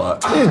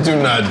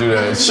not do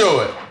that.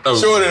 Show it. Oh.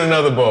 Show it in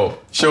another bowl.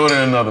 Show it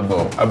in another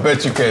bowl. I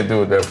bet you can't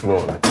do it that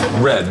fluently.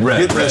 Red.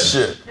 Get that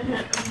shit.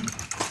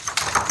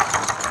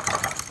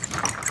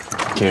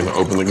 Can't even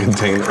open the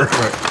container.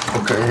 Right.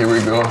 Okay, here we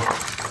go.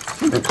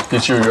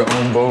 Get you your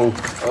own bowl.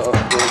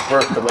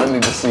 Bert, because I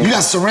need to see. You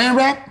got saran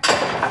wrap?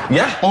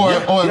 Yeah. Or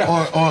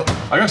I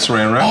got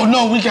saran wrap. Oh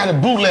no, we got to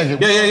bootleg it.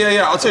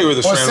 Yeah. I'll tell you where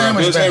the saran wrap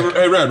is. Hey,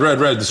 Red.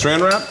 The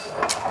saran wrap?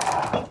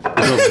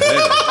 It's over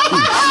there.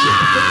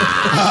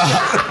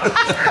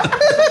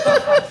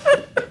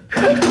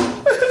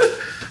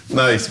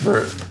 Nice,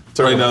 Bert.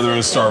 Right now they're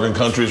in starving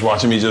countries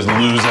watching me just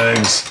lose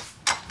eggs.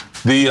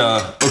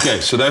 Okay,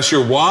 so that's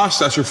your wash,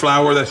 that's your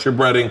flour, that's your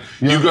breading.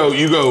 Yeah.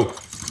 You go.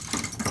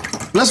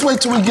 Let's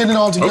wait till we get it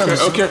all together.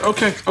 Okay.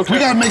 We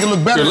gotta make it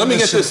look better. Here, let me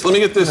get this.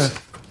 Yeah.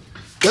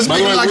 Let's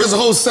make it like it's a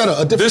whole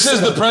setup. This is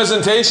the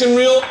presentation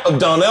reel of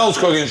Donnell's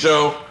cooking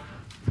show.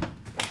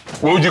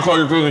 What would you call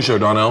your cooking show,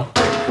 Donnell?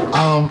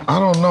 I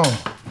don't know.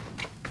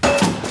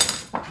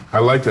 I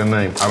like that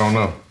name. I don't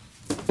know.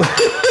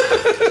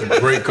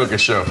 Great cooking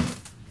show.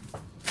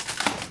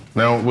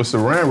 Now, with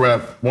saran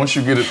wrap, once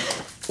you get it...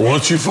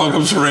 Once you fuck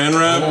up saran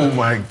wrap? Oh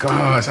my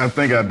gosh, I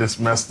think I just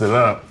messed it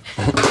up.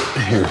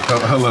 Here,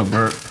 hello,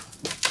 Bert.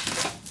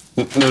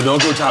 No, don't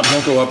go top,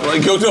 don't go up.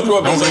 Don't go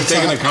up. It's like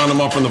taking a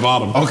condom off from the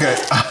bottom. Okay,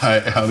 all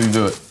right, how do you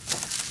do it?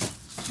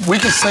 We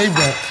can save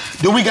that.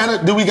 Do we got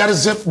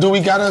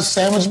a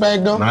sandwich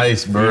bag though?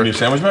 Nice, Bert. You need a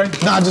sandwich bag?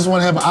 No, I just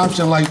want to have an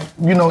option like,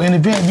 in the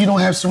event if you don't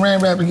have saran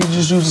wrap, you can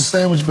just use a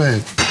sandwich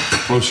bag.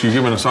 Oh, so you're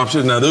giving us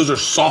options? Now, those are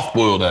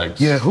soft-boiled eggs.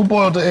 Yeah, who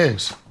boiled the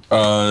eggs?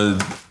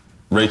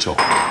 Rachel.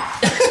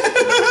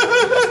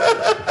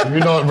 You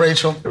know what,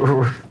 Rachel?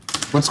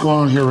 What's going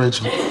on here,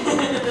 Rachel?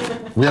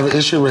 We have an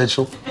issue,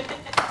 Rachel.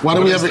 Why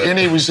do we have an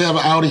innie? We should have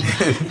an outie.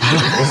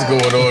 What's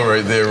going on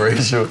right there,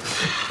 Rachel?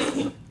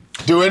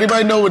 Do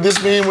anybody know what this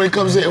means when it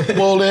comes to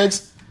boiled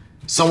eggs?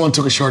 Someone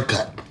took a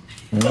shortcut.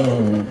 Ooh, I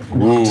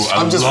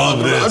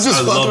love this.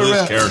 I love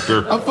this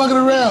character. I'm fucking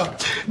around.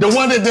 The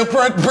one that the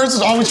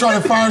person's always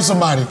trying to fire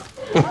somebody.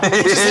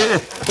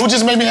 Who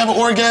just made me have an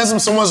orgasm?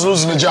 Someone's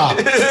losing a job.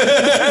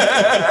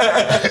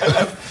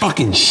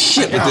 Fucking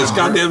shit with this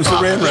goddamn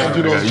saran wrap.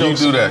 You do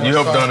that. You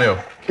help Donnell.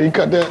 Can you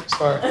cut that?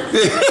 Sorry.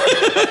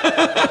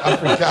 I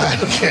forgot.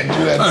 You can't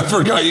do that. I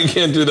forgot you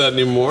can't do that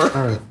anymore.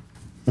 All right.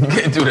 You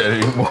can't do that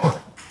anymore.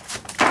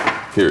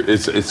 Here,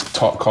 it's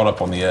caught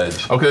up on the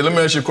edge. Okay, let me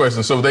ask you a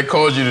question. So if they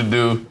called you to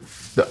do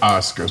the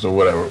Oscars or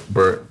whatever,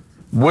 Bert,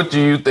 what do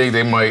you think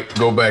they might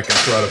go back and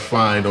try to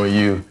find on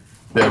you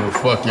that would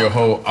fuck your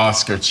whole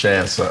Oscar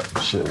chance up?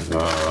 Shit.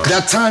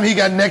 That time he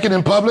got naked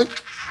in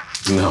public?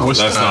 No,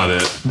 that's not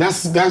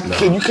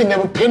it. You can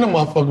never pin a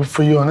motherfucker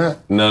for you on that.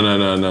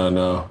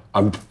 No.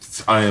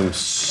 I am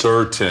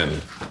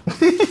certain.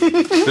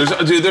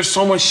 There's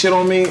so much shit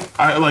on me.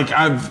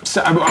 I've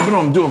been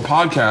on doing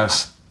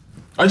podcasts.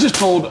 I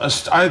told a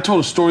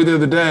story the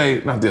other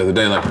day, not the other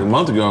day, like a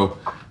month ago,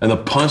 and the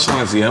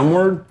punchline's the N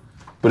word,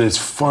 but it's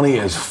funny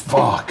as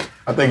fuck.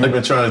 I think you've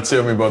been trying to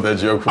tell me about that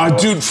joke.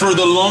 Dude, for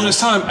the longest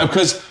time,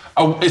 because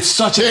it's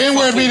such a... The N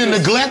word meaning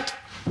neglect?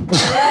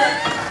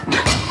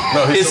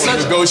 No, it's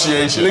such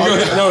negotiation.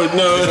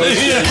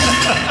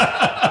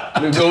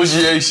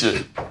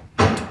 Negotiation.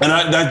 And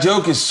that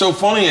joke is so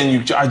funny,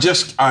 and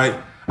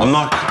I'm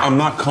not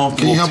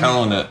comfortable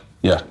telling it.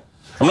 Yeah,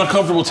 I'm not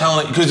comfortable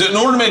telling it because in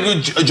order to make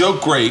a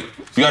joke great,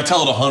 you gotta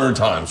tell it 100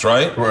 times,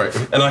 right? Right.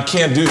 And I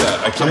can't do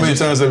that. How many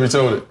times have you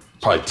told it?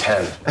 Probably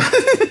 10.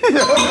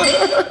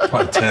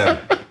 Probably 10.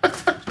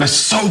 It's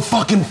so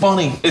fucking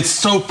funny. It's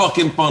so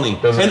fucking funny.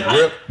 Does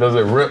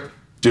it rip?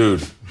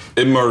 Dude,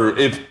 it murdered.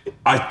 If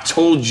I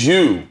told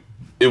you,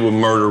 it would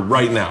murder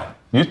right now.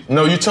 You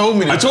told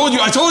me that. I told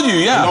you,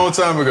 yeah. A long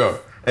time ago.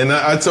 And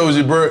I told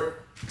you,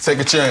 Bert, take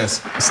a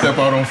chance. Step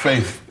out on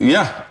faith.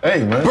 Yeah.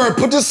 Hey, man. Bert,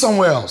 put this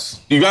somewhere else.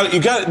 You got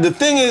the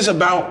thing is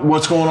about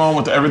what's going on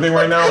with everything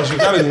right now is you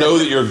got to know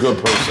that you're a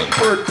good person.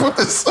 Bert, put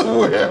this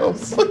somewhere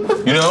else.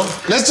 You know?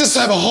 Let's just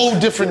have a whole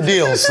different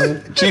deal,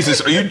 son.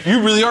 Jesus,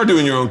 you really are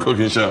doing your own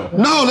cooking show.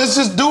 No, let's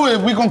just do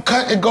it. We're going to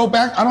cut and go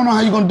back. I don't know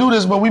how you're going to do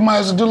this, but we might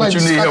as well do like...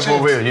 But you need help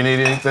over here. You need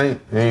anything?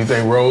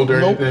 Anything rolled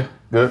or anything?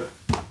 Good.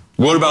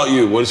 What about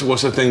you? What's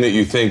the thing that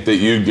you think that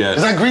you'd get?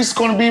 Is that grease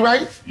going to be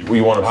right?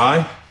 You want it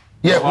high?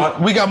 Yeah,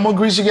 we got more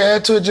grease you can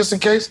add to it just in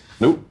case?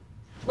 Nope.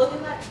 Look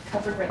at that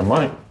covered right I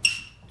might.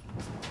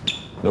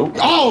 Nope.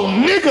 Oh,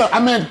 nigga! I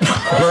meant...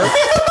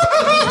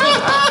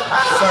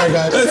 Sorry,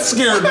 guys. That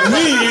scared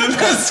me.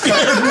 That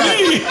scared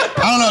me. I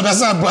don't know.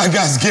 That's how black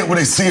guys get when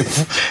they see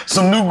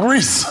some new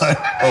grease, son.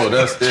 Oh,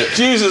 that's it.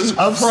 Jesus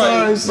I'm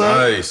sorry, son.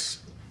 Nice.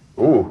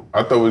 Ooh,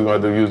 I thought we were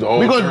going to use all...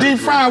 We're going to deep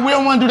fry. We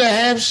don't want to do that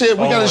half shit.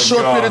 We got a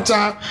short period of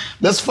time.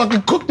 Let's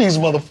fucking cook these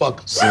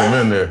motherfuckers. Get them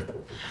in there.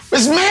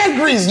 It's mad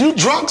grease. You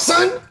drunk,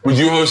 son? Would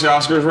you host the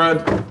Oscars,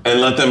 Red?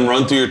 And let them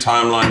run through your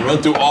timeline,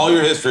 run through all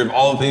your history of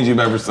all the things you've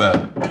ever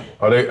said?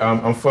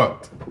 I'm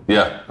fucked.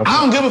 Yeah.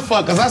 I don't give a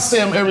fuck, because I say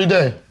them every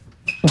day.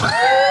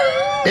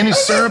 Any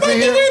syrup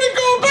in here?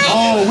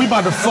 Oh, we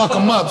about to fuck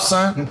them up,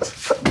 son.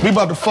 We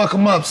about to fuck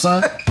them up,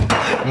 son.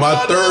 My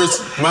third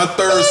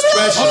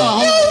special.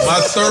 Hold on.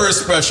 My third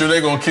special, they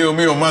gonna kill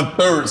me on my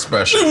third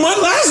special. Dude, my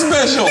last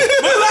special.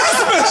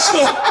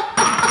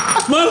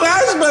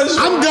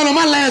 I'm done on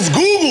my last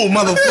Google,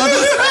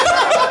 motherfucker.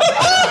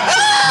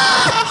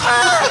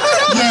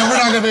 Yeah, we're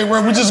not gonna be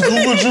where we just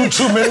Googled you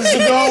 2 minutes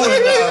ago.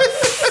 And,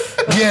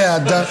 yeah,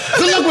 done.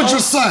 Good luck with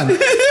your son.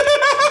 Dude.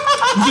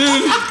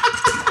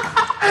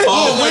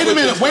 Oh, wait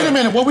a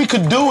minute. What we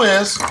could do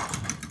is,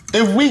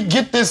 if we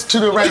get this to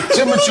the right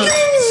temperature.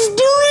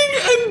 Stirring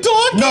and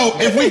talking. No,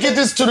 if we get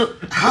this to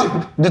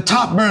the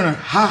top burner,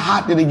 how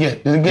hot did it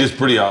get? It's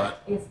pretty hot.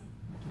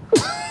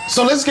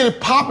 So let's get it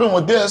popping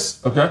with this.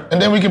 Okay.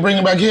 And then we can bring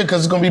it back here,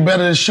 because it's gonna be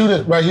better to shoot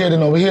it right here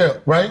than over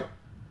here, right?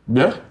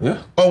 Yeah.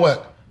 Or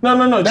what?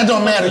 No. That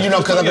don't matter,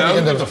 because I'm gonna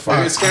end up the fuck.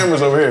 There's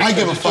cameras over here. I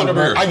give a fuck,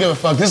 bro. I give a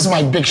fuck. This is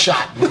my big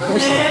shot.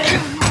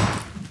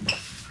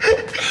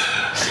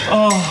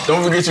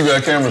 Don't forget you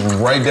got cameras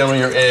right down on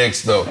your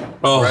eggs, though.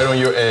 Right on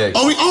your eggs.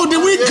 Then we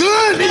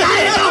good.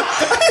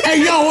 Hey,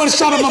 yo, I want to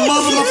shout out my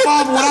mother and my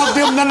father. Without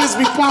them, none of this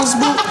be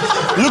possible.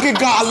 Look at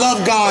God. I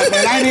love God,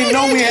 man. I didn't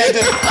know we had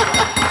to.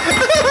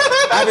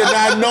 I did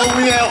not know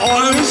we had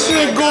all this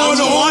shit going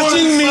on.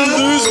 Watching me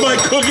lose my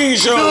cooking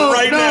show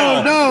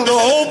now. No. The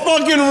whole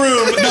fucking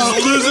room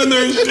is losing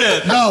their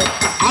shit. No,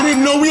 I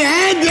didn't know we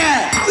had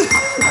that.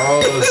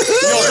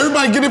 Yo,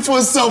 everybody get it for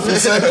a selfie,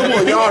 son. Come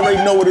on, y'all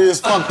already know what it is.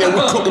 Fuck that. We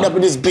cooking up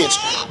in this bitch.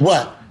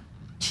 What?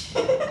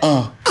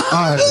 All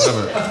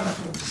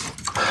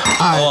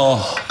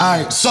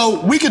right.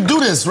 So we could do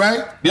this,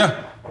 right?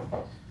 Yeah.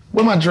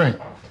 Where my drink?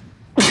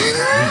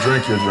 You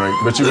drink your drink,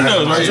 but you can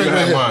have mine. You can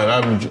have mine. I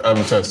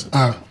haven't tested.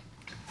 All right.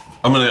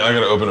 I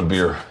gotta open a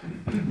beer.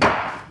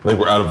 I think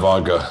we're out of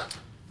vodka.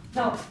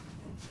 No.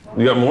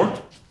 You got more?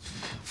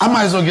 I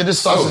might as well get this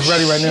sausage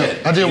ready right now.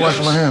 I did wash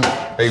my hands.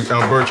 Hey,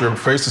 Bert, your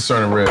face is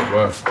turning red.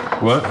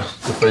 What?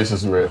 Your face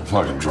is red. I'm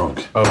fucking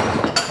drunk. Oh.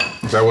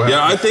 Is that what happened?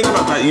 Yeah, I think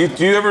about that.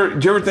 Do you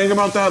ever think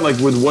about that? Like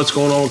with what's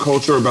going on with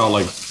culture, about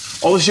like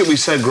all the shit we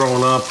said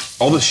growing up,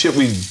 all the shit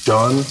we've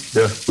done.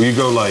 Yeah. Where you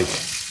go like,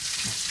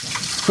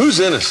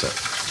 who's innocent?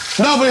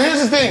 No, but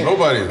here's the thing.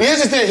 Nobody.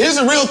 Here's the thing. Here's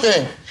the real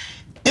thing.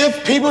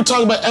 If people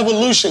talk about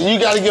evolution, you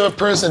got to give a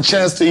person a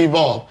chance to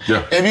evolve.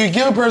 Yeah. If you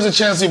give a person a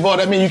chance to evolve,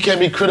 that means you can't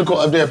be critical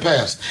of their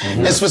past.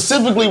 Mm-hmm. And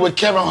specifically with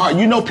Kevin Hart,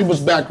 you know people's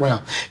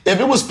background.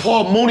 If it was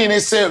Paul Mooney and they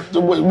said,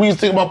 we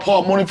think about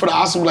Paul Mooney for the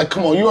Oscar, we're like,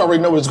 come on, you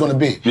already know what it's going to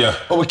be. Yeah.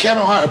 But with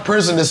Kevin Hart, a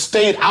person that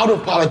stayed out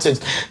of politics,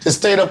 that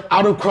stayed out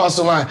of cross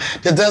the line,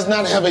 that does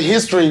not have a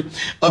history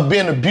of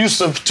being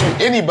abusive to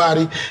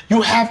anybody,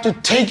 you have to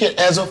take it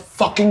as a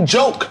fucking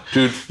joke.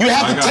 Dude, you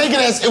have to take it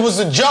as it was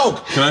a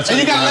joke. Can I tell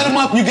and you gotta let him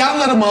up. You gotta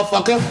let a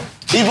motherfucker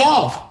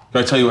evolve.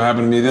 Can I tell you what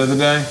happened to me the other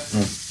day?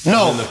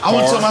 No, I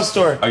want to tell my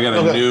story. I got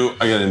a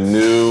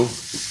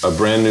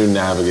brand new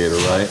Navigator,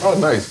 right? Oh,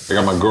 nice. I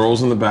got my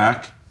girls in the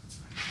back,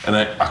 and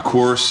of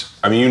course,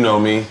 you know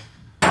me.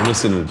 I'm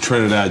listening to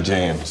Trinidad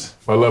James.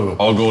 I love him.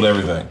 All gold,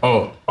 everything.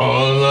 Oh,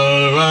 all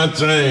on my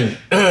train,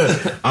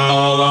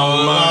 all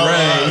on my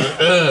ring,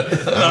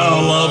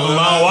 all over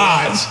my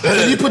watch.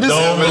 Can you put this?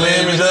 Don't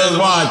believe me, just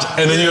watch.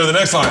 And then you go to the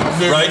next line,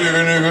 right?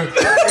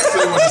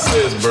 Say what it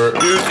says, Bert.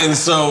 Dude, and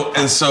so.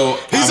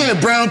 He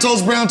said brown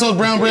toast, brown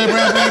bread.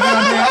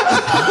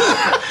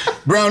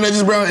 Brown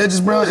edges, brown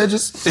edges.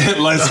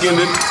 Light-skinned.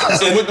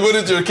 What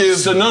did your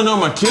kids? So no,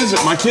 my kids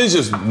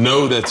just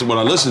know that's what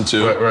I listen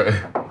to. Right.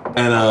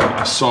 And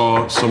I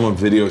saw someone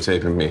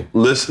videotaping me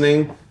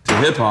listening to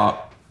hip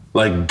hop,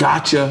 like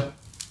Gotcha,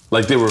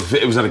 like it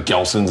was at a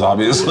Gelson's,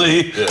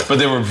 obviously, but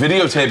they were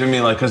videotaping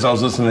me like because I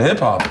was listening to hip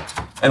hop.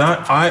 And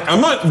I'm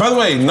not. By the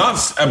way,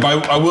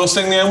 I will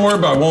sing the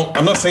N-word, but I won't.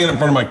 I'm not saying it in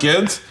front of my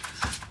kids.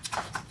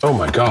 Oh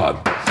my God.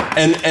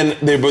 And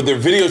they're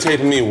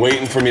videotaping me,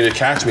 waiting for me to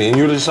catch me. And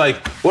you're just like,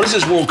 what does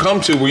this world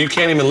come to where you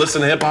can't even listen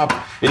to hip hop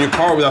in your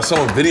car without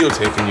someone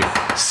videotaping you?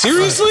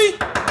 Seriously?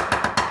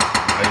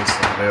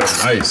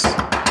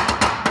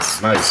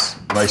 Nice.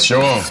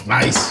 Show off.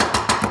 Nice.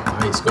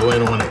 Go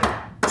in on it.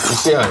 You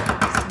see how?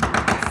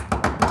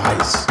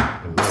 Nice.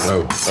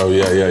 Oh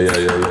yeah.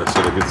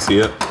 So they get to see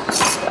it.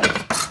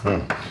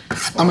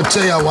 I'm gonna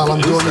tell y'all while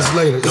I'm doing this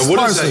later. Now,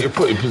 what is that you're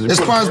putting? I'm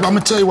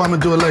gonna tell you why I'm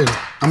gonna do it later.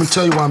 I'm gonna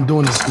tell you why I'm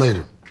doing this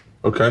later.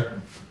 Okay.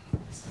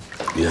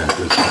 Yeah,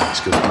 good.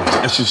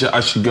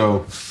 I should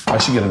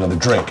get another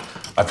drink.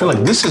 I feel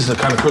like this is the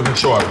kind of cooking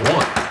show I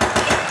want.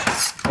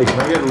 Hey, can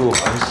I get a little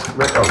ice?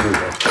 Oh, here we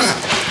go.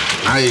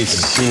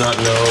 Nice. Do not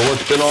know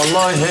what's been on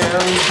my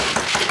hands.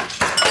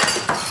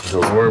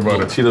 Don't worry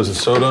about it. Tito's and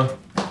soda.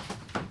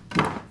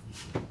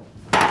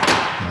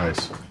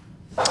 Nice.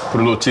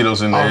 Put a little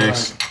Tito's in the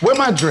eggs. Right. Where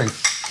my drink?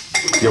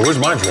 Yeah, where's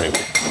my drink?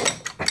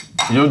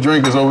 Your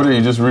drink is over there.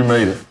 You just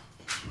remade it.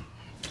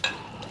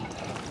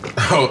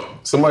 Oh,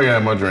 somebody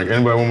had my drink.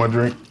 Anybody want my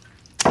drink?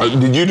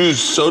 Did you do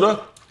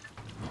soda?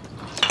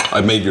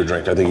 I made your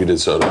drink. I think you did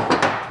soda.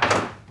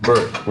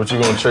 Bert, what you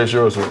gonna chase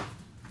yours with?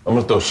 I'm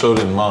gonna throw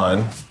soda in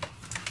mine.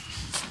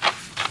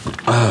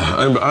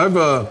 I'm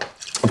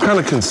kind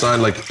of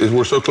consigned, like,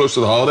 we're so close to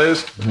the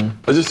holidays,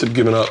 I just have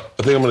given up.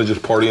 I think I'm gonna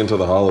just party into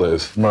the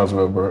holidays. Might as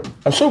well, Bert.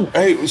 So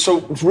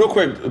real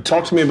quick,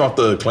 talk to me about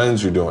the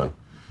cleanse you're doing.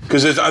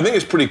 Because I think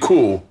it's pretty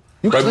cool.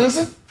 You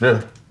cleansing?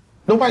 Yeah.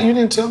 You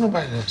didn't tell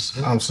nobody this.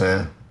 I'm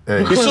saying.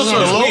 Hey. He still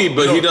smokes weed,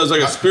 but he does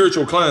like a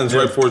spiritual cleanse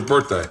right before his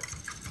birthday.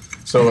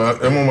 So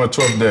I'm on my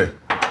 12th day.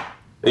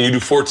 And you do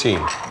 14.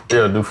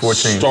 Yeah, I do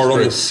 14. Start on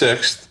the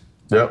 6th.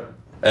 Yep.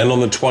 And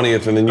on the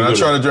 20th, and then you I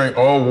try to drink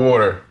all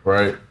water,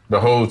 right, the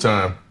whole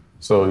time.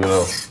 So,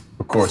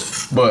 of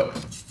course. But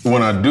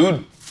when I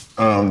do,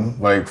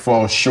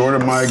 fall short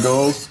of my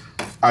goals,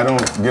 I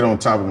don't get on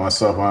top of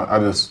myself. I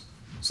just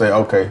say,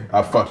 okay,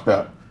 I fucked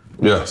up.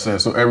 You know what I'm saying?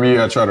 So every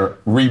year I try to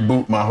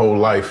reboot my whole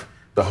life,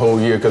 the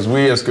whole year. Because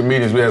we as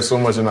comedians, we have so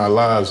much in our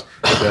lives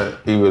that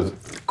it was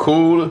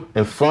cool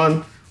and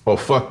fun or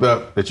fucked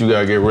up that you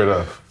gotta get rid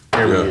of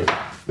every year.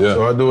 Yeah.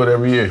 So I do it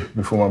every year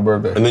before my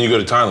birthday. And then you go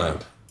to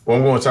Thailand. Well,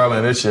 I'm going to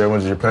Thailand this year. I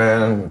went to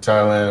Japan, I went to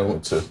Thailand, I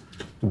went to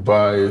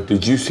Dubai.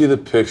 Did you see the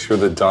picture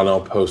that Donnell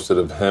posted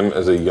of him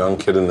as a young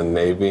kid in the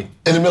Navy?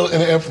 In the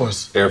Air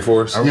Force. Air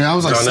Force? Yeah, I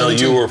was like Donnell,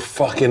 17. you were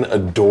fucking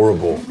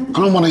adorable. I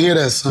don't want to hear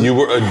that, son. You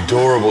were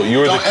adorable. You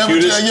were the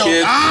cutest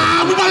kid.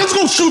 Let's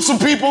go shoot some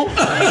people.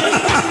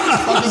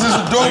 Fuck is this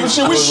adorable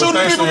shit? We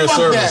shooting people.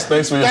 Fuck that.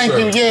 Thanks for your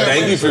service. You, yeah.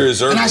 Thank you for your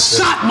service. And I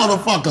shot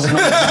motherfuckers.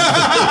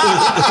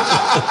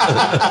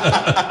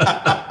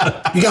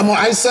 You got more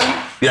ice,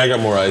 son? Yeah, I got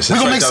more ice. We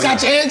gonna make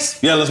Scotch eggs?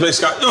 Yeah, let's make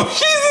Scotch. Oh,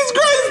 Jesus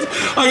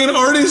Christ! I can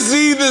already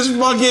see this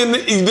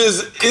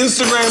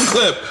Instagram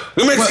clip.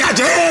 We make Scotch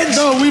eggs.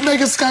 No, we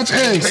making Scotch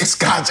eggs. Make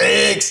Scotch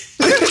eggs.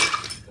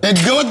 And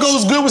what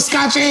goes good with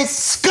Scotch eggs?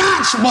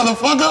 Scotch,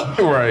 motherfucker.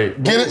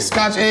 Right. Get it?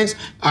 Scotch eggs.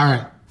 All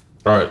right.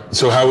 All right,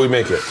 so how we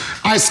make it?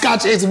 All right,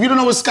 Scotch eggs. If you don't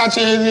know what Scotch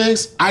egg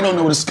is, I don't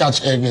know what a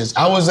Scotch egg is.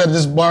 I was at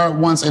this bar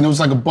once, and it was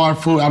like a bar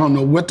food. I don't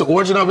know what the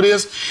origin of it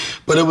is,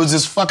 but it was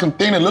this fucking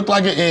thing that looked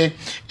like an egg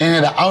and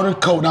had an outer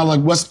coat, and I was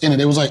like, what's in it?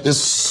 It was like, it's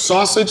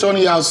sausage on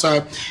the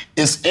outside,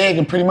 it's egg,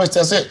 and pretty much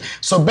that's it.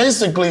 So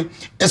basically,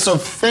 it's a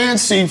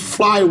fancy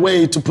fly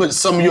way to put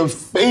some of your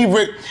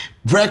favorite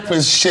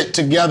breakfast shit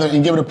together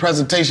and give it a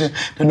presentation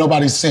that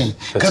nobody's seen.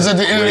 Because at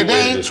the end of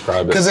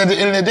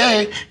the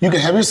day, you can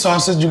have your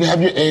sausage, you can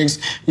have your eggs,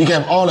 you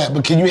can have all that,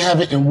 but can you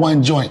have it in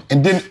one joint?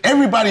 And then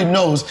everybody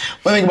knows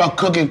one thing about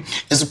cooking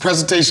is the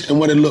presentation and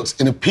what it looks.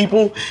 And if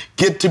people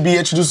get to be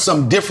introduced to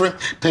something different,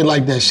 they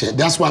like that shit.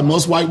 That's why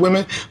most white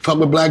women fuck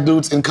with black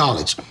dudes in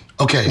college.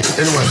 Okay,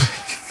 anyway.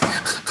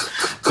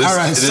 All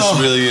right, this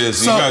really is.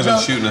 You guys are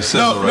shooting a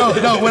sizzle right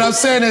now. No, what I'm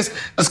saying is,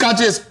 a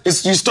Scotch is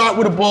you start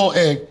with a boiled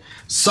egg.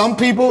 Some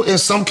people in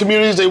some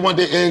communities, they want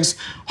their eggs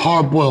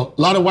hard-boiled.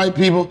 A lot of white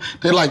people,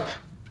 they like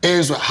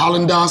eggs with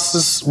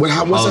Hollandaise.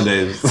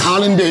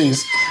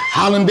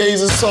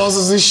 Hollandaise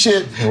sauces and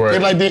shit. Right. They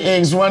like their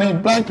eggs runny.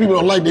 Black people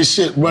don't like this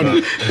shit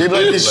runny. They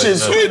like this shit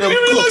straight up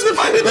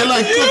cooked. They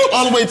like cooked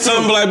all the way through.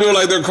 Some black people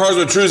like their cars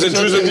with Trues and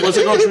what's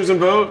it called? Trues and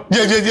Vote?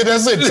 Yeah,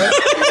 that's it.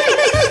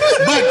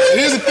 But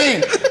here's the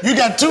thing. You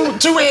got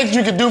two eggs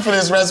you can do for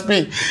this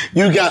recipe.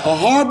 You got a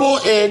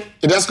hard-boiled egg,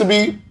 and that's gonna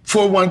be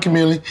for one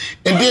community.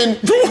 And then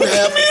you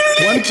have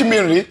one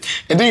community,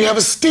 and then you have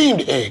a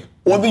steamed egg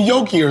on the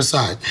yolkier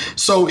side.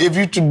 So if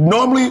you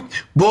normally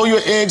boil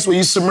your eggs where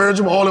you submerge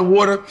them all in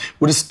water,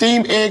 with a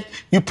steamed egg,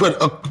 you put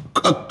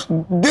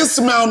this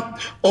amount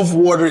of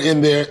water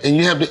in there, and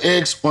you have the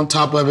eggs on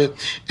top of it,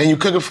 and you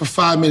cook it for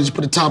 5 minutes, you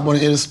put the top on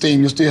it in the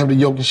steam, you still have the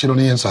yolk and shit on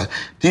the inside.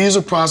 These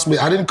are possibly,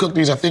 I didn't cook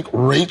these, I think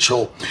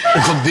Rachel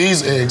cooked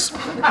these eggs.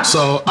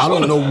 So I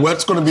don't know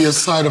what's gonna be a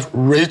side of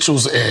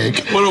Rachel's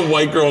egg. What a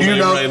white girl name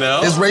right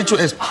now. It's Rachel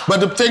eggs. But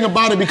the thing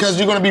about it, because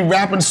you're gonna be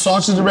wrapping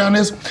sausage around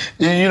this,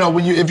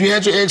 if you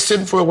had your eggs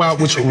sitting for a while,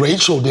 which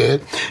Rachel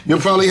did, you'll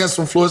probably have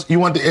some fluids. You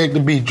want the egg to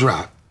be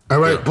dry. All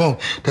right, boom.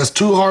 That's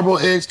 2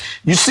 hard-boiled eggs.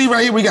 You see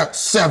right here, we got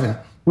 7.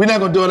 We're not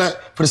gonna do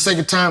that for the sake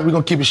of time. We're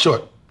gonna keep it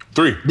short.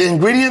 3. The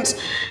ingredients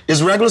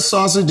is regular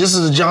sausage. This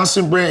is a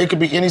Johnson brand. It could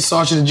be any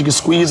sausage that you can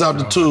squeeze out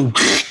the tube.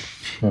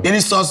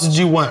 Any sausage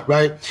you want,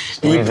 right?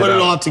 And you put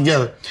it all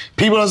together.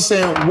 People are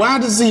saying, why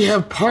does he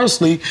have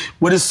parsley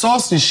with his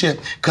sausage shit?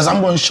 Because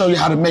I'm going to show you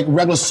how to make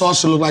regular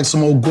sausage look like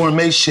some old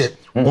gourmet shit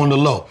on the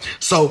low.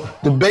 So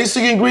the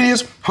basic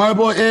ingredients,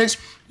 hard-boiled eggs,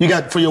 you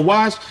got for your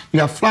wash, you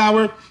got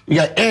flour, you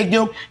got egg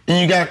yolk, and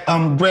you got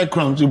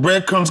breadcrumbs. Your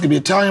breadcrumbs could be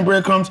Italian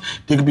breadcrumbs,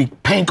 they could be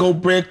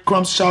panko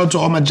breadcrumbs. Shout out to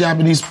all my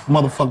Japanese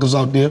motherfuckers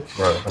out there.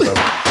 Right.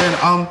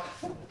 And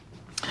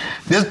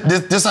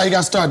this how you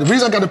got started. The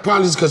reason I got the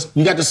parsley is because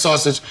you got the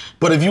sausage,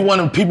 but if you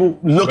want people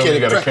look at it. You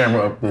got a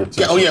camera up there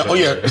too. Oh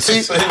yeah. See?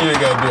 You ain't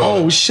gotta do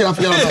all shit, I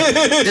forgot about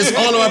that. It's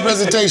all about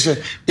presentation.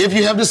 If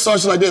you have this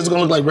sausage like this, it's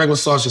gonna look like regular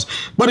sausage.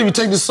 But if you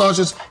take the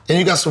sausage and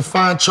you got some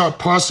fine chopped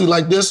parsley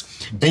like this,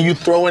 and you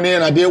throw it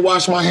in, I did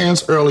wash my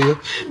hands earlier,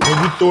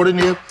 and you throw it in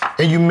there,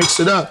 and you mix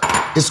it up.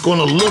 it's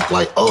gonna look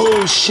like,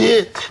 oh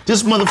shit,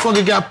 this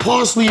motherfucker got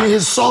parsley in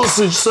his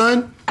sausage,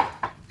 son.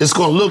 It's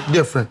gonna look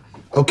different,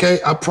 okay?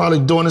 I'm probably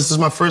doing this is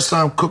my first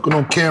time cooking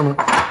on camera,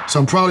 so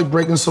I'm probably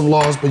breaking some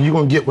laws, but you're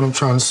gonna get what I'm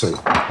trying to say.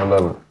 I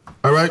love it.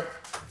 All right?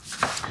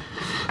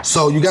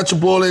 So you got your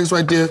boiled eggs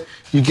right there.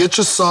 You get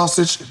your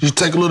sausage, you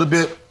take a little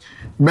bit,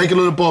 make a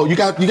little bowl. You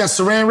got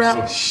saran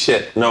wrap?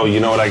 Shit. No, you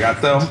know what I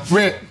got though?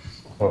 Red.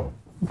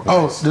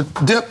 Oh, the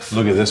dip.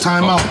 Look at this.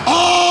 Time out.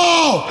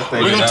 Oh!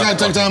 We're gonna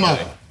take time out.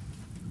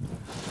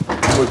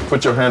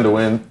 Put your handle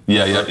in.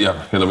 Yeah.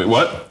 Here, let me.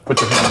 What?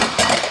 Put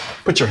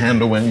your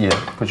handle in. Yeah.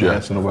 Put your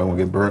hands in the way it won't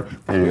get burnt.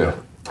 There you go.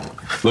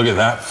 Look at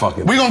that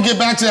fucking. We're gonna get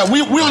back to that.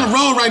 We on the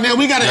road right now.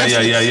 We gotta.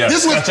 Yeah.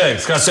 This was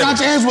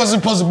Scotch eggs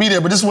wasn't supposed to be there,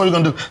 but this is what we're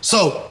gonna do.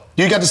 So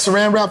you got the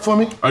saran wrap for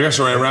me? I got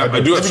saran wrap. I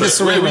do have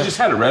saran wrap. wrap. We just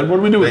had it, Red. What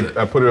are we doing?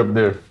 I put it up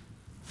there.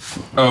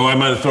 Oh, I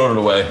might have thrown it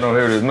away. No,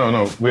 there it is.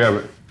 No, we have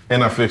it.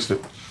 And I fixed it.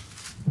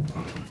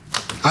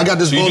 I got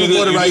this bowl of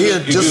water right here,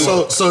 just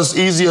so it's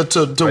easier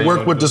to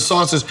work with the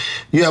sauces.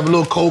 You have a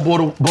little cold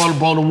bowl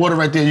of water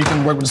right there. You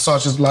can work with the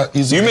sauces a lot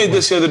easier. You made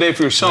this the other day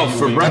for yourself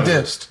for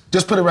breakfast.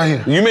 Just put it right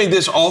here. You made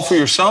this all for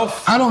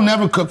yourself? I don't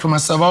never cook for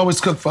myself. I always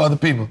cook for other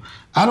people.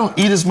 I don't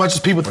eat as much as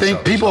people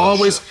think. People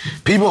always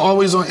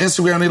on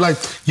Instagram, they like,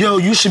 yo,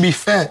 you should be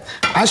fat.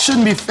 I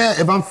shouldn't be fat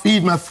if I'm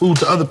feeding my food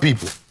to other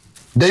people.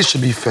 They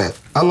should be fat.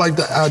 I like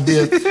the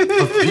idea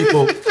of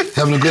people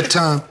having a good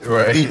time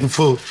eating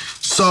food.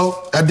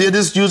 So I did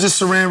this, use this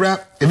saran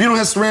wrap. If you don't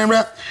have saran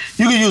wrap,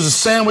 you can use a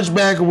sandwich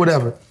bag or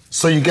whatever.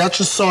 So you got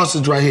your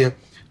sausage right here.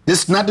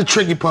 This is not the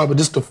tricky part, but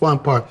this is the fun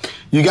part.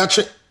 You got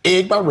your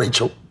egg by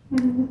Rachel.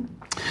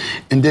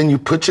 And then you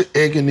put your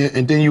egg in there,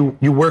 and then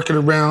you work it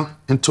around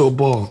into a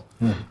ball.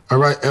 All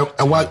right?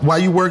 And while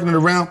you working it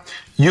around,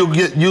 you'll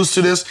get used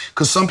to this,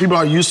 because some people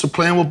are used to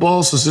playing with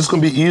balls, so it's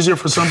going to be easier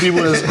for some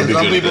people.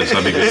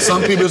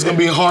 Some people it's going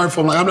to be hard for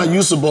them. Like, I'm not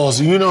used to balls.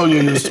 So you know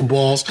you're used to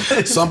balls.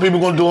 Some people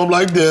going to do them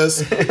like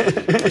this.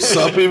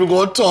 Some people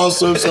going to toss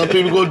them. Some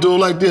people going to do them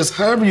like this.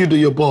 However you do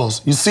your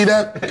balls. You see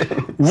that?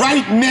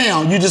 Right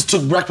now, you just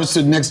took breakfast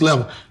to the next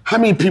level. How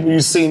many people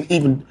you seen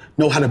even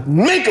know how to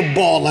make a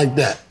ball like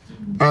that?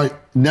 All right,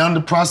 now the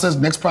process,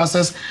 next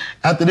process.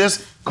 After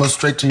this, go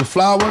straight to your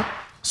flour.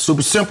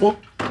 Super simple.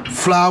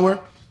 Flour.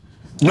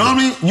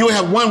 Normally, you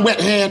have one wet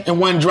hand and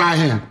one dry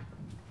hand.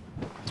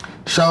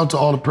 Shout out to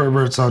all the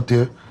perverts out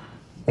there.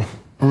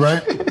 All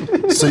right?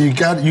 So you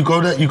go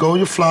with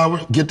your flour,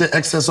 get the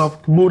excess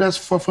off. Move that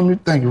from you.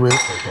 Thank you, Rick.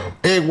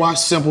 Egg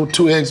wash, simple.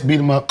 2 eggs, beat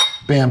them up.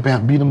 Bam,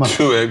 bam, beat them up.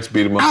 2 eggs,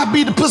 beat them up. I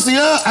beat the pussy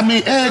up.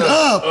 Egg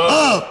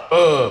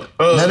up.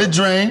 Let it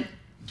drain.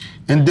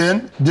 And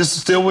then, this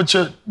is still with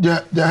your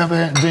then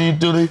you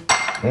do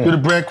the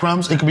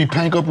breadcrumbs. It could be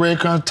panko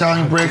breadcrumbs,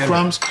 Italian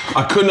breadcrumbs.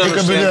 I couldn't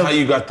understand how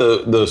you got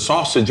the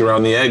sausage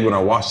around the egg when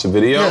I watched the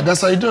video. Yeah, that's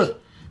how you do it.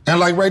 And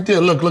like right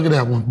there, look at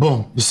that one.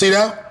 Boom. You see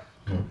that?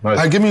 Nice. All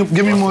right, give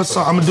me more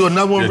sauce. I'm gonna do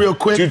another one real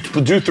quick.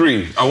 Do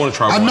 3. I want to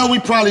try one. I know we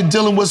probably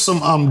dealing with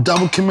some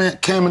double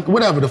cam,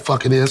 whatever the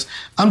fuck it is.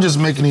 I'm just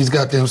making these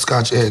goddamn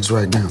Scotch eggs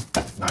right now.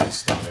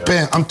 Nice.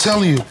 Bam, I'm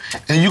telling you.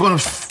 And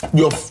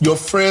your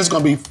friends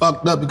gonna be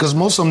fucked up, because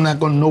most of them not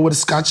gonna know what a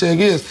Scotch egg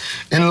is.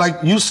 And like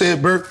you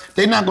said, Bert,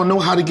 they not gonna know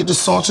how to get the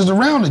sausages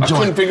around the joint. I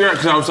couldn't figure out,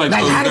 because I was like,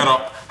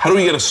 how do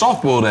we get a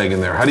soft-boiled egg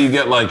in there? How do you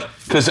get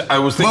because I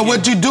was thinking. Well,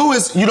 what you do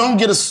is you don't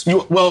get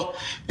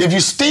if you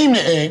steam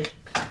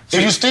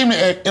the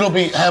egg, it'll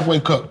be halfway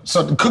cooked.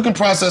 So the cooking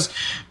process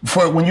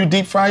for when you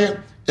deep fry it,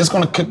 it's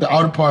gonna cook the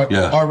outer part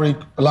already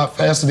a lot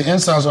faster. The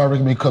inside's already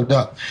gonna be cooked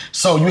up.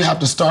 So you have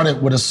to start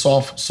it with a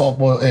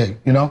soft-boiled egg,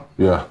 you know?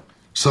 Yeah.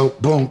 So,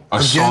 boom. I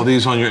saw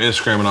these on your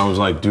Instagram, and I was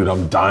like, dude,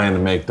 I'm dying to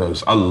make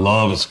those. I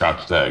love a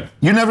Scotch egg.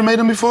 You never made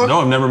them before?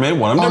 No, I've never made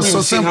one. I've never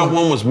even seen how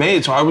one was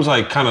made, so I was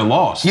like kind of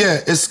lost.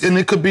 Yeah, and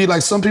it could be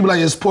like, some people like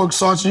it's pork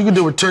sausage. You can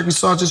do it with turkey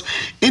sausage.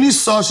 Any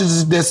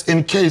sausages that's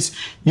in case,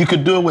 you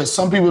could do it with.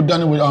 Some people have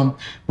done it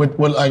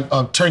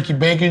with turkey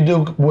bacon.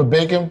 You do with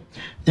bacon.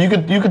 You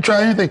could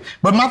try anything.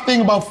 But my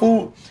thing about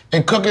food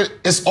and cooking,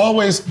 it's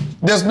always,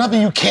 there's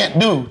nothing you can't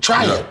do.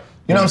 Try it.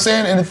 You know what I'm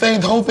saying? And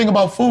the whole thing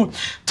about food,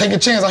 take a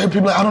chance. I hear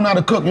people like, I don't know how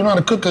to cook. You don't know how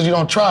to cook because you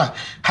don't try.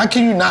 How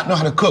can you not know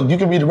how to cook? You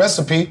can read the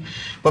recipe,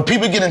 but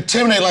people get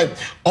intimidated like,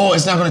 oh,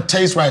 it's not going to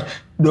taste right.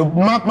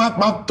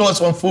 My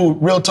thoughts on food,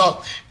 real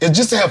talk, is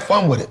just to have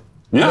fun with it.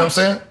 You know what I'm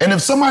saying? And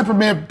if somebody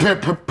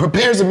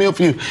prepares a meal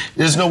for you,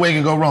 there's no way it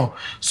can go wrong.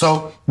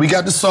 So we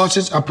got the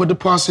sausage. I put the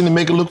parsley to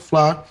make it look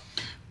fly.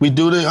 We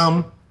do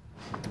the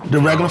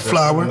regular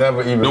flour. Now,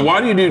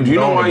 why do you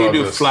know why you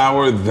do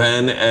flour,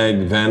 then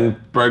egg,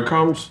 then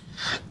breadcrumbs?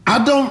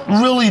 I don't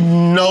really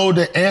know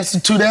the answer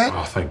to that.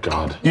 Oh, thank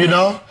God. You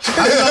know?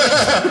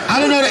 I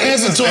don't know the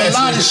answer to a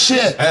lot of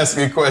shit. Ask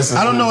me questions.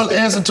 I don't know the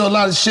answer to a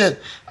lot of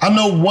shit. I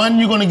know one,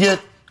 you're gonna get,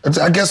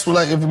 I guess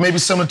like if maybe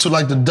similar to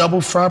like the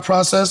double fry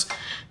process,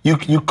 you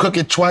cook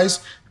it twice.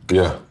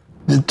 Yeah.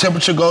 The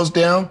temperature goes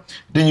down,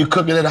 then you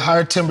cook it at a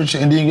higher temperature,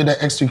 and then you get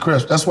that extra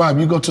crisp. That's why if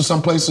you go to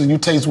some places and you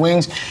taste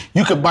wings,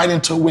 you could bite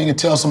into a wing and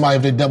tell somebody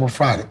if they double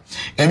fried it.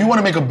 And if you want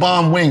to make a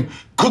bomb wing,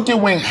 cook your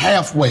wing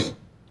halfway,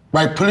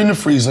 right? Put it in the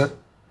freezer,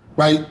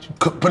 right?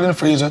 Put it in the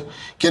freezer,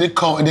 get it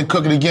cold, and then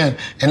cook it again.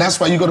 And that's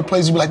why you go to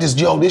places and be like this,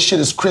 yo, this shit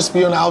is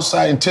crispy on the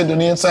outside and tender on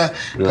the inside.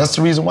 Yeah. That's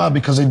the reason why,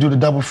 because they do the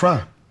double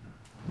fry.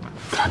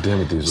 God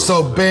damn it, these.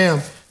 So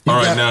bam. All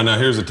right, now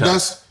here's the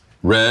test.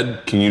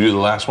 Red, can you do the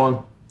last one?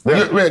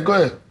 Yeah, Red, go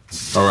ahead.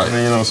 All right. And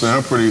you know what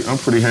I'm saying? I'm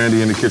pretty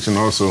handy in the kitchen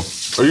also.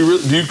 Are you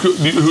really? Do you cook?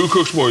 Who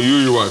cooks more, you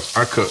or your wife?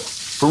 I cook.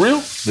 For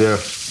real? Yeah.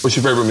 What's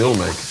your favorite meal to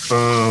make?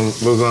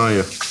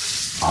 Lasagna.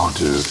 Oh,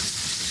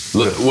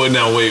 dude.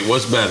 Now wait,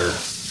 what's better?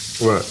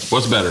 What?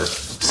 What's better?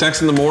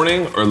 Sex in the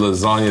morning or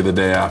lasagna the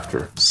day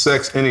after?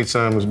 Sex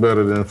anytime is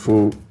better than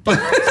food.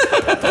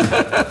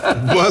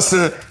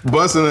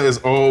 Busting is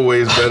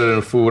always better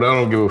than food. I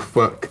don't give a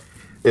fuck.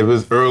 If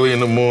it's early in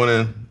the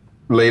morning,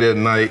 late at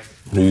night.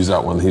 You use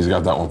that one. He's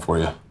got that one for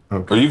you.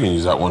 Okay. Or you can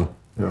use that one.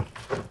 Yeah.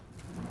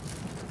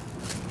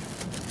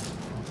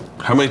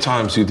 How many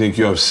times do you think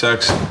you have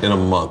sex in a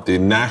month? The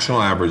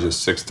national average is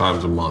 6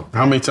 times a month.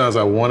 How many times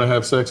I want to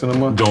have sex in a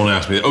month? Don't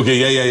ask me.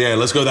 Okay, yeah.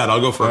 Let's go that.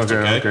 I'll go first,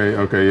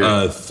 okay?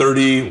 Yeah.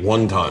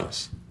 31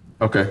 times.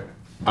 Okay.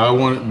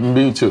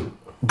 Me too.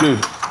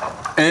 Dude,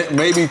 and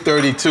maybe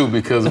 32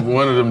 because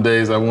one of them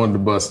days I wanted to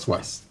bust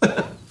twice.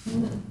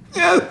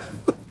 Yeah.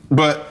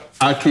 But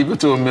I keep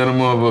it to a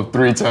minimum of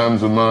 3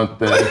 times a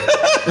month. Are you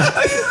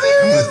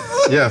serious?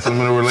 Yes, I'm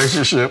in a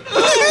relationship.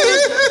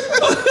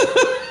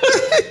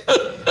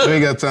 We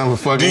ain't got time for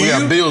fucking. We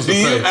got bills to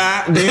pay.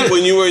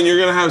 When you're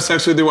gonna have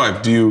sex with your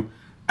wife, do you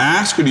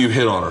ask or do you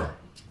hit on her?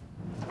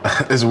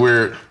 It's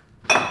weird.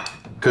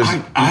 Cause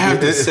I have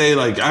to say,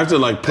 like, I have to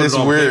like put it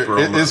on paper.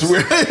 It's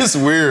weird. It's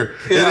weird.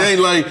 Yeah. It ain't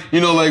like,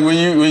 like when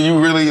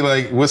you really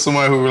like with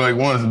somebody who like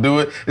wants to do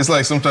it. It's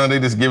like sometimes they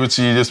just give it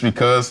to you just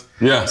because.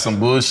 Yeah. Some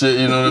bullshit.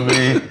 You know what I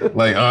mean?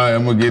 Like, all right,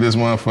 I'm gonna get this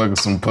motherfucker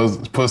some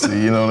pussy.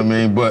 You know what I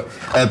mean? But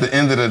at the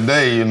end of the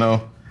day, if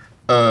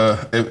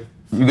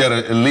you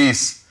gotta at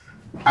least.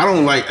 I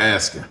don't like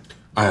asking.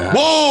 Whoa! I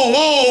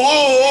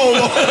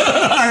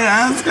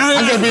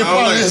gotta be a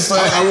part of this. No,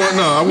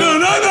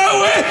 not that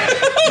way.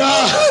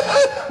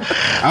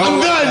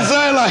 I'm done,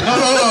 son. Like, no, I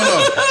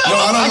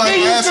don't like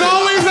asking. You can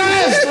always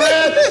ask,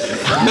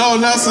 man. No,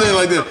 not saying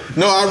like that.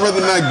 No, I'd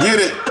rather not get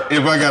it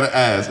if I gotta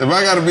ask. If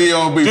I gotta be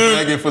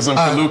begging for some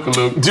kaluk.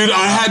 Dude,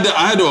 I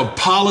had to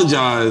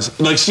apologize.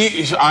 Like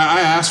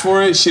I asked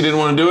for it. She didn't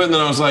want to do it, and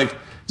then I was like.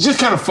 It's just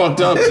kind of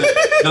fucked up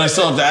that I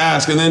still have to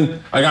ask. And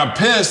then I got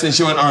pissed and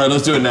she went, all right,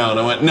 let's do it now. And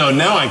I went, no,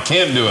 now I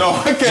can't do it. No,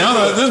 I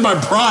can't. This is my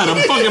pride.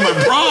 I'm fucking my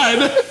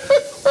pride.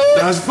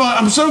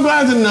 I'm so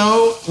glad to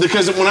know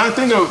because when I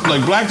think of,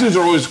 like, black dudes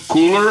are always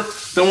cooler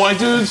than white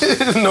dudes.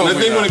 No, and I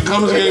think when it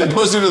comes to getting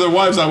pussy to their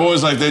wives, I've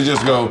always like, they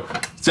just go,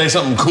 say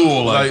something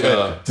cool like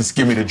just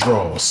give me the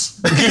draws.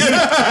 Can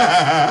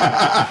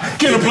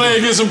I play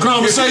and get some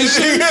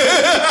conversation?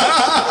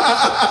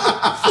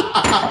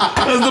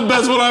 That's the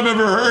best one I've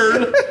ever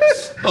heard.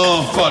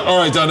 Oh, fuck. All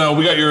right, Donnell,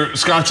 we got your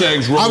Scotch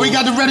eggs rolled. All right, we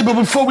got it ready, but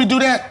before we do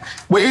that,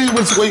 where you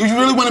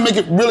really want to make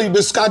it really,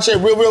 the Scotch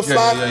egg real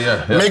fly,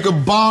 yeah. make a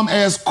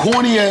bomb-ass,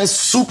 corny-ass,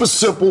 super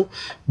simple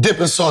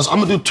dipping sauce. I'm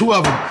going to do 2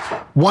 of them.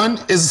 One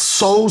is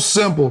so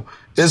simple.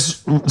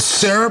 It's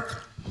syrup.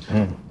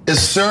 It's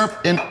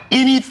syrup and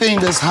anything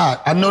that's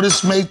hot. I know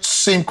this may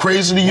seem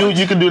crazy to you.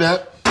 You can do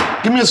that.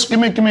 Give me a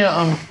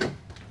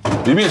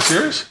You being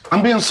serious?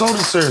 I'm being so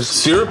serious.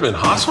 Syrup and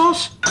hot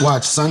sauce?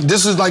 Watch, son.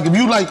 This is like, if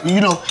you like, you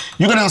go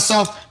down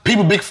south,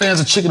 people big fans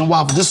of chicken and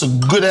waffles. This is a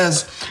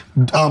good-ass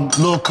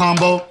little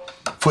combo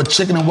for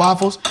chicken and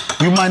waffles.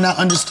 You might not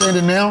understand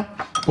it now,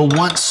 but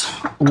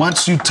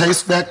once you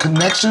taste that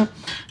connection,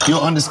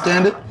 you'll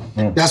understand it.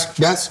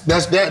 That's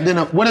that. Then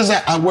what is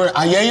that word?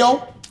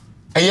 Ayoyo?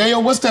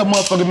 Ayoyo? What's that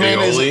motherfucking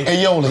mayonnaise?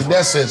 Aioli.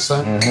 That's it,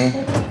 son.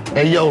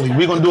 Aioli.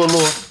 We're gonna do a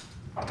little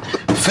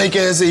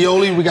fake-ass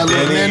aioli. We got a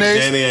little mayonnaise.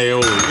 Danny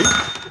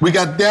aioli. We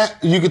got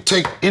that. You could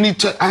take any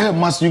type. I have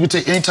mustard. You could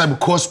take any type of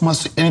coarse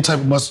mustard, any type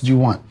of mustard you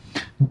want.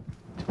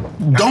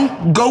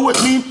 Don't go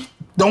with me.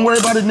 Don't worry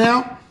about it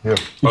now. Yeah.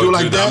 Do it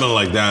like that. I'm gonna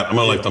like that. I'm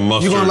gonna like the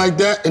mustard. You're gonna like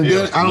that, and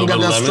then I don't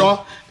got that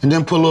straw, and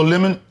then put a little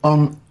lemon,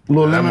 on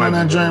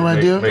that joint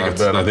right there. Make it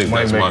better. I think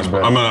that's my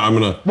spot. I'm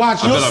gonna.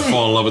 Watch. I bet I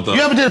fall in love with the.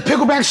 You ever did a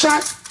pickleback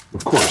shot?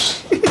 Of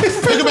course.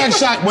 Pickleback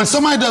shot. When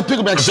somebody does a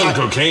pickleback shot.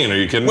 Cocaine? Are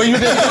you kidding me? When you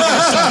did a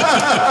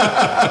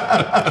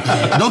pickleback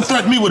shot. Don't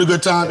threaten me with a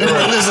good time.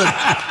 Anyway,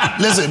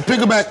 listen.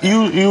 Pickleback.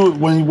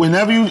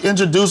 Whenever you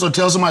introduce or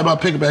tell somebody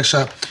about pickleback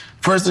shot,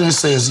 first thing they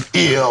say is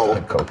ew.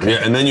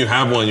 Yeah, and then you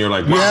have one. You're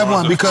like, wow, you have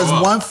one because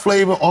one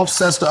flavor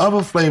offsets the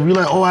other flavor. You're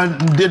like, oh, I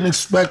didn't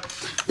expect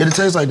it to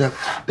taste like that.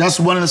 That's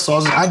one of the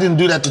sauces. I didn't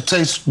do that to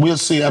taste. We'll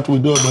see after we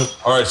do it. But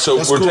all right, so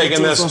we're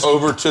taking this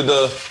over to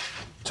the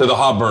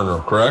hot burner,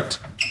 correct?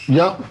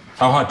 Yep.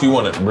 How hot do you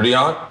want it? Pretty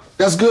hot?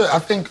 That's good. I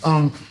think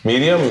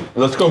medium.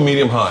 Let's go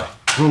medium high.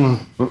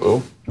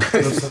 Uh-oh.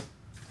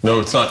 No,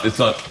 it's not. It's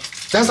not.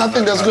 I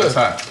think that's good. That's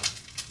hot.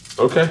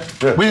 Okay.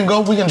 Yeah. We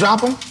can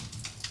drop them?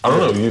 I don't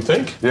know. You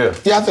think? Yeah.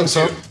 Yeah, I think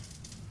so.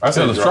 I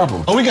said let's drop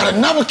them. Oh, we got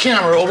another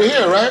camera over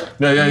here, right?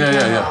 Yeah.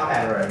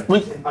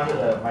 Under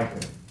the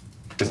microphone.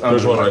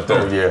 There's one right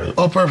there. Yeah.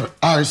 Oh, perfect.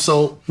 All right,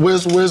 so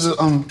where's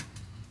the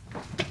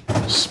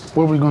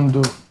What are we gonna do?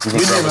 You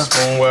gonna grab a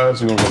spoon,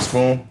 Wes? You gonna get a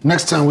spoon?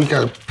 Next time we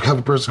gotta have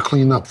a person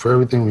clean up for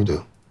everything we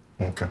do.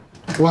 Okay.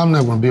 Well, I'm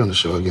not gonna be on the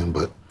show again,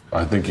 but.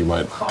 I think you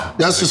might.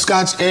 That's the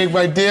Scotch egg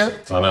right there.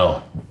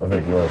 Donnell, I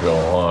think you might be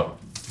on a lot.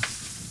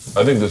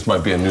 I think this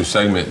might be a new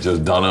segment,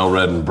 just Donnell,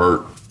 Red, and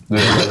Bert.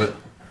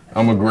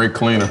 I'm a great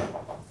cleaner.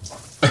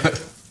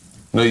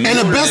 No, you And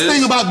know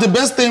the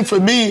best thing for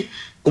me,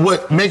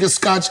 what making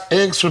Scotch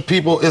eggs for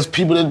people is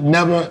people that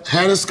never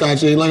had a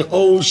Scotch egg, like,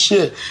 oh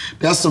shit,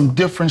 that's some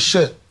different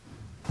shit.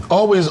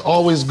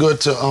 Always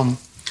good to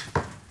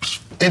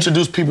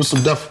introduce people to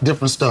some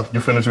different stuff. You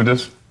finished with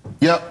this?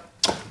 Yep.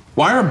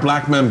 Why are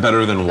black men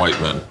better than white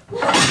men?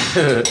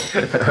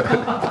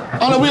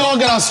 Oh no, we all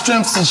got our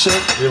strengths and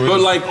shit. But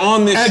like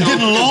on this And show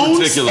getting in loans,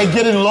 particular. and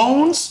getting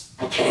loans.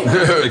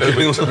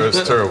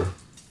 That's terrible.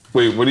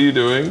 Wait, what are you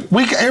doing?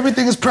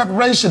 Everything is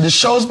preparation. The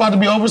show's about to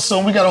be over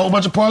soon. We got a whole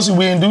bunch of parts we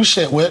didn't do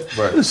shit with.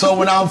 Right. So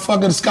when our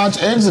fucking Scotch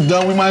eggs are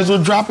done, we might as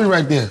well drop it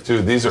right there.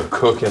 Dude, these are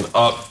cooking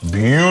up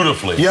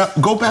beautifully. Yeah,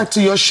 go back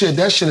to your shit.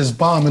 That shit is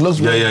bomb. It looks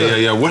really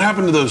good. Yeah. What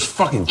happened to those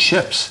fucking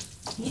chips?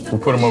 We'll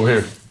put them over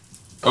here.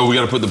 Oh, we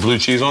gotta put the blue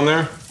cheese on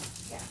there?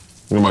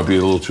 It might be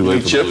a little too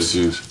late for the blue chips?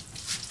 cheese.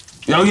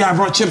 Oh yeah, I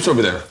brought chips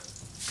over there.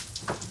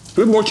 Do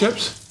we have more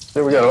chips?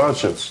 Yeah, we got a lot of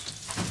chips.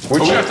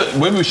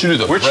 Maybe we should do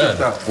the We're bread.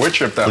 chipped out. We're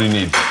chipped out. What do you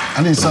need?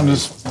 I need something to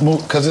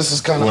smooth, because this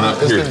is kind of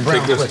it's Here, getting brown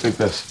take this, quick. take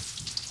this.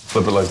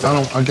 Flip it like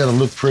that. I gotta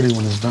look pretty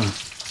when it's done.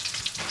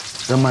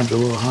 That might be a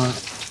little hot.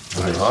 Is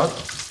it hot?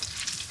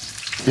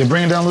 Yeah,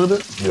 bring it down a little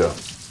bit. Yeah.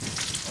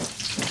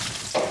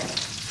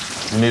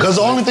 Because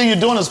the only thing you're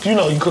doing is,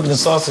 you're cooking the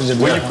sausage.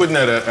 And Where you putting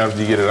that at after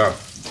you get it out?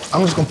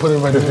 I'm just gonna put it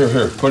right Here,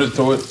 here. Put it,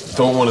 throw it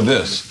one of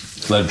this.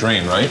 Let it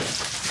drain, right?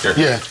 Here.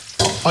 Yeah.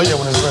 Oh yeah,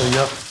 when it's ready,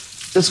 yep.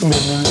 It's gonna be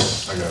a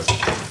minute. I got it.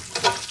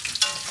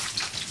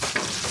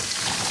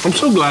 I'm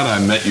so glad I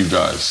met you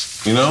guys,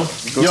 you know?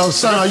 Yo,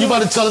 son, are you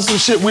about to tell us some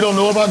shit we don't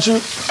know about you?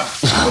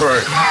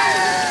 Right.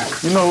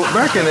 You know,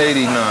 back in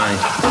 '89.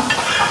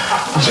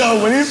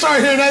 Yo, when you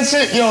start hearing that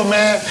shit, yo,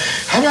 man.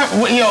 That's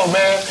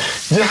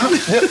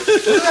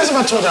if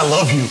I told you I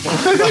love you.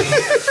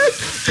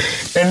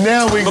 And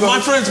now we But go. my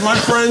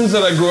friends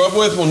that I grew up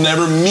with will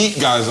never meet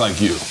guys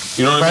like you.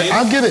 You know what I mean?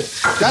 I get it.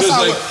 That's Because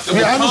how. like I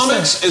with understand.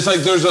 comics, it's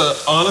like there's a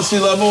honesty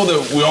level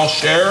that we all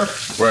share.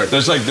 Right.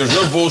 There's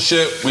no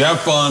bullshit. We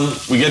have fun.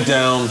 We get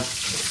down.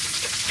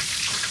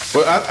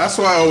 But that's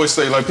why I always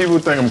say, like, people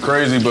think I'm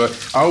crazy, but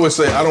I always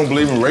say I don't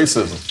believe in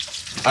racism.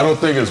 I don't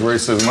think it's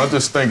racism. I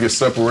just think it's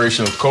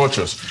separation of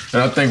cultures.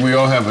 And I think we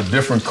all have a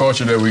different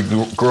culture that we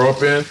grow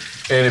up in.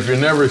 And if you're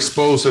never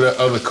exposed to that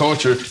other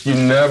culture, you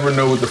never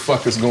know what the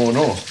fuck is going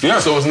on. Yeah.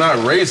 So it's not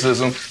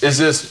racism. It's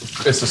a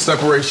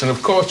separation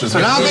of cultures.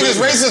 And I don't think it's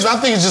racist. I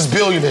think it's just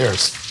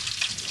billionaires.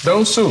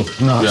 Those two.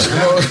 No. Yeah. You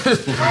know,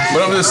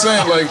 but I'm just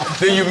saying, like,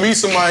 then you meet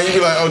somebody and you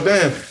be like, oh,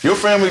 damn, your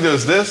family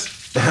does this?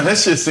 That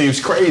shit seems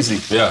crazy.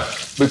 Yeah.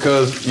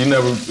 Because you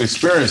never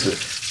experienced it.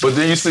 But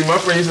then you see my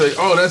friend, you say,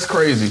 oh, that's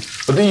crazy.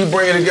 But then you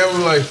bring it together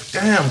like,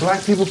 damn,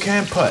 black people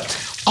can't putt.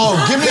 Oh,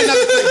 give me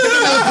another plate. Give me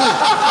another plate.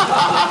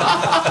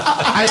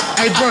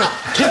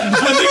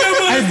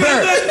 Hey,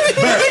 Bert.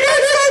 Bert.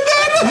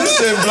 You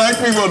said black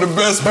people are the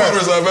best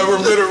putters I've ever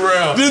been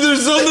around. Dude,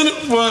 there's something.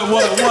 What?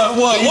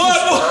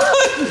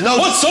 No,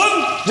 What,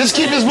 son? Just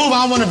keep this moving.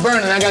 I don't want to burn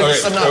it. I gotta get Okay,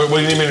 something out. what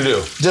do you need me to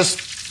do? Just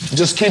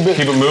keep it.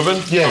 Keep it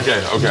moving? Yeah.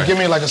 Okay. Give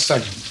me like a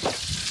second.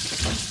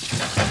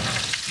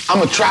 I'm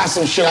gonna try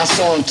some shit I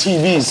saw on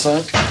TV,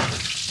 son.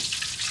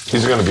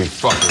 These are gonna be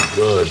fucking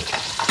good.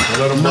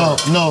 No.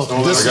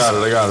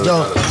 I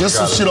got it. Just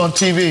some shit on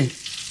TV.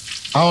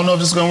 I don't know if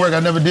this is gonna work. I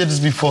never did this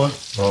before.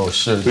 Oh,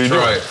 shit.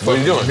 Try it. What are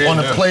you doing? On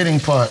the plating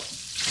part.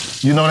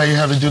 You know that you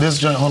have to do this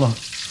joint. Hold on.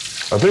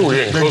 I think we're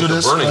getting They close do to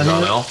this burning, right here.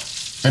 Donnell.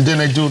 And then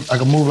they do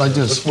like a move like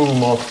this. Let's move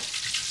them off.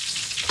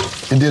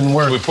 It didn't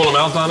work. We pull them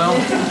out, Donnell?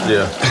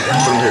 Yeah.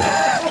 Put them here.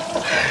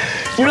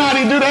 You know how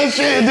they do that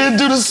shit and then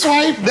do the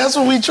swipe? That's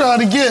what we try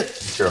to get.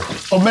 Sure.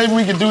 Or maybe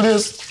we could do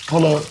this.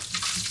 Hold on.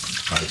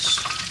 Nice.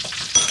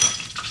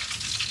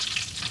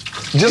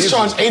 Just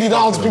charge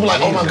 $80. People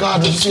like, oh my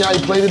God, did you see how he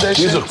plated that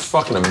These shit? look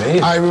fucking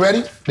amazing. All right, we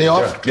ready? They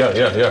off?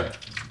 Yeah.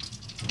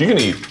 You can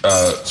eat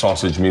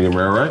sausage medium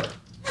rare, right?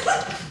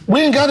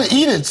 We ain't gotta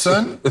eat it,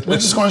 son. We're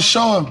just gonna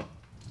show them.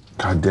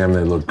 God damn,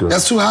 they look good.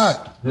 That's too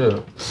hot. Yeah.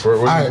 Where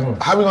All right,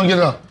 how we gonna get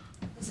it up?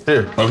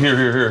 Here. Oh,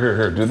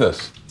 here. Do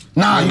this.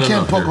 Nah, you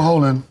can't poke here. a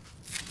hole in.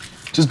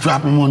 Just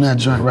drop him on that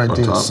joint right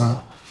there, top. son.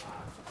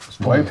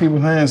 White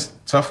people's hands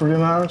tougher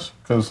than ours?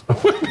 Because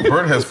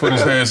Bert has put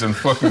his hands in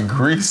fucking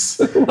grease.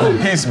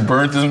 He's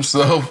burnt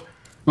himself.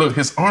 Look,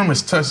 his arm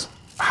is touched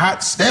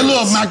hot They're a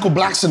little Michael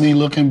Blackston-y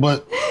looking,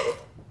 but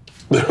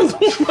Dude, I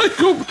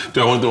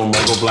went through a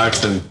Michael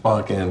Blackson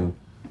fucking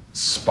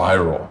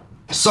spiral.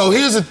 so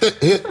here's the thing.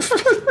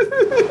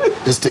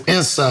 It's the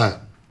inside.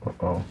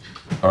 All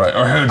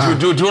right,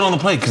 do it on the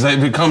plate, because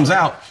if it comes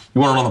out, you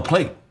want it on the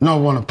plate. No, I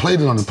want to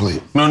plate it on the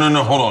plate. No,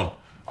 hold on.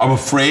 I'm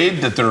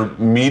afraid that they're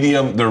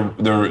medium,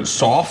 they're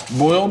soft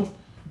boiled.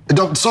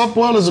 Soft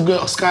boil is a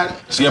good, Scott.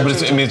 Yeah, but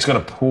it's gonna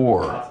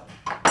pour. All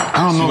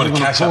I don't know You if want it's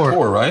to gonna catch that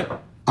pour, right?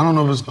 I don't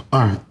know if it's all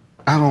right.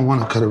 I don't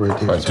want to cut it right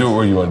there. All right, do it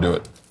where you want to do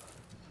it.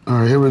 All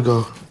right, here we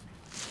go.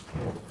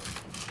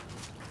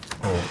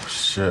 Oh,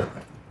 shit.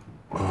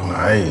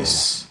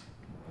 Nice.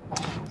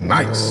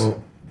 Nice.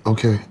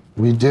 Okay,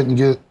 we didn't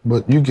get,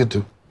 but you get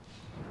to.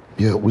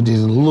 Yeah, we need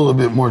a little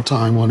bit more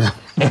time on that.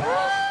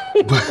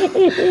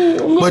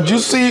 but you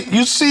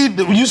see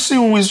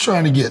what we was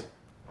trying to get.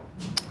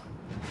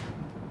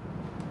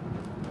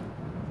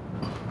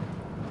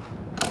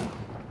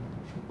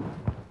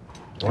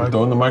 Throw it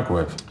in the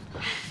microwave.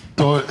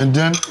 Throw it, and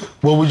then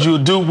what would you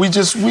do? We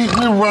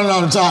run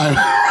out of time.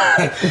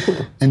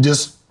 And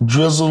just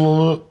drizzle a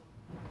little.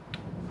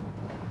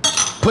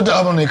 Put the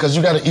other one in, because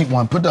you got to eat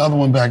one. Put the other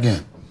one back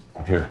in.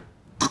 Here.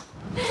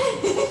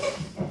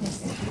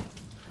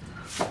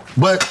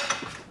 But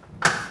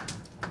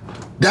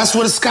that's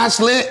what a Scotch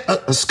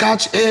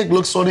egg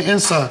looks on the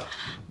inside.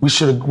 We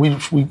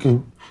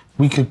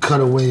could cut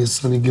away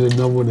so they get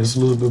another one that's a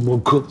little bit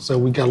more cooked, so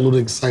we got a little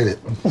excited.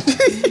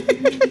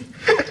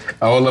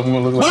 All of them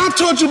will look But like. I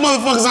taught you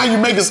motherfuckers how you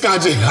make a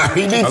Scotch egg.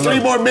 You need 3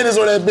 more minutes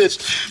on that bitch.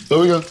 There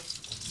we go.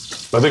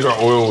 I think our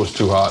oil was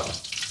too hot.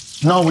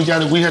 No, we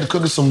had to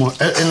cook it some more.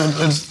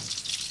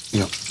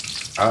 Yeah.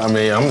 I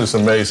mean, I'm just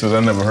amazed because I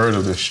never heard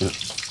of this shit.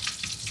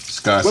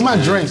 Scotch. Where's my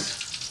eggs. drink?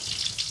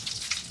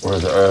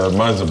 Where's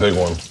mine's a big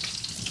one.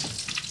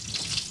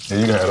 Yeah,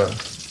 you can have that.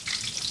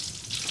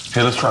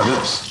 Hey, let's try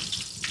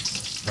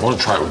this. I want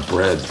to try it with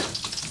bread.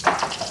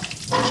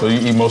 So you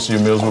eat most of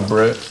your meals with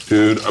bread?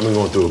 Dude, I've been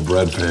going through a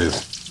bread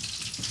phase.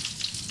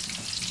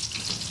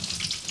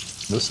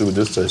 Let's see what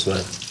this tastes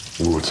like.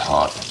 Ooh, it's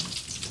hot.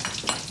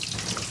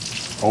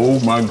 Oh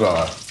my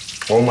God.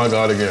 Oh my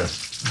God again.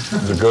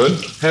 Is it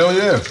good? Hell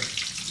yeah.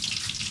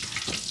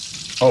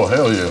 Oh,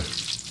 hell yeah.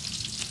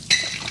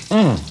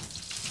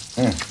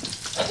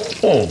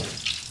 Oh.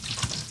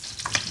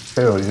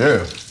 Hell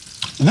yeah.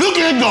 Look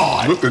at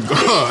God. Look at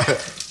God.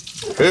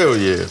 Hell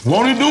yeah.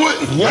 Won't he do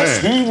it?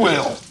 Yes, Man. he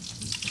will.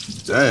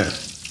 Damn.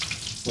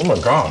 Oh my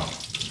God.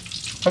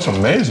 That's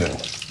amazing.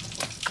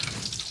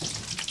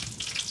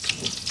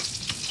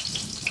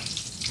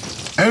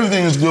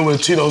 Everything is good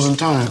with Cheetos and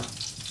thyme.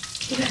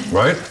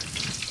 Right?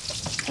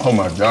 Oh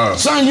my God.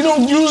 Son, you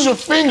don't use your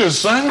fingers,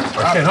 son.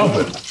 I can't help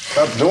it.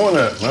 Stop doing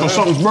that, man. Oh,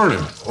 something's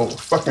burning. Oh,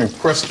 fucking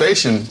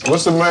crustacean.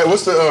 What's the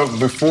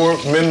before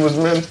men was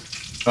men?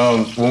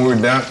 When we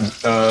were down,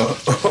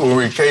 when we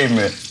were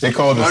cavemen, they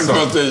called it something.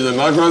 Crustacean,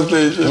 not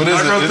crustacean. What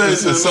is not it?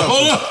 crustacean. It's something.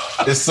 Hold up.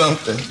 It's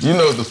something. You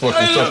know the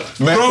fucking stuff.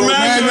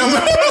 Cro-Magnon.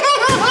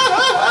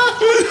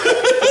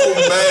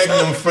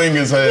 Cro-Magnon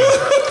fingers had.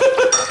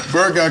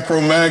 Bert got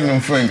Cro-Magnon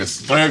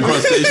fingers. I got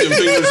crustacean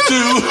fingers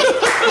too.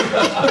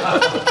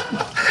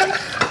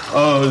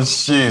 Oh,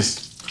 jeez.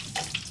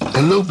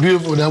 It looked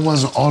beautiful. That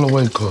wasn't all the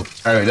way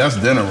cooked. All right, that's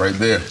dinner right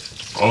there.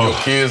 Your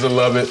kids will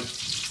love it.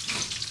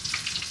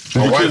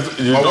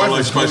 You don't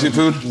like spicy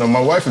food? No, my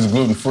wife is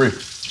gluten-free,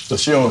 so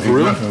she don't eat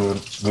nothing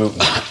with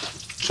gluten.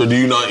 So do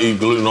you not eat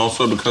gluten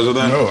also because of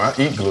that? No, I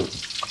eat gluten.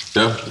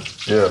 Yeah?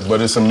 Yeah,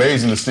 but it's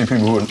amazing to see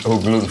people who are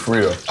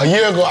gluten-free though. A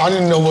year ago, I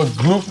didn't know what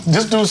gluten.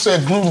 This dude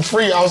said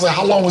gluten-free. I was like,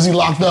 how long was he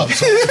locked up?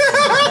 So,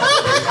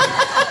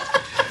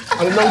 I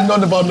didn't know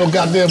nothing about no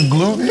goddamn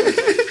gluten.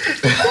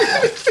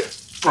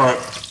 All right.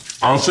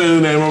 I'll say the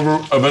name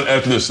of an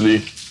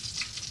ethnicity.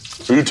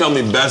 You tell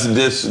me best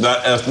dish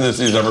that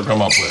ethnicity's ever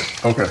come up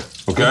with. Okay.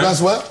 Okay?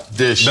 That's what?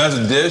 Dish.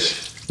 Best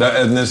dish that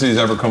ethnicity's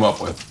ever come up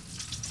with.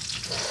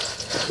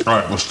 All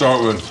right, we'll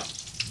start with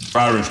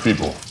Irish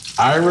people.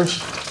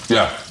 Irish?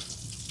 Yeah.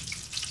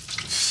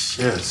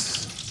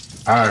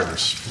 Yes.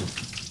 Irish.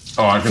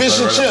 Oh, I can Fish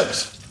say and right now.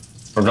 chips.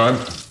 Okay.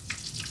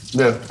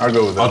 Yeah, I'll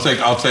go with that.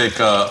 I'll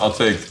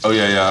take. Oh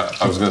yeah.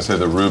 I was gonna say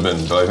the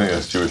Reuben, but I think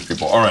that's Jewish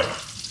people. All right.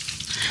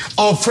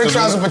 Oh, French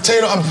fries with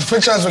potato.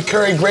 French fries with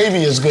curry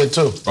gravy is good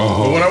too.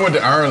 Oh. But when I went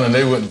to Ireland,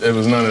 it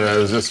was none of that. It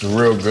was just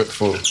real good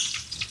food.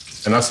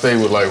 And I stayed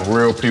with like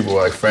real people,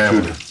 like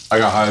family. Dude, I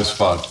got high as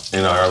fuck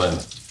in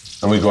Ireland,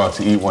 and we go out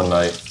to eat one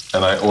night,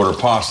 and I order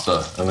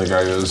pasta, and the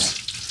guy goes,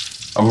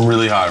 "I'm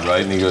really high,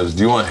 right?" And he goes,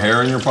 "Do you want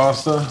hair in your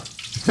pasta?"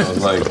 I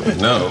was like,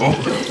 "No."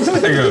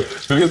 I go,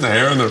 "Who gets the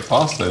hair in their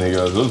pasta?" And he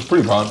goes, "It was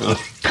pretty popular."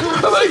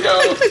 And I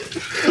go,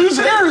 "Whose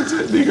hair is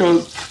it?" And he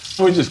goes,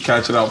 "We just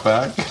catch it out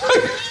back."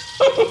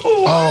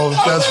 Oh,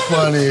 that's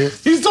funny.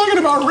 He's talking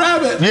about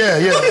rabbit. Yeah.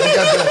 I got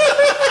that.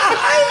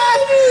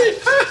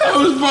 I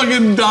was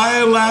fucking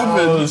dying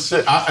laughing. Oh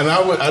shit!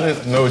 I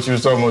didn't know what you were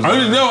talking about. I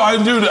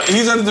didn't know.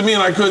 He said it to me,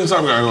 and I couldn't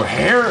stop. I go,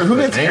 hair? Who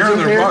gets hair in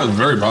their pasta? It's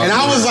very popular. And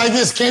I was like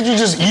this, can't you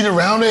just eat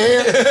around the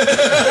hair?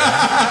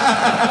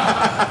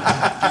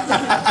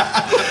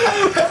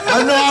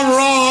 I know I'm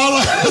wrong.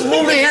 Let's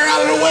move the hair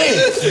out of the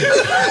way.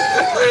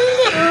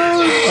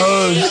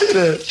 Oh,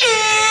 shit.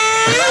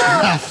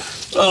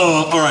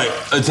 Oh, all right.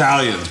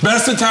 Italians.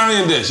 Best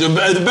Italian dish. The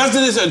best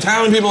dish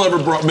Italian people ever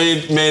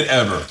made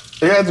ever.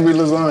 It had to be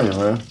lasagna,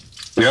 man.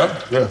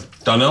 Yeah? Yeah.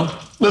 Donnell?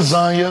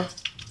 Lasagna.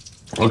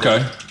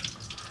 Okay.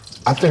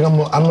 I think I'm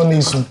gonna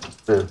need some.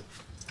 Yeah.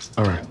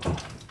 All right.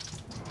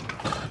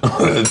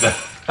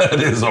 That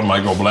is a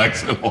Michael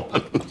Blackson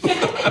one.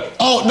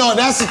 Oh, no,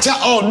 that's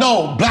oh,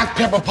 no, black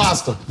pepper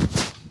pasta.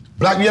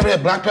 You ever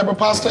had black pepper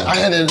pasta? I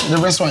had it in the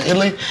restaurant in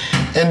Italy.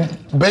 And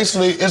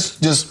basically, it's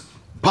just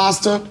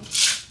pasta,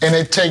 and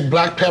they take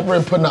black pepper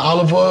and put in the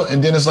olive oil,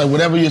 and then it's like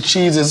whatever your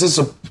cheese is. It's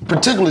a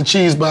particular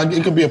cheese, but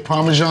it could be a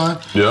Parmesan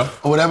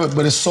or whatever,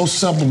 but it's so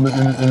simple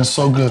and it's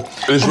so good.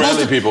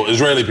 Israeli people.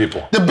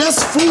 The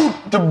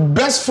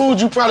best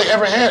food you probably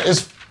ever had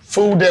is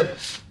food that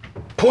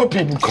poor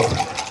people cook.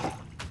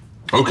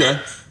 Okay.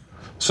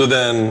 So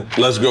then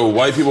let's go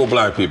white people,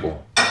 black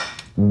people.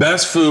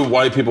 Best food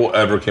white people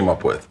ever came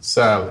up with.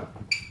 Salad.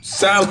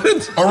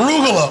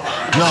 Arugula.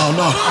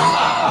 No.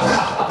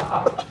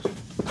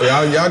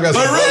 Y'all got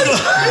some.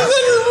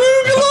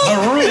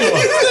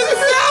 Arugula.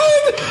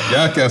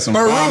 Y'all got some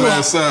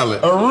bomb-ass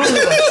salad.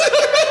 Arugula.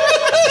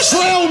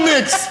 Trail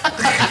mix.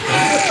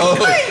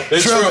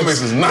 Trail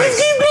mix is nice.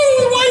 Keep going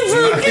with white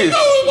food. Keep going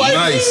with white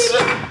Nice.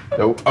 food.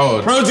 Oh,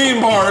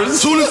 Protein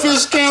bars. Tuna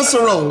fish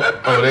casserole.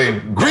 they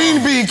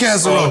Green bean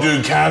casserole. Oh,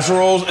 dude,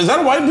 casseroles. Is that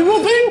a white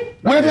people thing?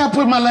 Where did I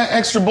put my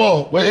extra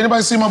ball? Wait,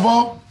 anybody see my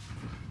ball?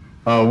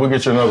 We'll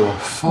get you another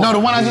one. No, the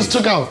one I just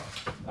took out.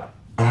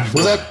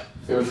 Was that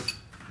Do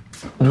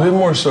we have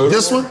more soda?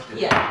 this one?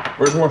 Yeah.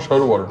 Where's more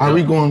soda water? Are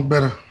we going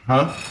better?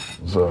 Huh?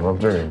 So I'm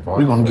drinking.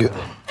 We gonna get.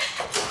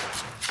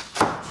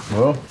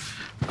 Well,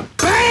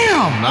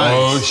 Bam! nice.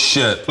 Oh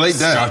shit! Plate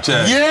that. Scotch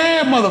egg.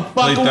 Yeah, motherfucker.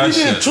 Plate that We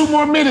did shit. 2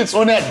 more minutes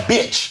on that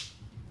bitch.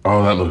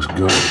 Oh, that looks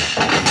good.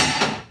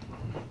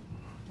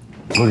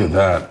 Look at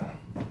that.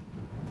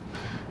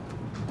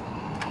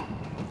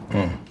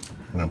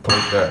 Now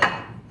plate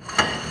that.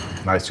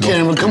 Nice.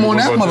 Camera, come on,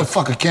 that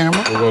motherfucker,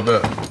 camera. We'll go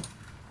with that.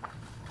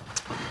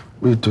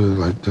 We do it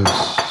like this.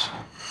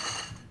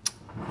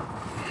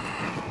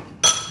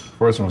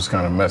 First one was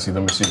kind of messy.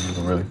 Let me see if you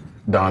can really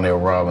Donnell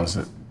Rawlings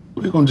it.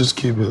 We're gonna just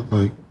keep it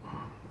like.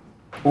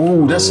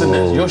 Ooh, that's in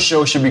there. Your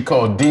show should be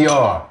called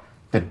DR,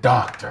 the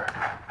Doctor.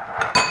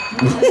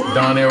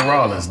 Donnell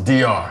Rawlings,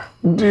 DR.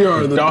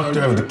 DR, the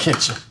doctor of the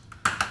kitchen.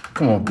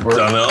 Come on, bro.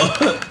 Donnell.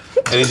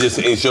 And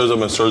he shows up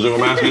in a surgical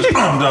mask. He's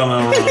I'm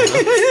Donnell.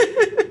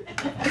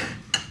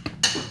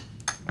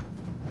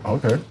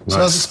 Okay. So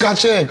that's a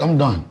Scotch egg. I'm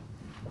done.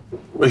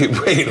 Wait.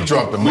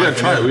 Drop the We mic. gotta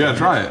try it. We gotta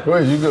try it.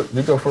 Wait,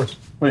 you go first.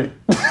 Wait.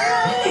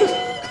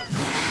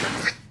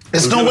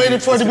 It's no waiting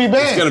for it to be It's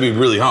bad. gonna be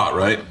really hot,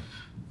 right?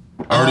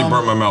 I already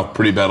burnt my mouth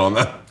pretty bad on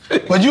that.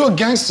 But you a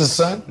gangster,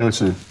 son. Let's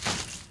see.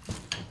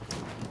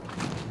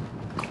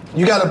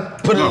 You gotta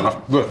put it.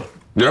 No, good.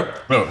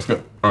 Yep. No, it's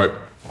good. All right.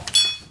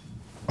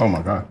 Oh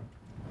my God.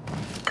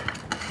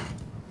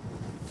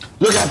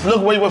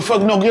 Look, wait,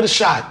 fuck, no, get a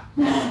shot.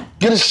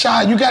 Get a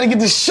shot. You gotta get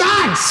the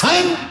shot,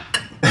 son.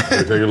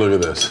 Take a look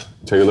at this.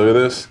 Take a look at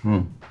this.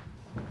 You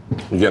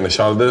getting a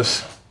shot of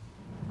this?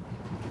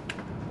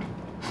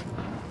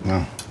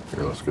 No.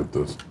 Here, let's get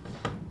this.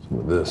 Some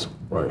of this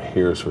right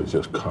here, so it's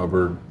just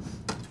covered.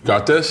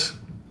 Got this?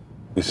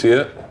 You see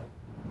it?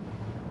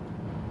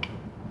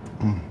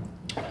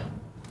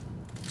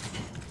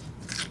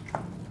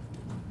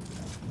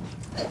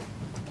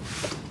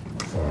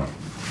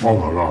 Oh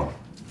my God.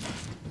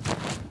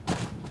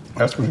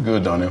 That's pretty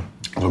good, Donnell.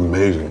 It's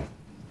amazing.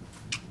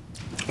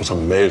 It's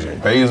amazing.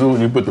 Basil,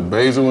 you put the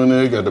basil in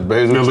there, you got the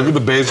basil. Now look at the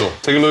basil.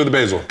 Take a look at the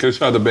basil. Get a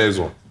shot of the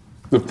basil.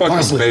 The fucking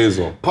Parsley.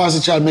 basil.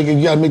 Parsley, try to make it.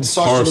 You gotta make the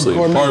sauce for the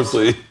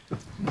Parsley. gourmet.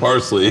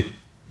 Parsley.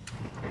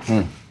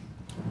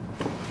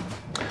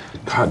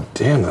 God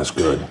damn, that's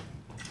good.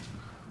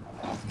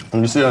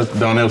 And you see how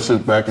Donnell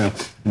sits back and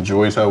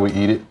enjoys how we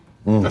eat it?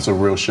 That's a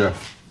real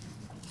chef.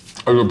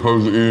 As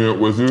opposed to eating it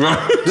with you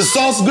guys. The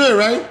sauce is good,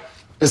 right?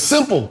 It's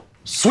simple.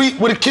 Sweet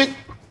with a kick.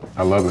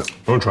 I love it.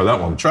 I'm gonna try that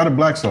one. Try the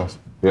black sauce.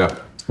 Yeah.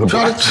 The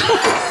Try black-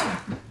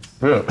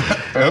 Yeah.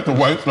 That's the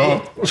white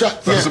sauce.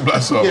 That's the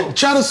black sauce. Yeah,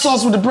 try the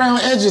sauce with the brown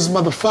edges,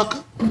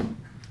 motherfucker.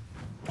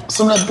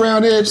 Some of that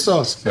brown edge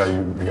sauce. See how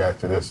you react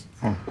to this.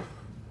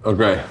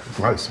 Okay.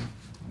 Nice.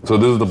 So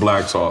this is the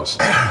black sauce.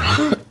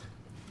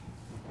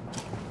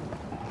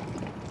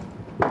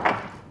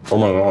 Oh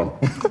my God.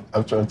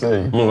 I'm trying to tell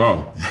you. Oh my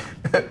God.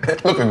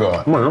 Look at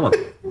God. Oh my God.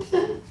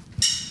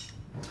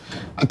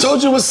 I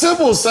told you it was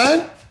simple,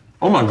 son.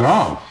 Oh my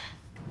God.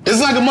 It's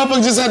like a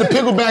motherfucker just had a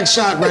pickleback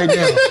shot right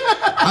now.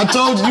 I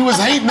told you was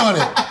hating on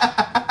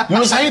it. You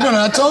was hating on it.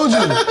 I told you.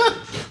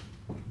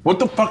 What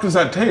the fuck is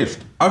that taste?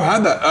 I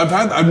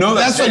know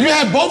that. That's what you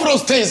had both of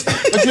those tastes,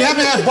 but you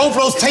haven't had both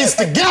of those tastes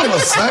together,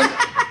 son.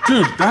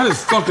 Dude, that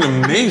is fucking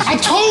amazing. I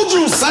told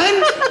you,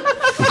 son.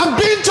 I've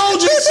been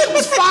told you this shit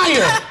was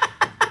fire.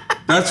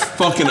 That's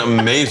fucking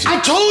amazing. I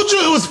told you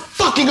it was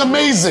fucking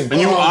amazing. And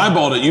you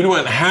eyeballed it. You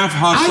went half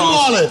hot sauce.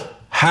 Eyeball it.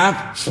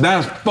 Half. That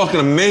is fucking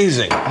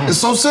amazing. It's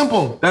so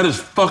simple. That is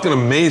fucking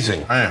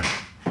amazing. Man.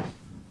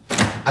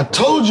 I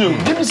told you.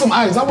 Give me some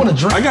ice. I want to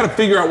drink. I gotta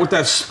figure out what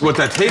that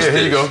taste is.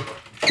 Here you go.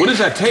 What is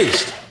that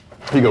taste?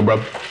 Here you go,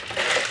 brother.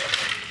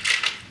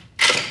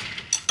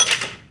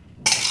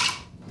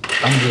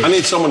 I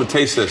need someone to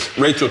taste this.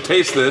 Rachel,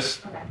 taste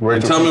this. And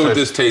Rachel, tell me what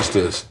taste. this taste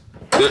is.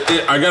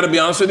 I gotta be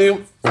honest with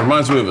you, it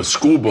reminds me of a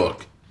school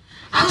book.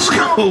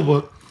 School,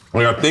 but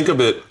Like I think of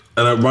it,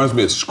 and it reminds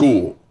me of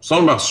school.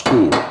 Something about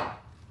school.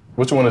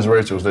 Which one is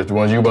Rachel's? The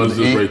one you about This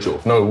to is eat?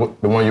 Rachel. No,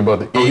 the one you about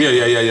to eat. Oh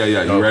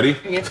yeah. You ready?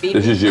 You're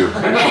feeding This is you.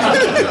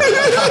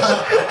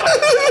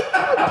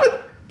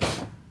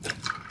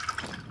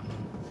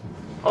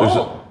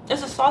 Oh,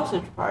 it's a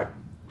sausage part.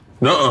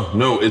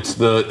 No, it's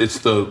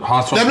the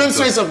hot sauce. let me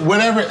say something.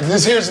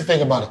 Here's the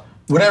thing about it.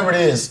 Whatever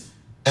it is,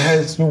 it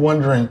has you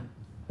wondering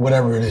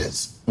whatever it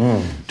is.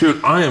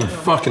 Dude, I am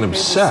fucking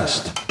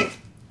obsessed.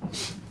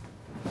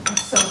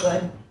 So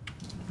good.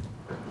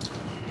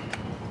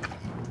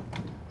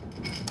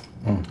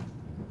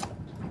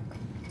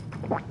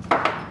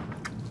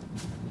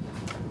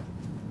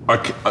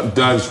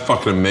 That is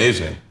fucking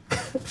amazing.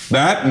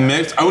 That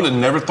mix, I would have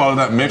never thought of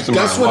that mix in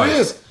That's my what life. it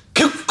is.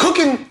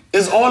 Cooking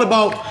is all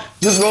about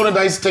just roll the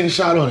dice, take a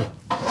shot on it.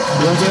 You know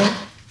what I'm saying?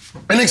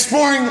 And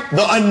exploring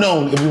the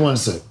unknown, if you want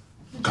to say.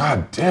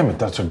 God damn it,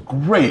 that's a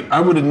great.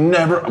 I would have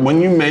never.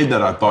 When you made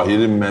that, I thought he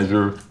didn't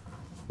measure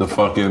the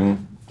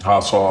fucking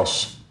hot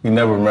sauce. He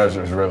never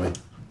measures, really.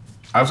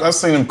 I've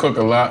seen him cook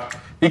a lot.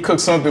 He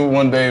cooked something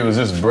one day, it was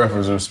just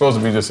breakfast. It was supposed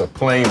to be just a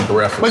plain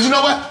breakfast. But you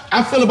know what?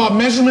 I feel about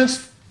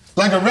measurements,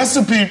 like a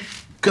recipe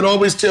could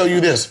always tell you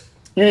this.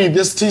 You need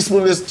this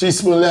teaspoon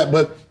of that,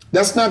 but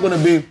that's not gonna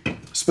be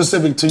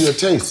specific to your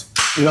taste.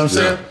 You know what I'm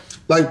saying?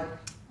 Like,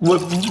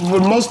 with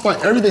most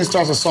part, everything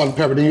starts with salt and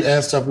pepper, then you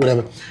add stuff,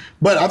 whatever.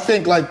 But I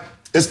think like,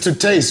 it's to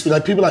taste.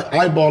 Like people like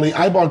eyeball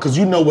because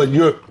you know what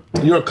you're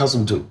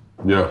accustomed to.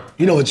 Yeah.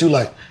 You know what you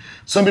like.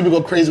 Some people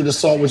go crazy with the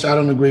salt, which I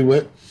don't agree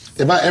with.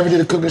 If I ever did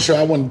a cooking show,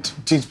 I want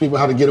to teach people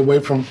how to get away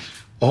from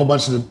a whole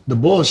bunch of the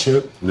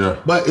bullshit. Yeah.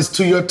 But it's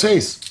to your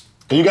taste.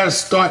 And you gotta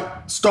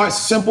start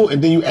simple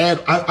and then you add,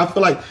 I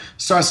feel like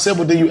start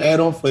simple, then you add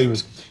on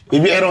flavors.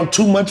 If you add on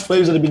too much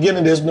flavors at the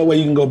beginning, there's no way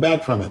you can go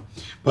back from it.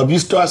 But if you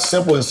start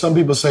simple, and some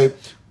people say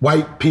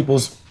white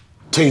people's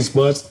taste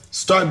buds,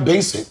 start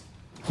basic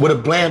with a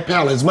bland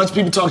palate. As much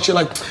people talk shit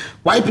like,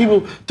 white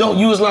people don't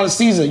use a lot of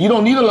seasoning. You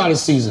don't need a lot of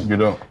seasoning. You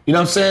don't. You know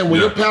what I'm saying?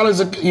 When your palate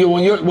is,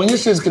 when your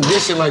shit's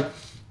conditioned, like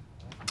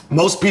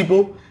most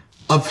people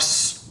of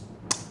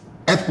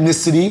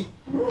ethnicity,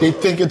 they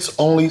think it's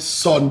only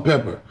salt and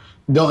pepper.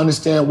 Don't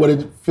understand what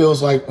it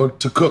feels like or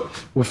to cook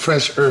with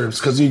fresh herbs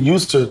because you're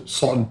used to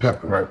salt and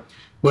pepper. Right.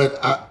 But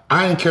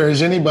I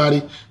encourage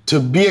anybody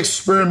to be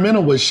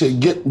experimental with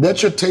shit.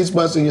 Let your taste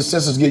buds and your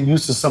senses get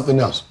used to something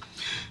else.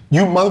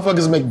 You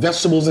motherfuckers make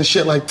vegetables and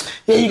shit like,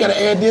 yeah, you gotta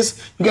add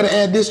this, you gotta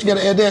add this, you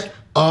gotta add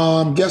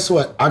that. Guess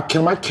what?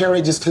 Can my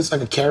carrot just taste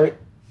like a carrot?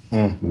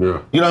 Yeah. You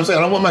know what I'm saying?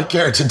 I don't want my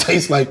carrot to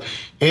taste like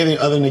anything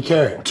other than a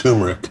carrot.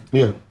 Turmeric.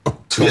 Yeah.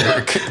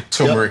 Turmeric.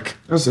 Yep.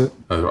 That's it.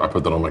 I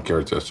put that on my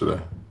carrots yesterday.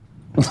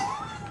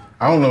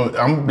 I don't know,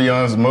 I'm gonna be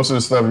honest, most of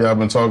the stuff y'all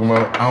been talking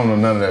about, I don't know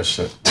none of that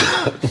shit.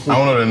 I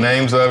don't know the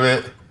names of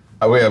it.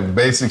 We have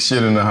basic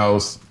shit in the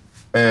house,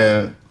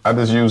 and I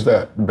just use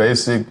that.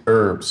 Basic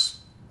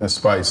herbs and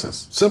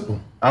spices. Simple.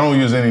 I don't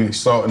use any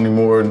salt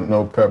anymore,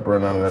 no pepper,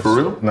 none of that For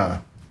shit. real? Nah.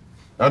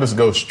 I just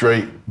go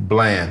straight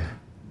bland.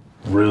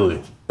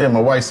 Really? Yeah, my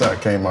white side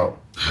came out.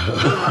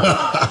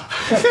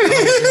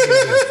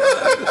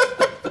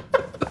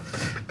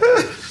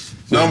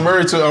 No, I'm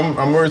married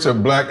to a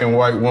black and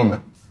white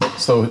woman.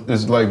 So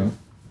it's like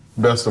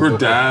best of Her both.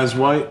 dad's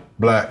white?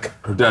 Black,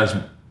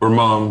 Her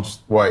mom's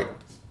white.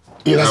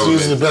 Yeah, that's That would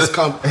usually be- the best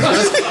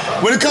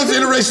when it comes to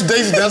interracial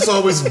dating, that's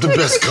always the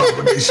best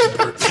combination.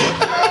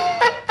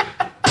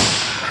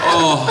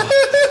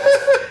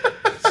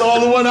 It's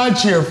all the one I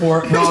cheer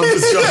for. No, I'm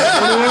just joking.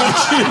 The one I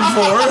cheer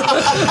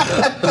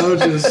for. I'm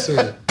just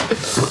saying.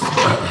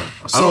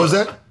 So is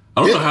that?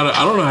 I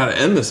don't know how to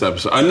end this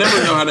episode. I never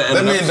know how to end Let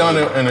an me and episode.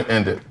 Donnell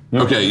end it.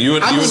 Okay, you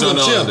and just gonna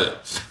Donnell chill. end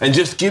it. And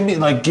just give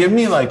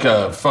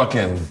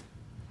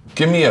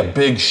me a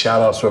big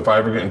shout out so if I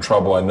ever get in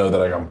trouble, I know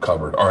that I'm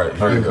covered. All right,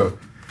 here you go.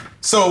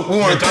 So we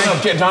want to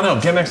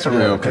Donnell, get next to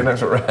Red. okay. Get next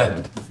to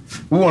Red.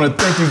 We want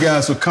to thank you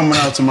guys for coming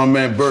out to my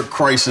man Bert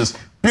Kreischer's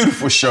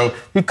beautiful show.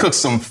 He cooked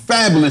some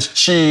fabulous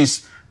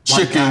cheese,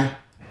 chicken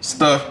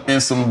stuff,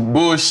 and some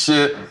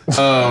bullshit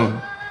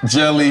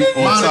jelly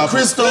on Monte top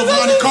Cristo,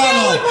 Monte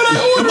Carlo.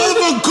 The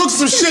motherfucker cooked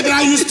some shit that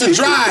I used to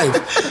drive.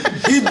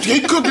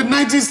 He cooked a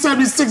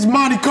 1976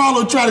 Monte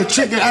Carlo, tried to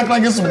trick it, act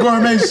like it's some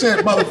gourmet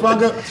shit,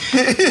 motherfucker.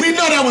 We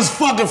know that was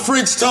fucking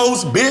French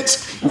toast,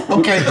 bitch.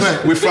 Okay,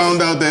 good. We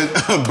found out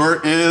that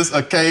Bert is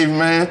a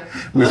caveman.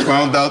 We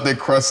found out that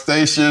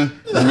crustacean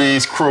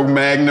means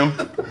Cro-Magnon.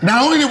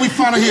 Not only did we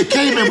find out he a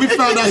caveman, we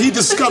found out he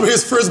discovered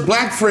his first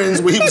black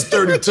friends when he was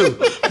 32.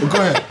 But go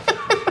ahead.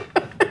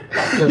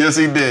 Yes,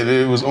 he did.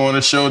 It was on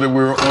a show that we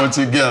were on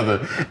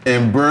together.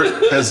 And Bert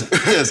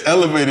has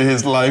elevated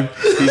his life.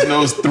 He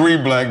knows 3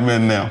 black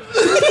men now.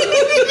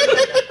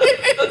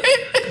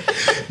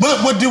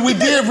 But what we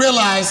did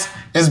realize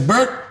is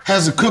Bert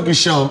has a cooking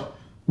show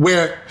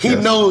where he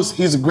knows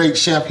he's a great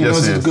chef, he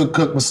knows he's a good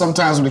cook, but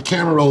sometimes when the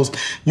camera rolls,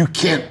 you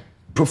can't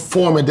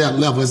perform at that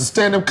level. As a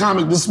stand-up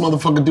comic, this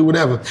motherfucker do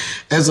whatever.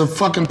 As a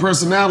fucking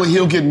personality,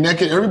 he'll get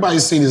naked.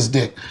 Everybody's seen his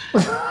dick.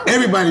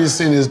 Everybody has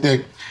seen his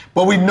dick.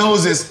 But we know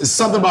it's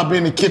something about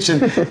being in the kitchen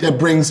that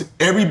brings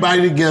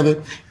everybody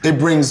together. It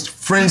brings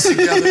friends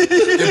together.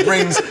 It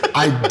brings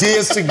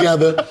ideas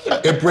together.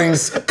 It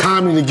brings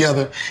comedy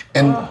together.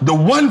 And the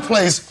one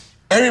place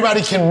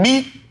everybody can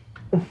meet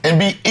and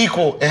be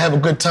equal and have a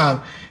good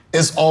time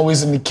is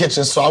always in the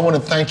kitchen. So I want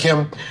to thank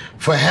him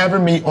for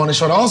having me on the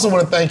show. And I also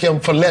want to thank him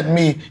for letting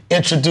me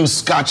introduce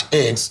Scotch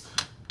eggs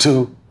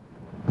to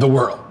the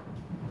world.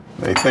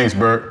 Hey, thanks,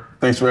 Bert.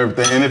 Thanks for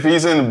everything. And if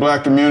he's in the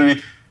black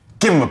community,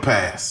 give him a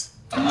pass.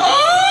 Fuck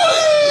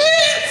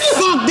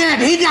that.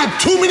 He got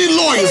too many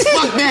lawyers.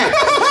 Fuck that.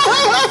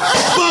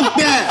 Fuck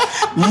that.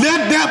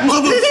 Let that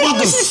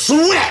motherfucker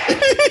sweat.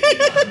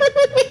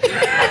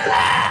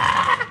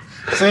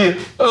 See you.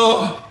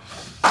 Oh,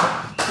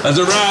 that's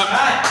a wrap.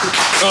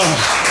 Oh,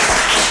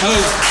 that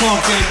was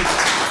fucking,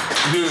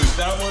 dude,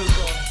 that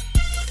was.